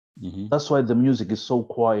wounded. Mm-hmm. That's why the music is so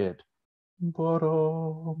quiet.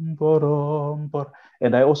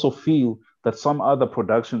 And I also feel that some other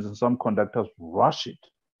productions and some conductors rush it.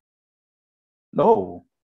 No,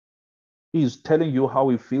 he's telling you how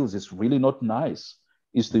he feels. It's really not nice.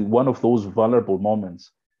 It's one of those vulnerable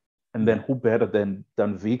moments. And then who better than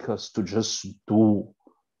Vickers to just do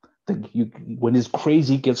when he's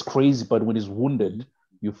crazy, he gets crazy, but when he's wounded,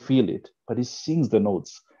 you feel it. But he sings the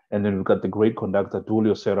notes. And then we've got the great conductor,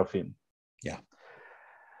 Giulio Serafin. Yeah.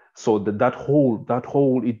 So that whole,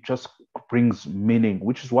 it just brings meaning,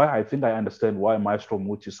 which is why I think I understand why Maestro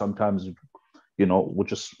Mucci sometimes, would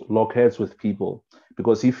just lock heads with people,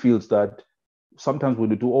 because he feels that sometimes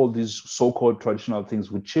when you do all these so-called traditional things,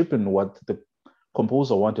 we cheapen what the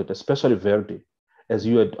composer wanted, especially Verdi. As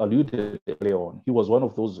you had alluded earlier on, he was one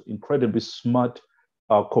of those incredibly smart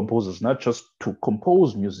composers, not just to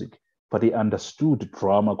compose music, but he understood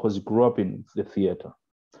drama because he grew up in the theater.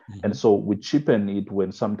 And so we cheapen it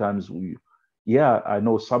when sometimes I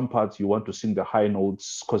know some parts you want to sing the high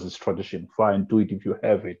notes because it's tradition. Fine, do it if you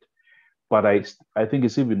have it. But I think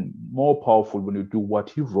it's even more powerful when you do what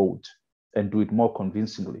he wrote and do it more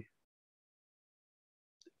convincingly.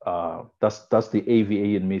 That's the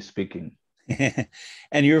AVA in me speaking.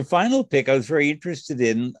 And your final pick, I was very interested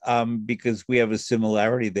in because we have a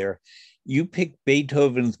similarity there. you picked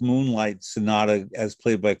Beethoven's Moonlight Sonata as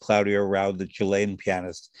played by Claudio Rao, the Chilean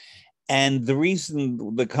pianist. And the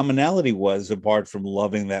reason, the commonality was, apart from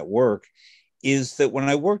loving that work, is that when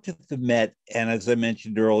I worked at the Met, and as I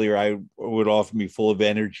mentioned earlier, I would often be full of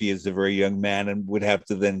energy as a very young man and would have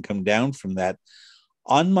to then come down from that.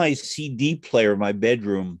 On my CD player in my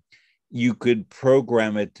bedroom, you could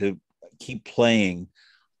program it to keep playing.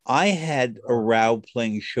 I had a Rao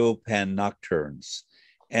playing Chopin nocturnes,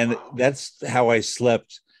 and that's how I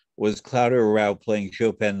slept, was Claudio Rao playing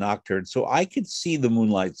Chopin nocturnes. So I could see the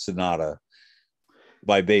Moonlight Sonata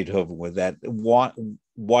by Beethoven with that.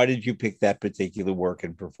 Why did you pick that particular work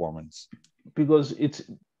and performance? Because it's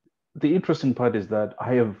the interesting part is that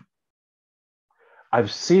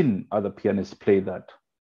I've seen other pianists play that.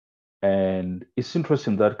 And it's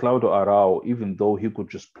interesting that Claudio Arau, even though he could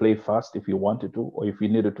just play fast if he wanted to, or if he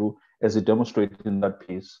needed to, as he demonstrated in that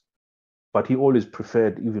piece, but he always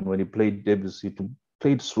preferred, even when he played Debussy, to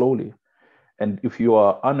play it slowly. And if you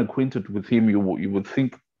are unacquainted with him, you would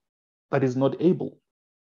think that he's not able,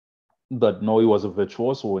 that no, he was a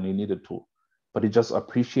virtuoso when he needed to, but he just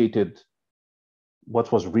appreciated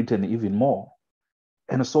what was written even more.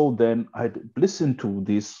 And so then I'd listened to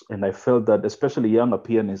this and I felt that especially younger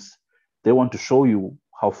pianists, they want to show you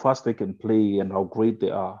how fast they can play and how great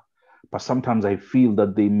they are. But sometimes I feel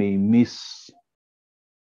that they may miss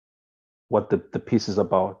what the piece is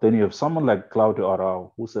about. Then you have someone like Claudio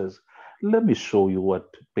Arau who says, let me show you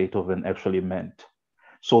what Beethoven actually meant.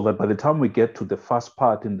 So that by the time we get to the first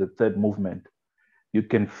part in the third movement, you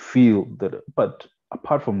can feel that. But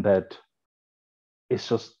apart from that, it's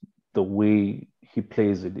just the way he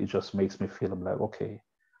plays it. It just makes me feel, I'm like, okay,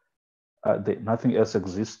 nothing else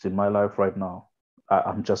exists in my life right now.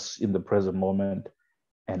 I'm just in the present moment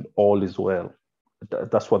and all is well.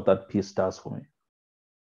 That's what that piece does for me.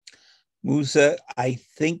 Musa, I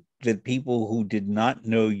think that people who did not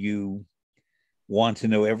know you want to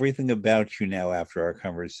know everything about you now after our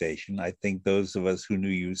conversation. I think those of us who knew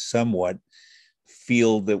you somewhat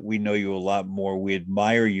feel that we know you a lot more. We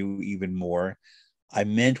admire you even more. I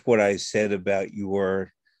meant what I said about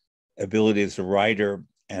your ability as a writer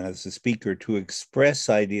and as a speaker to express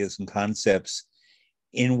ideas and concepts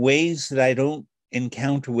in ways that I don't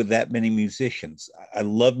encounter with that many musicians. I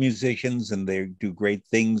love musicians and they do great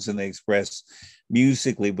things and they express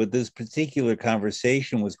musically, but this particular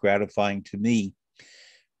conversation was gratifying to me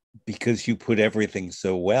because you put everything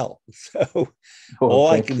so well. So all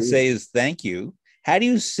I can say is thank you. How do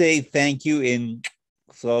you say thank you in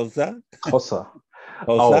Xhosa? Xhosa.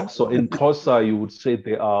 Oh, so in Xhosa, you would say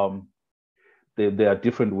there are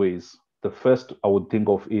different ways. The first I would think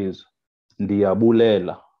of is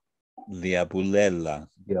Ndiyabulela. Ndiyabulela.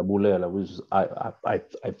 Ndiyabulela, which is I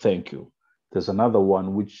thank you. There's another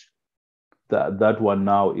one which that one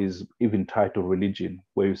now is even tied to religion,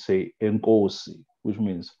 where you say Enkosi, which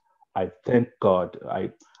means I thank God.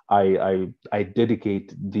 I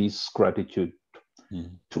dedicate this gratitude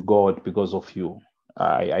to God because of you.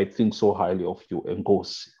 I think so highly of you,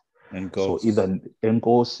 Enkosi. So either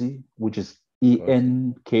Enkosi, which is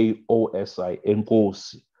Enkosi,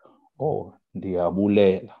 Enkosi, or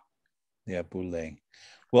Ndiyabulela. Ndiyabulela.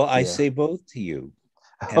 Well, I say both to you.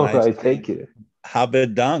 All right, thank you. Habe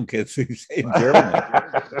Dank, as we say in German.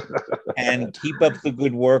 And keep up the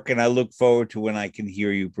good work, and I look forward to when I can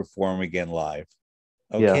hear you perform again live.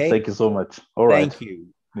 Okay? Yeah, thank you so much. All right. Thank you,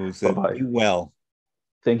 Musa. Bye-bye. You well.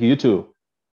 Thank you, you too.